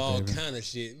Thinking trade, of all baby. kind of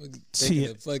shit. See Thinking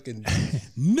it. of fucking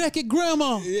Naked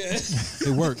grandma. yeah. It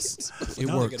works. It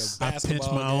works. I pinch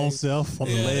my own self on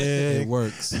the It leg.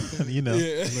 works. You know,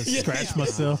 Yeah. scratch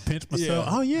myself, pinch myself.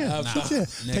 Yeah. Oh yeah, Nah. yeah.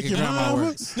 Naked naked grandma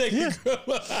works.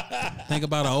 Think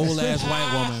about an old ass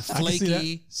white woman,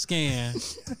 flaky skin,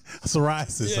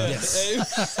 psoriasis,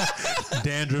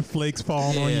 dandruff flakes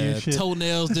falling on you and shit.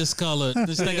 Toenails discolored.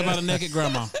 Just think about a naked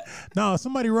grandma. No,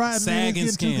 somebody riding me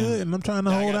is getting too good, and I'm trying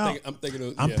to hold out.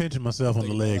 I'm pinching myself on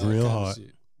the leg real hard.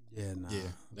 Yeah, nah. Yeah,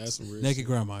 that's some real naked shit.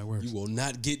 grandma. It works. You will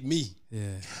not get me.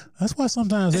 Yeah, that's why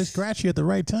sometimes they scratch you at the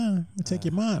right time and take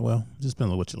your mind. Well, just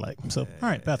depends on what you like. So, all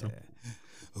right, bathroom.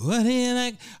 What do you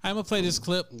like? I'm gonna play this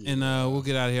clip and we'll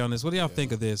get out of here on this. What do y'all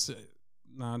think of this?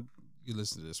 Nah, you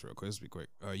listen to this real quick. Let's be quick.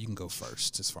 You can go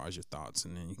first as far as your thoughts,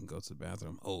 and then you can go to the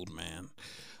bathroom. Old man.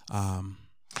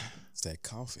 It's that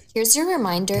coffee. Here's your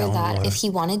reminder that if he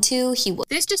wanted to, he would.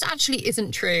 This just actually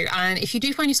isn't true. And if you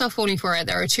do find yourself falling for it,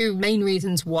 there are two main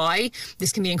reasons why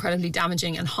this can be incredibly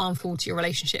damaging and harmful to your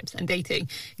relationships and dating.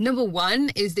 Number one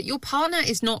is that your partner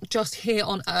is not just here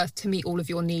on earth to meet all of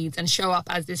your needs and show up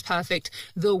as this perfect,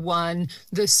 the one,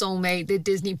 the soulmate, the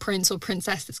Disney prince or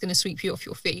princess that's going to sweep you off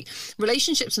your feet.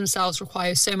 Relationships themselves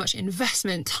require so much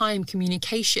investment, time,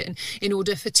 communication in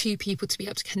order for two people to be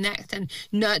able to connect and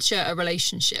nurture a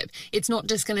relationship. It's not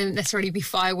just going to necessarily be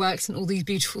fireworks and all these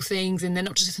beautiful things, and they're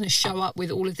not just going to show up with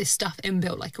all of this stuff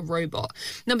inbuilt like a robot.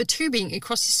 Number two being, it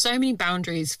crosses so many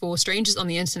boundaries for strangers on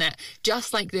the internet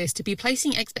just like this to be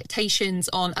placing expectations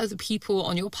on other people,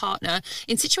 on your partner,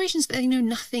 in situations that they know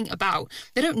nothing about.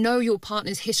 They don't know your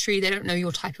partner's history. They don't know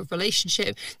your type of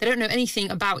relationship. They don't know anything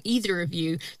about either of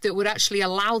you that would actually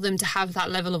allow them to have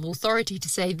that level of authority to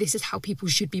say, this is how people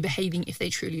should be behaving if they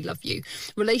truly love you.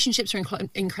 Relationships are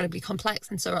incredibly complex,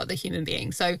 and so are other human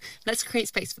beings. So let's create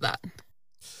space for that.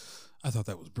 I thought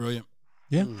that was brilliant.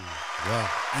 Yeah. Wow.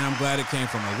 And I'm glad it came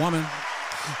from a woman.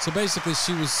 So basically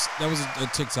that was a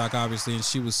TikTok, obviously, and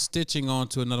she was stitching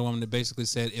onto another woman that basically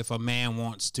said, if a man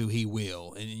wants to, he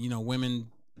will. And, you know,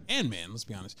 women and men, let's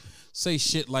be honest, say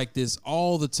shit like this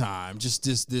all the time.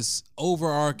 Just this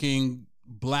overarching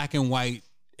black and white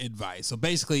advice. So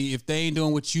basically, if they ain't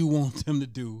doing what you want them to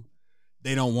do,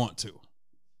 they don't want to.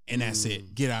 And that's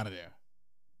it. Get out of there.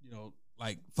 You know,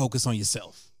 like focus on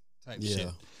yourself type shit.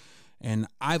 And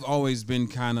I've always been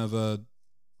kind of a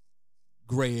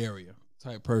gray area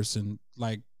type person.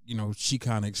 Like, you know, she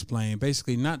kind of explained,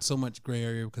 basically not so much gray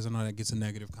area because I know that gets a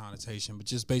negative connotation, but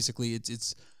just basically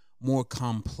it's more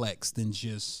complex than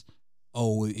just,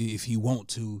 oh, if he want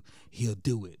to, he'll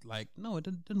do it. Like, no, it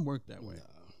doesn't work that way.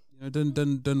 You know,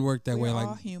 it doesn't work that way. We're Like,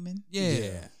 all human.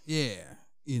 Yeah.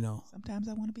 You know. Sometimes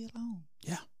I want to be alone.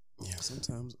 Yeah. Yeah,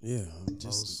 sometimes. Yeah.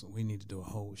 We need to do a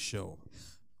whole show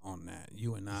on that.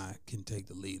 You and I can take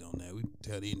the lead on that. We can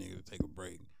tell these niggas to take a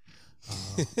break.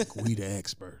 We the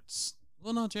experts.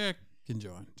 Well, no, Jack can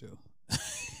join too.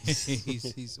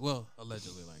 he's well,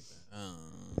 allegedly like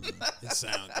that. It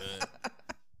sounds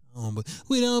good. But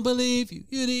we don't believe you.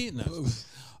 You did no.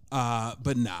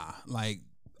 But nah, like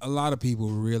a lot of people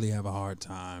really have a hard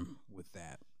time with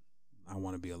that. I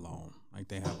want to be alone. Like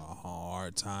they have a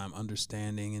hard time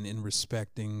understanding and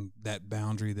respecting that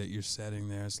boundary that you're setting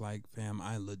there. It's like, fam,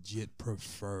 I legit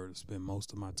prefer to spend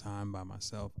most of my time by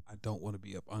myself. I don't want to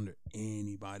be up under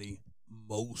anybody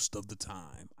most of the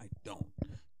time. I don't.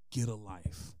 Get a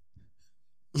life.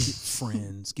 Get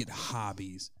friends. Get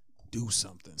hobbies. Do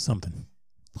something.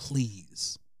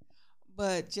 Please.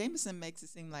 But Jameson makes it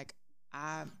seem like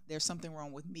there's something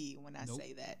wrong with me when I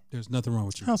say that. There's nothing wrong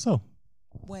with you. How so?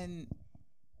 When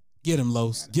get him,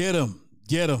 Los. Get him.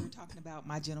 We're talking about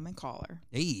my gentleman caller.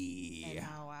 Hey. And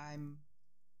how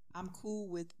I'm cool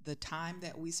with the time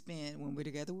that we spend when we're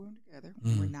together. We're together.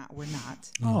 We're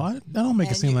not. Oh, that don't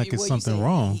make it seem like it's something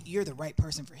wrong. You're the right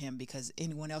person for him because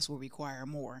anyone else will require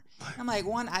more. I'm like,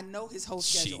 one, I know his whole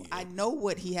schedule. I know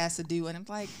what he has to do, and I'm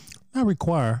like, not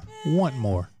require, want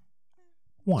more.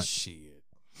 Want. Shit.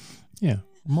 Yeah.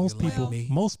 Most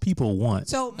people want.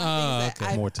 So my thing is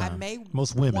that more time. I may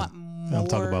most women. want more, I'm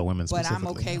talking about women but specifically.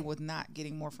 I'm okay with not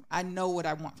getting more from. I know what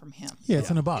I want from him. Yeah, it's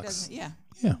in a box. Yeah.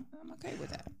 I'm okay with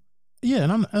that. Yeah,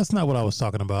 and that's not what I was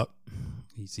talking about.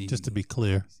 See, just to be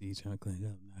clear. He's trying to clean it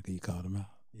up. Now you called him out.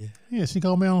 Yeah. Yeah, she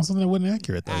called me on something that wasn't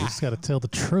accurate, though. You just got to tell the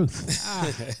truth.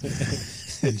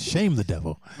 And shame the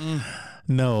devil.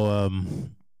 No,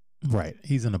 right.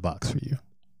 He's in a box for you.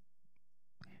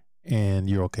 And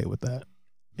you're okay with that.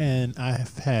 And I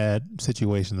have had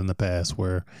situations in the past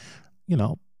where, you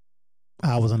know,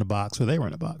 I was in a box or they were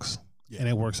in a box. Yeah. And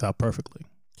it works out perfectly.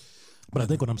 But I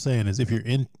think what I'm saying is if you're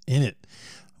in it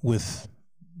with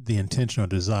the intention or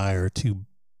desire to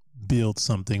build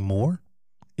something more,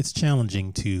 it's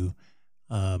challenging to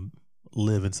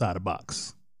live inside a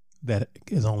box that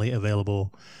is only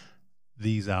available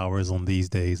these hours on these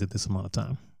days at this amount of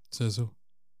time. Says who?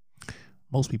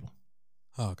 Most people.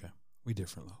 Oh, okay. We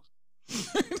different, Los.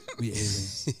 We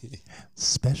aliens.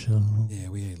 Special. Yeah,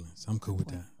 we aliens. I'm cool with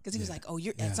that. Because he was like, "Oh,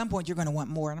 you're at some point you're gonna want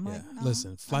more," and I'm like, no,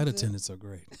 Listen, flight attendants are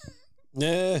great.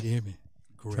 Yeah. You hear me?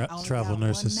 Great. Travel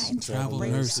nurses. Travel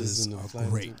nurses are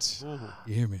great.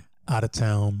 You hear me? Out of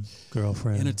town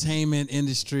girlfriend. Entertainment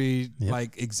industry, Yep.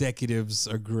 like executives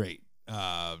are great.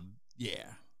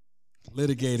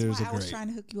 Litigators That's why are I was great. trying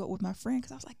to hook you up with my friend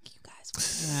because I was like, "You guys."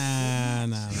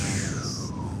 Nah.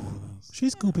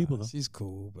 She's cool people though. She's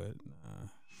cool, but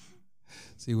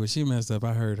see where she messed up.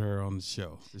 I heard her on the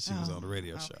show. She was on the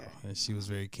radio show, and she was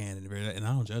very candid, and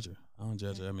I don't judge her. I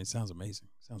mean, it sounds amazing.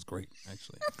 Sounds great,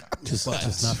 actually. Just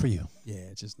not for you. Yeah,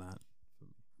 it's just not for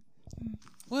me.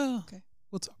 Well, Okay.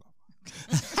 we'll talk about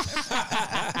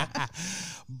it.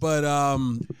 But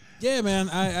yeah, man,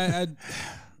 I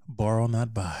Borrow,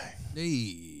 not buy.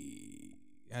 he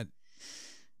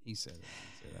said it.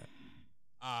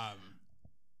 I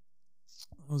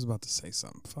was about to say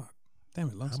something. Fuck. Damn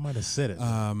it, Los. I might have said it.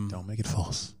 Don't make it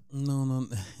false. No.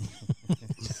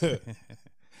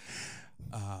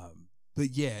 But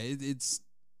yeah, it's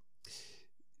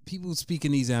people speak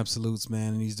in these absolutes,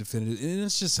 man, and these definitive, and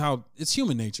it's just how it's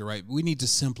human nature, right? We need to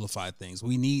simplify things.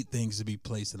 We need things to be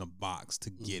placed in a box to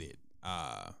get it.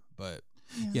 But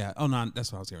yeah. Oh no,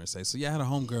 that's what I was going to say. So yeah, I had a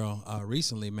homegirl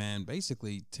recently, man,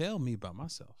 basically tell me about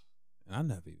myself, and I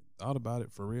never even thought about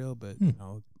it for real. But you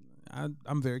know,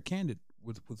 I'm very candid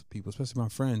with people, especially my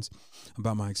friends,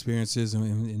 about my experiences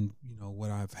and you know what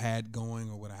I've had going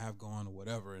or what I have going or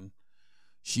whatever. And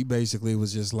she basically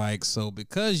was just like, so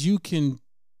because you can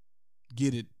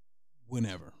get it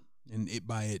whenever, and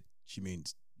by it she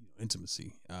means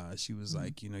intimacy. She was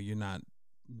like, you know, you're not,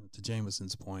 to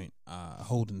Jameson's point,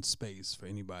 holding space for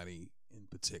anybody in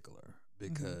particular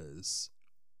because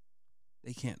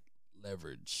they can't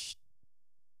leverage.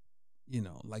 You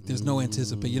know, like there's no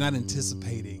anticipate. You're not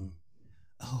anticipating.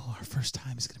 Oh, our first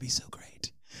time is going to be so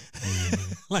great.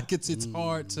 Like it's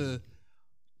hard to,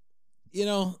 you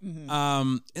know.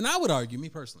 And I would argue, me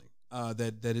personally,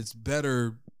 that it's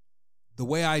better. The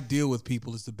way I deal with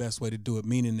people is the best way to do it.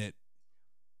 Meaning that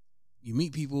you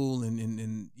meet people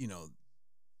and you know,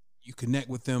 you connect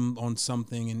with them on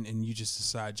something and you just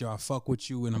decide, yo, I fuck with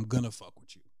you and I'm gonna fuck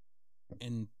with you.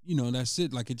 And you know, that's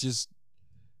it. Like it just.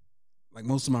 Like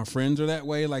most of my friends are that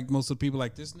way. Like most of the people,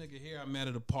 like this nigga here, I met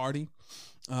at a party,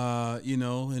 you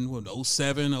know, in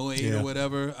 07, 08 or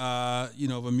whatever, you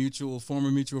know, of a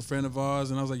former mutual friend of ours.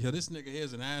 And I was like, yo, this nigga here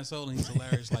is an asshole and he's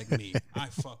hilarious like me. I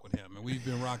fuck with him. And we've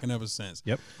been rocking ever since.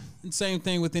 Yep. And same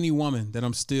thing with any woman that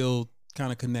I'm still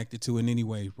kind of connected to in any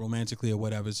way, romantically or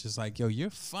whatever. It's just like, yo, you're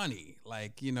funny.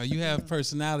 Like, you know, you have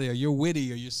personality or you're witty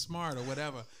or you're smart or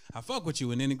whatever. I fuck with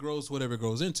you. And then it grows whatever it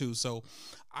grows into. So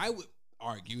I would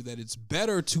argue that it's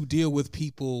better to deal with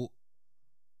people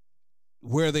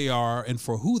where they are and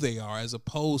for who they are, as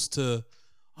opposed to,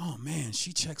 oh man,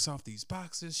 she checks off these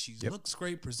boxes, she looks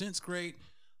great, presents great.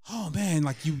 Oh man,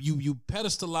 like you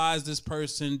pedestalize this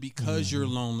person because you're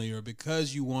lonely or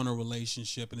because you want a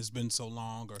relationship and it's been so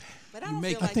long. Or but I don't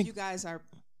feel like you guys have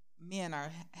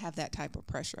that type of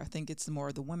pressure. I think it's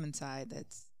more the women's side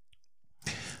that's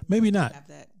maybe not have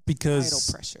that because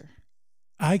vital pressure.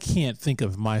 I can't think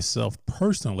of myself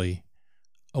personally,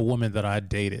 a woman that I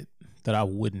dated that I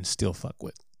wouldn't still fuck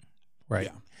with, right?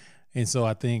 Yeah. And so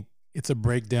I think it's a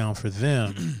breakdown for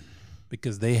them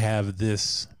because they have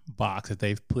this box that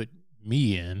they've put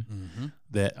me in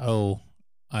that, oh,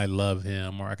 I love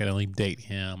him or I could only date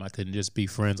him. I couldn't just be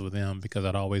friends with him because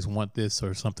I'd always want this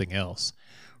or something else,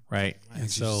 right? And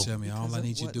so tell me, all I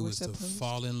need you to do is to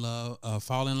fall in love,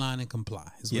 fall in line and comply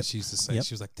is what she used to say.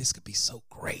 She was like, this could be so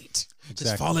great.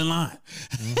 Just fall in line.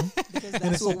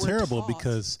 And it's so terrible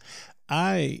because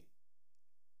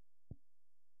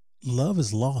love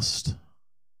is lost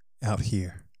out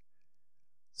here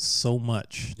so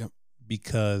much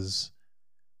because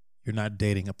you're not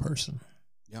dating a person.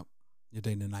 Yep. You're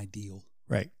dating an ideal.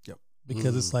 Right. Yep.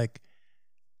 Because it's like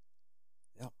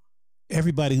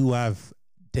everybody who I've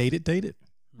dated,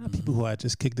 not people who I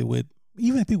just kicked it with,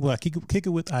 even people who I kick it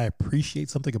with, I appreciate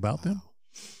something about them.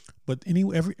 But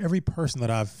every person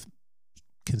that I've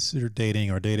considered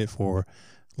dating or dated for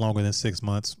longer than 6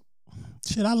 months,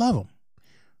 shit, I love them.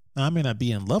 Now, I may not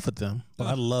be in love with them, but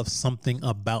I love something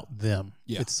about them.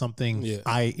 Yeah. It's something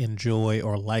I enjoy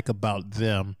or like about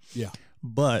them. Yeah.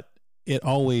 But it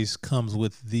always comes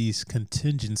with these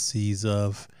contingencies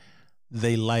of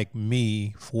they like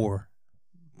me for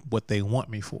what they want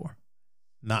me for.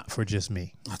 not for just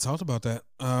me. I talked about that.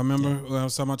 Remember when I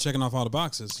was talking about checking off all the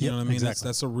boxes? You know what I mean? Exactly.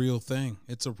 That's a real thing.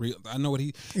 It's a real. I know what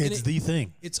he. It's the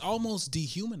thing. It's almost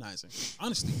dehumanizing,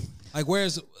 honestly. Like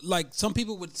whereas, like some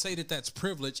people would say that that's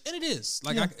privilege, and it is.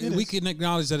 Like we can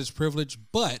acknowledge that it's privilege,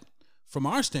 but from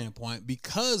our standpoint,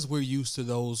 because we're used to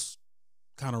those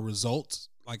kind of results,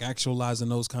 like actualizing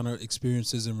those kind of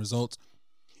experiences and results,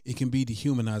 it can be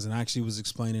dehumanizing. I actually was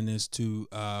explaining this to,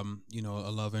 a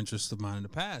love interest of mine in the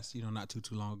past, not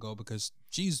too long ago, because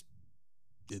she's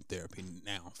in therapy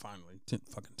now, finally, 10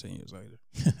 years later.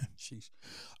 Sheesh.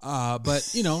 But,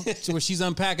 so where she's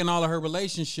unpacking all of her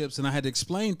relationships, and I had to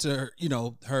explain to her,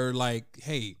 her like,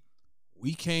 hey,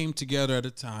 we came together at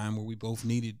a time where we both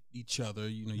needed each other.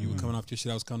 You were coming off your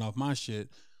shit, I was coming off my shit,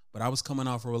 but I was coming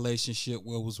off a relationship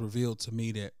where it was revealed to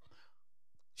me that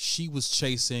she was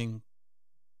chasing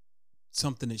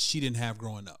something that she didn't have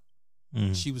growing up.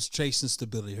 She was chasing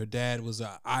stability. Her dad was an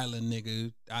island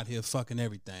nigga out here fucking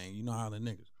everything. You know island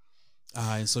niggas.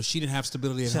 And so she didn't have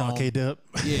stability at home. K-Dub.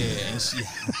 Yeah. And she,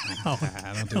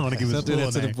 I don't want to give his full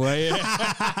name. To the boy.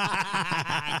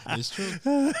 It's true.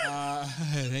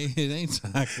 It ain't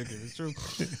toxic. It's true.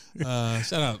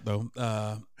 Shout out though.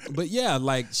 But yeah,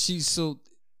 like she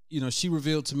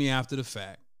revealed to me after the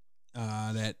fact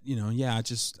that,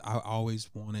 I always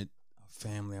wanted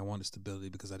family. I wanted stability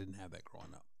because I didn't have that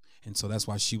growing up. And so that's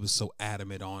why she was so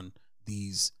adamant on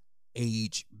these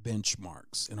age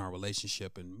benchmarks in our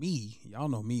relationship. And me, y'all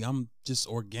know me, I'm just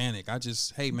organic. I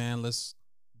just, hey man, let's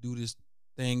do this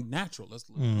thing natural. Let's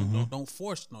don't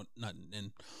force nothing.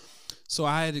 And so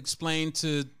I had explained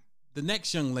to the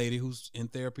next young lady who's in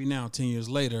therapy now 10 years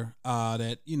later,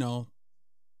 that,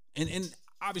 and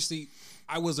obviously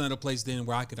I wasn't at a place then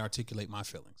where I could articulate my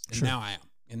feelings. And now I am.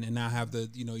 And now I have the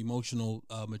emotional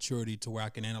maturity to where I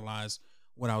can analyze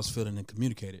what I was feeling and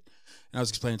communicate it. And I was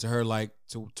explaining to her, like,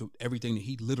 to everything that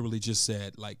he literally just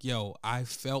said, like, yo, I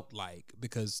felt like,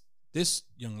 because this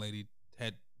young lady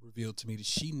had revealed to me that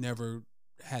she never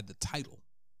had the title.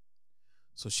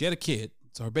 So she had a kid.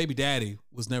 So her baby daddy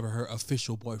was never her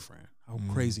official boyfriend. How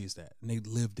crazy is that? And they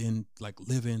lived in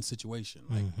live-in situation.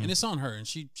 Like, and it's on her, and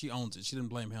she owns it. She didn't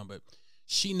blame him, but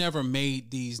she never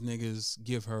made these niggas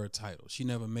give her a title. She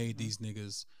never made these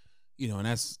niggas, and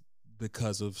that's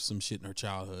because of some shit in her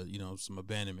childhood, some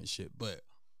abandonment shit. But,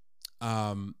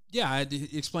 I had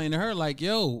to explain to her, like,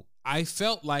 yo, I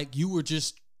felt like you were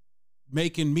just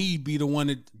making me be the one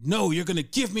that, no, you're going to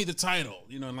give me the title.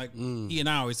 And like, he and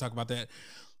I always talk about that.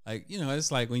 Like,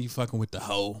 it's like when you fucking with the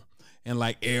hoe and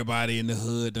like everybody in the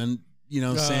hood done,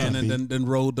 and then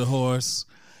rode the horse.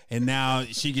 And now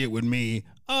she get with me.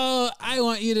 Oh, I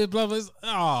want you to blah blah.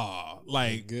 Oh,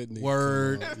 like good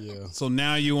word. Yeah. So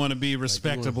now you want to be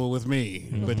respectable with me,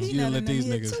 but you let these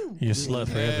niggas. You're slut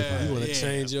for everybody. You want to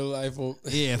change your life on?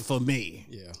 Yeah, for me.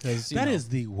 Yeah, that is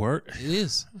the word. It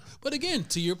is. But again,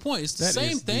 to your point, it's the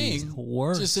same thing,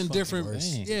 just in different,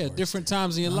 different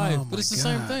times in your life. But it's the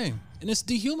same thing, and it's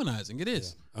dehumanizing. It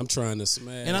is. I'm trying to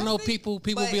smash. And I know people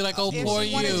be like, "Oh, poor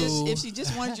you." If she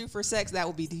just wanted you for sex, that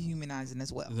would be dehumanizing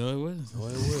as well. No, it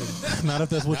would. Not if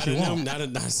that's what you want. Not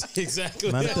exactly.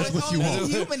 Not if that's what you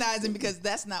want. Dehumanizing because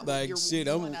that's not what you're shit.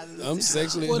 I'm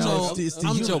sexually. Well, no, it's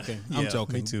I'm joking. I'm Yeah,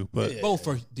 joking. me too. But both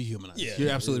are dehumanizing. Yeah,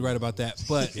 you're absolutely right about that.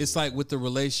 But it's like with the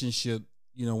relationship,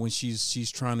 when she's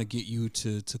trying to get you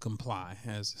to comply,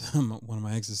 as one of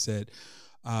my exes said.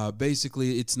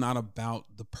 Basically, it's not about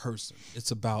the person.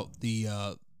 It's about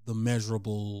the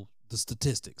measurable, the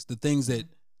statistics, the things that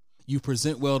you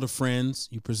present well to friends,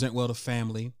 you present well to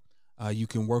family. You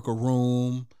can work a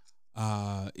room.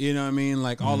 You know what I mean?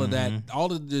 Like all of that,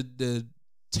 all of the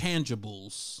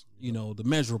tangibles. The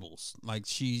measurables. Like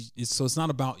so it's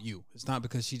not about you. It's not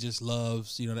because she just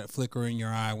loves, that flicker in your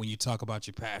eye when you talk about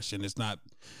your passion. It's not,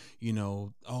 he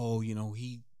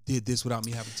did this without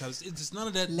me having to tell us. It's just none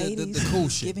of that. Ladies, the cool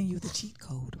shit. Giving you the cheat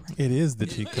code, right? it is the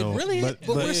cheat code. It really is.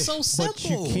 But we're so simple. But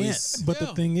you can't. But the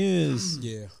thing is,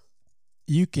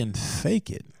 you can fake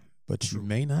it, but you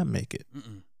may not make it.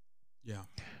 Yeah.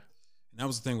 And that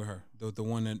was the thing with her. The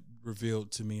one that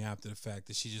revealed to me after the fact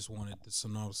that she just wanted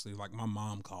some, obviously, like my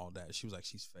mom called that. She was like,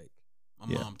 she's fake. My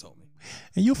mom told me.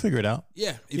 And you'll figure it out.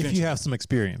 Yeah. If you have some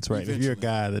experience, right? If you're a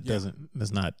guy that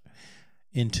that's not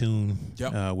in tune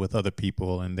with other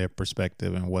people and their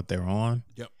perspective and what they're on,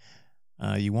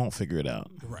 you won't figure it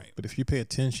out. Right. But if you pay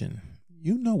attention,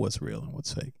 you know what's real and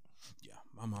what's fake. Yeah.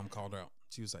 My mom called her out.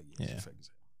 She was like, she's fake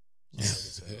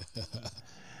as hell.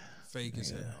 Fake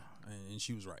as hell. And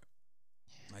she was right.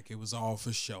 Like it was all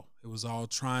for show. It was all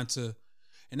trying to,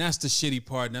 and that's the shitty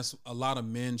part. And that's a lot of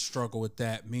men struggle with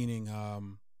that, meaning,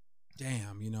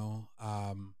 damn,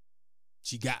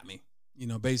 she got me.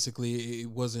 basically it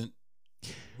wasn't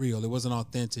real. It wasn't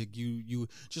authentic. You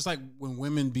just like when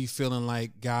women be feeling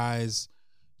like guys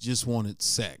just wanted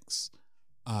sex.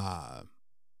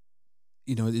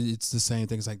 It's the same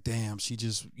thing. It's like, damn, she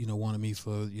just wanted me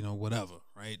for whatever,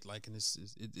 right? Like, and it's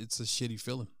a shitty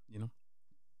feeling,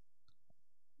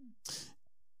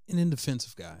 And in defense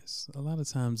of guys, a lot of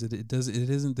times it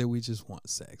isn't that we just want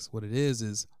sex. What it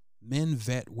is men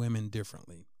vet women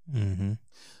differently. Mm-hmm.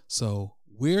 So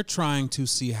we're trying to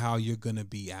see how you're going to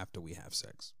be after we have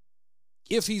sex.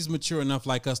 If he's mature enough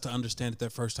like us to understand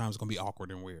that first time is going to be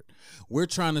awkward and weird. We're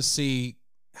trying to see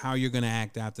how you're going to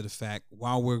act after the fact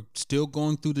while we're still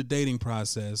going through the dating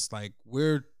process. Like,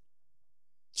 we're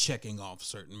checking off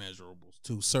certain measurables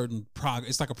to certain progress.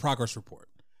 It's like a progress report.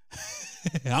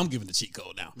 I'm giving the cheat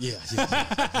code now. Yeah.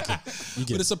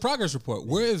 But it's a progress report.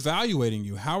 We're evaluating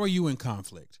you. How are you in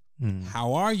conflict? Mm.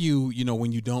 How are you,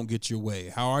 when you don't get your way?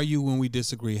 How are you when we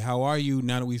disagree? How are you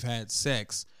now that we've had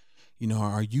sex?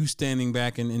 Are you standing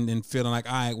back and feeling like,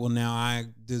 all right, well, now I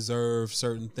deserve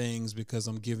certain things because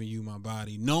I'm giving you my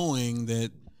body, knowing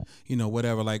that,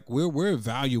 whatever, like we're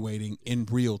evaluating in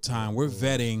real time. We're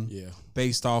vetting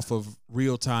based off of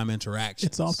real time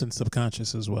interactions. It's often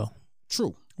subconscious as well.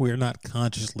 True. We're not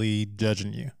consciously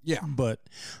judging you. Yeah. But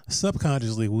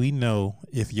subconsciously, we know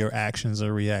if your actions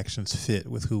or reactions fit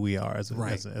with who we are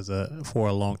for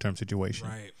a long-term situation.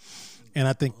 Right. And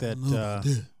I think that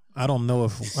I don't know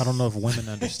if women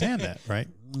understand that, right?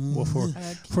 Well,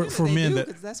 for men,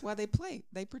 that's why they play.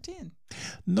 They pretend.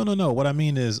 No. What I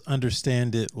mean is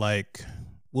understand it like,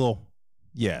 well,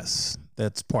 yes,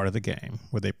 that's part of the game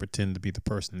where they pretend to be the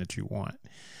person that you want.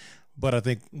 But I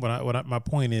think my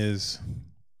point is,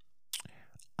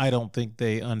 I don't think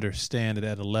they understand it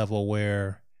at a level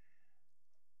where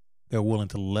they're willing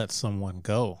to let someone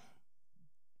go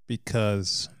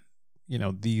because,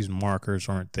 these markers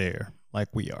aren't there like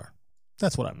we are.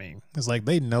 That's what I mean. It's like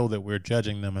they know that we're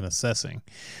judging them and assessing,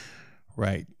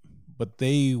 right? But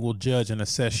they will judge and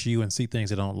assess you and see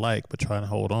things they don't like, but try to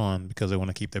hold on because they want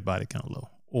to keep their body count low,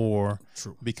 or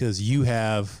because you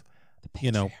have,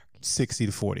 60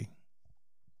 to 40.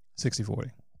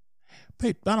 60-40.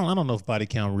 I don't know if body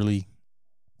count really.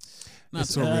 Not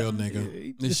to a real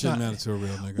nigga. It shouldn't matter to a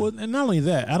real nigga. Well, and not only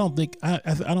that, I don't think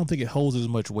it holds as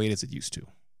much weight as it used to.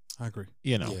 I agree.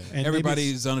 And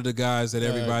everybody's under the guise that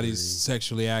everybody's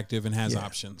sexually active and has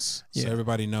options. So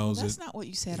everybody knows That's not what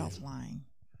you said offline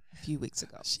a few weeks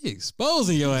ago. She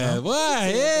exposing your ass.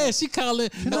 Why? Yeah, she call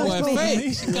it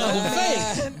fake. She call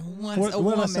it fake. Once a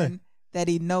woman that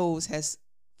he knows has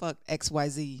fucked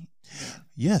XYZ.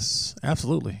 Yes,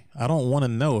 absolutely. I don't want to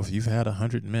know if you've had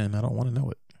 100 men. I don't want to know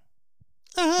it.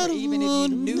 Or even if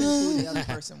you knew who the other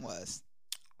person was.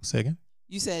 Say again?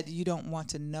 You said you don't want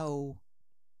to know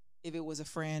if it was a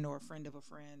friend or a friend of a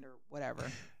friend or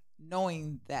whatever,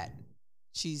 knowing that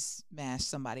she's smashed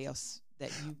somebody else that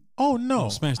you. Oh no!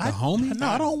 Smashed the homie? No,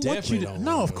 I don't want you to.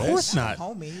 No, of course not.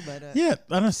 Homie, but yeah,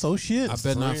 an associate. I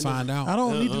better not find out. I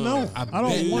don't need to know. I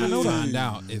don't want to know that. Find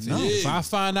out if I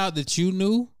find out that you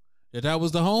knew that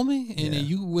was the homie and then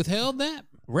you withheld that.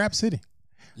 Rap City.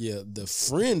 Yeah, the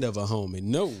friend of a homie.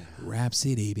 No. Rap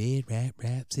City, bitch.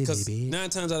 Rap City, Because 9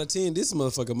 times out of 10, this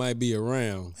motherfucker might be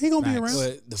around. He gonna be around.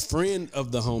 But the friend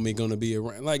of the homie gonna be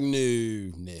around. Like,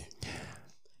 no.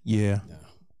 Yeah. No.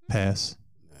 Pass.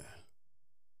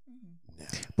 No.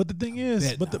 But the thing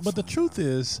is, but the truth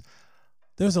is,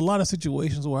 there's a lot of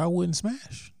situations where I wouldn't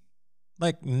smash.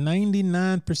 Like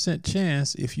 99%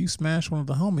 chance, if you smash one of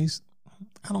the homies,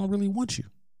 I don't really want you.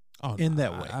 In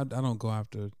that way. I don't go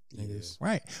after niggas.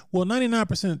 Right. Well,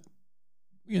 99%,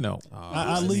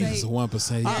 I leave. It's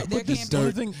 1%. But this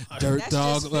Dirt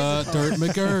dog, Dirt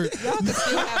McGirt. Y'all can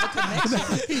still have a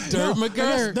connection. Dirt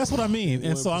McGirt. That's what I mean.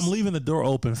 And so I'm leaving the door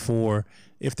open for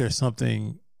if there's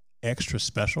something extra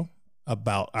special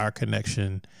about our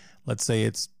connection. Let's say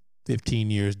it's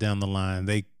 15 years down the line.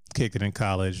 They kicked it in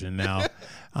college, and now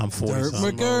I'm 40. Dirt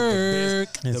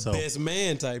McGirt. The best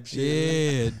man type shit.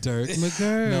 Yeah, Dirt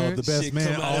McGirt. No, the best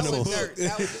man also.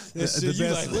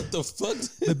 You like, what the fuck?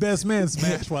 The best man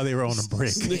smashed while they were on a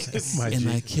break. And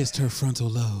I kissed her frontal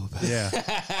lobe. Yeah.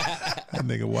 That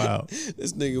nigga wild.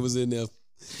 This nigga was in there.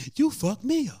 You fucked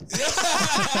me up.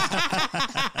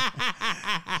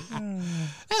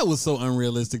 That was so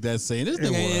unrealistic, that scene. This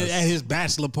nigga at his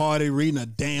bachelor party reading a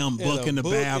damn book in the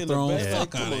bathroom.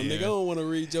 Fuck out of here. Nigga, I don't want to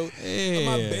read your...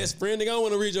 My best friend, nigga, I don't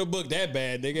want to read your book that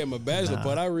bad, nigga. At my bachelor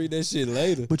party, I read that shit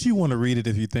later. But you want to read it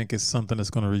if you think it's something that's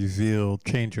going to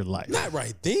change your life. Not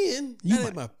right then. Not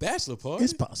at my bachelor party.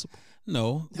 It's possible.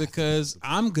 No, because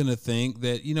I'm gonna think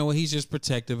that he's just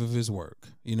protective of his work.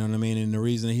 You know what I mean? And the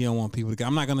reason he don't want people to,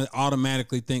 I'm not gonna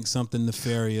automatically think something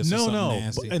nefarious. or something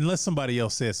nasty. But unless somebody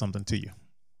else said something to you,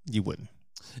 you wouldn't.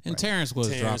 And Terrence was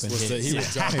dropping hits. He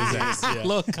was dropping hits. Yeah.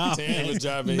 Look, Terrence was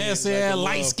dropping messy hits ass, like a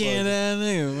light skinned ass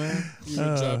nigga, man. He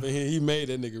was dropping hits. He made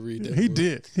that nigga read that. He book.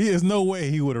 did. There's no way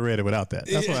he would have read it without that.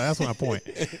 That's my point.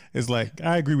 It's like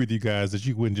I agree with you guys that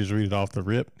you wouldn't just read it off the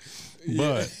rip.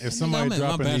 But if somebody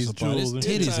dropping these jewels, and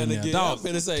titties in there, dog. I'm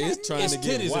finna say it's trying to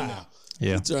get wild.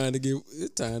 Yeah, it's trying to get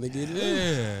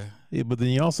yeah. But then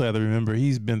you also have to remember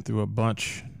he's been through a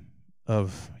bunch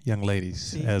of young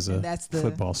ladies as a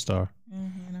football star.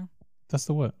 That's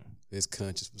the what? His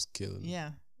conscience was killing him.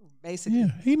 Yeah, basically. Yeah,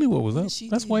 he knew what was up.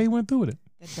 That's why he went through with it.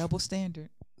 That double standard.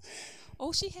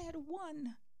 Oh, she had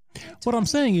one. What I'm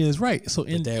saying is right. So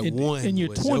in your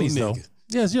 20s though,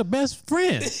 yeah, it's your best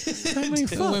friend. I mean,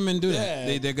 fuck. Women do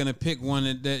that. They're gonna pick one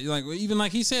that like even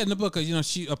like he said in the book,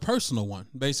 she a personal one,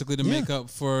 basically to make up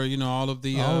for all of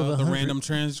the random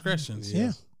transgressions.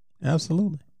 Yeah,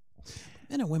 absolutely.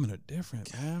 Men and women are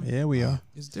different, man. Yeah, we are.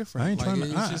 It's different. I ain't trying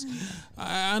to.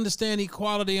 I understand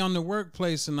equality on the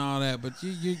workplace and all that, but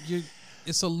you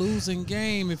it's a losing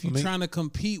game if you're trying to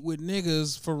compete with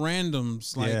niggas for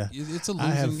randoms. Like it's a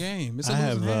losing game. It's a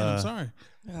losing hand. I'm sorry.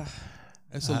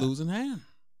 It's a losing hand.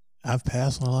 I've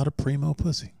passed on a lot of primo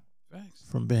pussy. Thanks.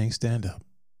 From being stand up.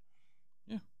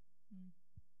 Yeah.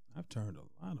 I've turned a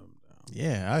lot of them down.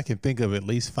 Yeah, I can think of at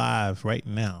least 5 right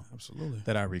now. Absolutely.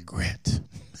 That I regret.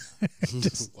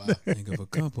 Wow. Think of a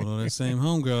couple of that same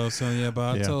homegirl I was telling you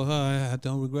about. I told her I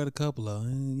don't regret a couple of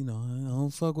them. I don't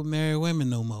fuck with married women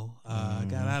no more. I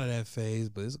got out of that phase,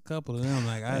 but it's a couple of them.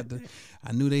 Like I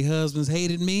knew they husbands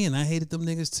hated me, and I hated them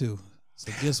niggas too.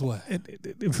 So guess what?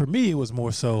 For me, it was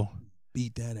more so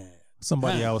beat that ass.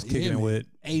 Somebody I was kicking it with.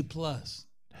 A+.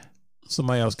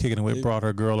 Somebody I was kicking it with brought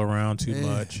her girl around too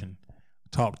much and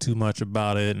talked too much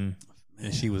about it, and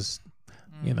she was,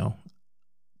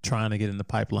 trying to get in the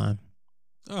pipeline.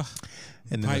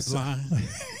 And pipeline.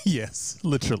 Yes,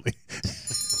 literally.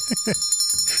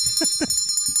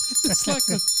 It's like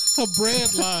a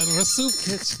bread line or a soup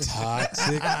kitchen.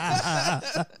 Toxic pipeline.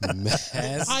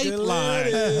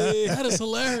 That is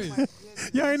hilarious.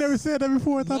 Y'all ain't never said that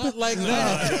before. I thought Not like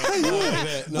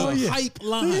that. No,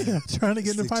 pipeline. Yeah, trying to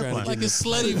get in the pipeline. Like it's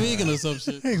slutty vegan or some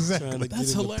shit. Exactly.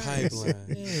 That's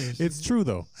hilarious. It's true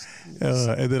though.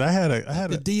 And then I had a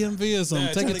the DMV or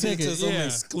something. Take a ticket. Some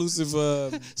exclusive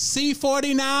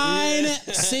C49.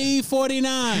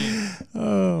 C49.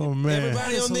 Oh man.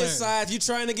 Everybody on this side, if you're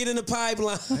trying to get in the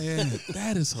pipeline. Yeah,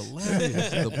 that is hilarious.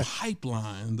 The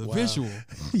pipeline, the visual.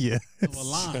 Yeah. Of a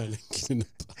line.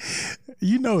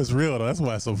 It's real though. That's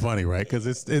why it's so funny, right? Because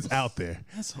it's out there.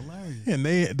 That's hilarious. And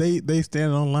they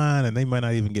stand online and they might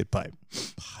not even get piped.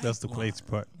 That's the crazy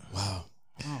part. Wow.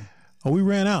 Oh, we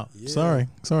ran out. Yeah. Sorry,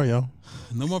 y'all.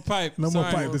 No more pipe. No more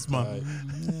pipe this month.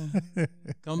 Yeah.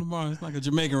 Come tomorrow. It's like a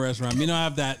Jamaican restaurant. Me don't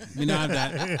have that.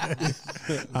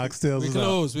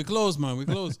 Oxtails. We close, man. We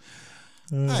close.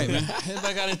 All right, man.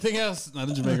 Anybody got anything else? Not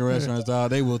the Jamaican restaurants, dog.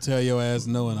 They will tell your ass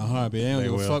no in a heartbeat. They don't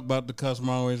give a fuck about the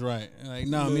customer always right. Like,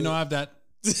 no, me don't have that.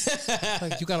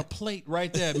 Like, you got a plate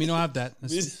right there. Me don't have that.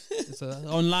 It's an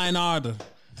online order.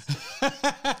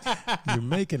 You're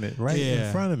making it right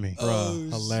in front of me. Bro,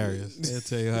 hilarious. They'll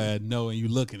tell you how I know and you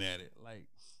looking at it. Like,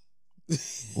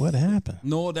 what happened?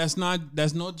 No, that's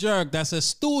no jerk. That's a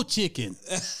stool chicken.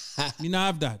 Me not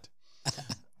have that.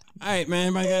 All right, man.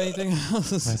 Anybody got anything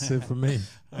else? That's it for me.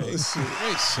 Great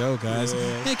show, guys.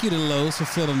 Yeah. Thank you to Lowe's for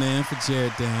filling in for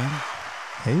Jared Dan.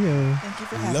 Hey, yo. Thank you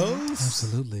for having me.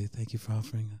 Absolutely. Thank you for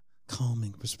offering a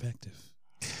calming perspective.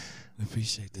 We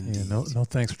appreciate that. Yeah, no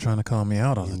thanks for trying to call me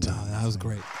out all the time. That was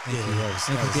great. Thank you.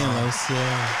 Thank you again, Lowe's.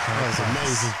 That was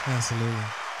amazing. Absolutely.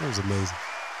 That was amazing.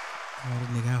 All that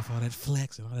nigga out for all that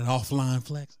flexing, all that offline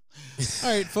flexing.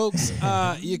 All right, folks.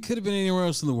 You could have been anywhere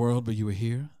else in the world, but you were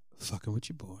here fucking with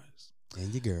your boys.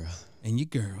 And your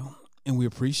girl. And we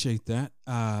appreciate that.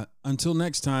 Until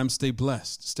next time, stay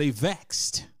blessed. Stay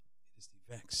vexed. It is the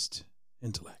vexed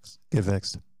intellects. Get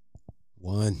vexed.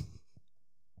 1.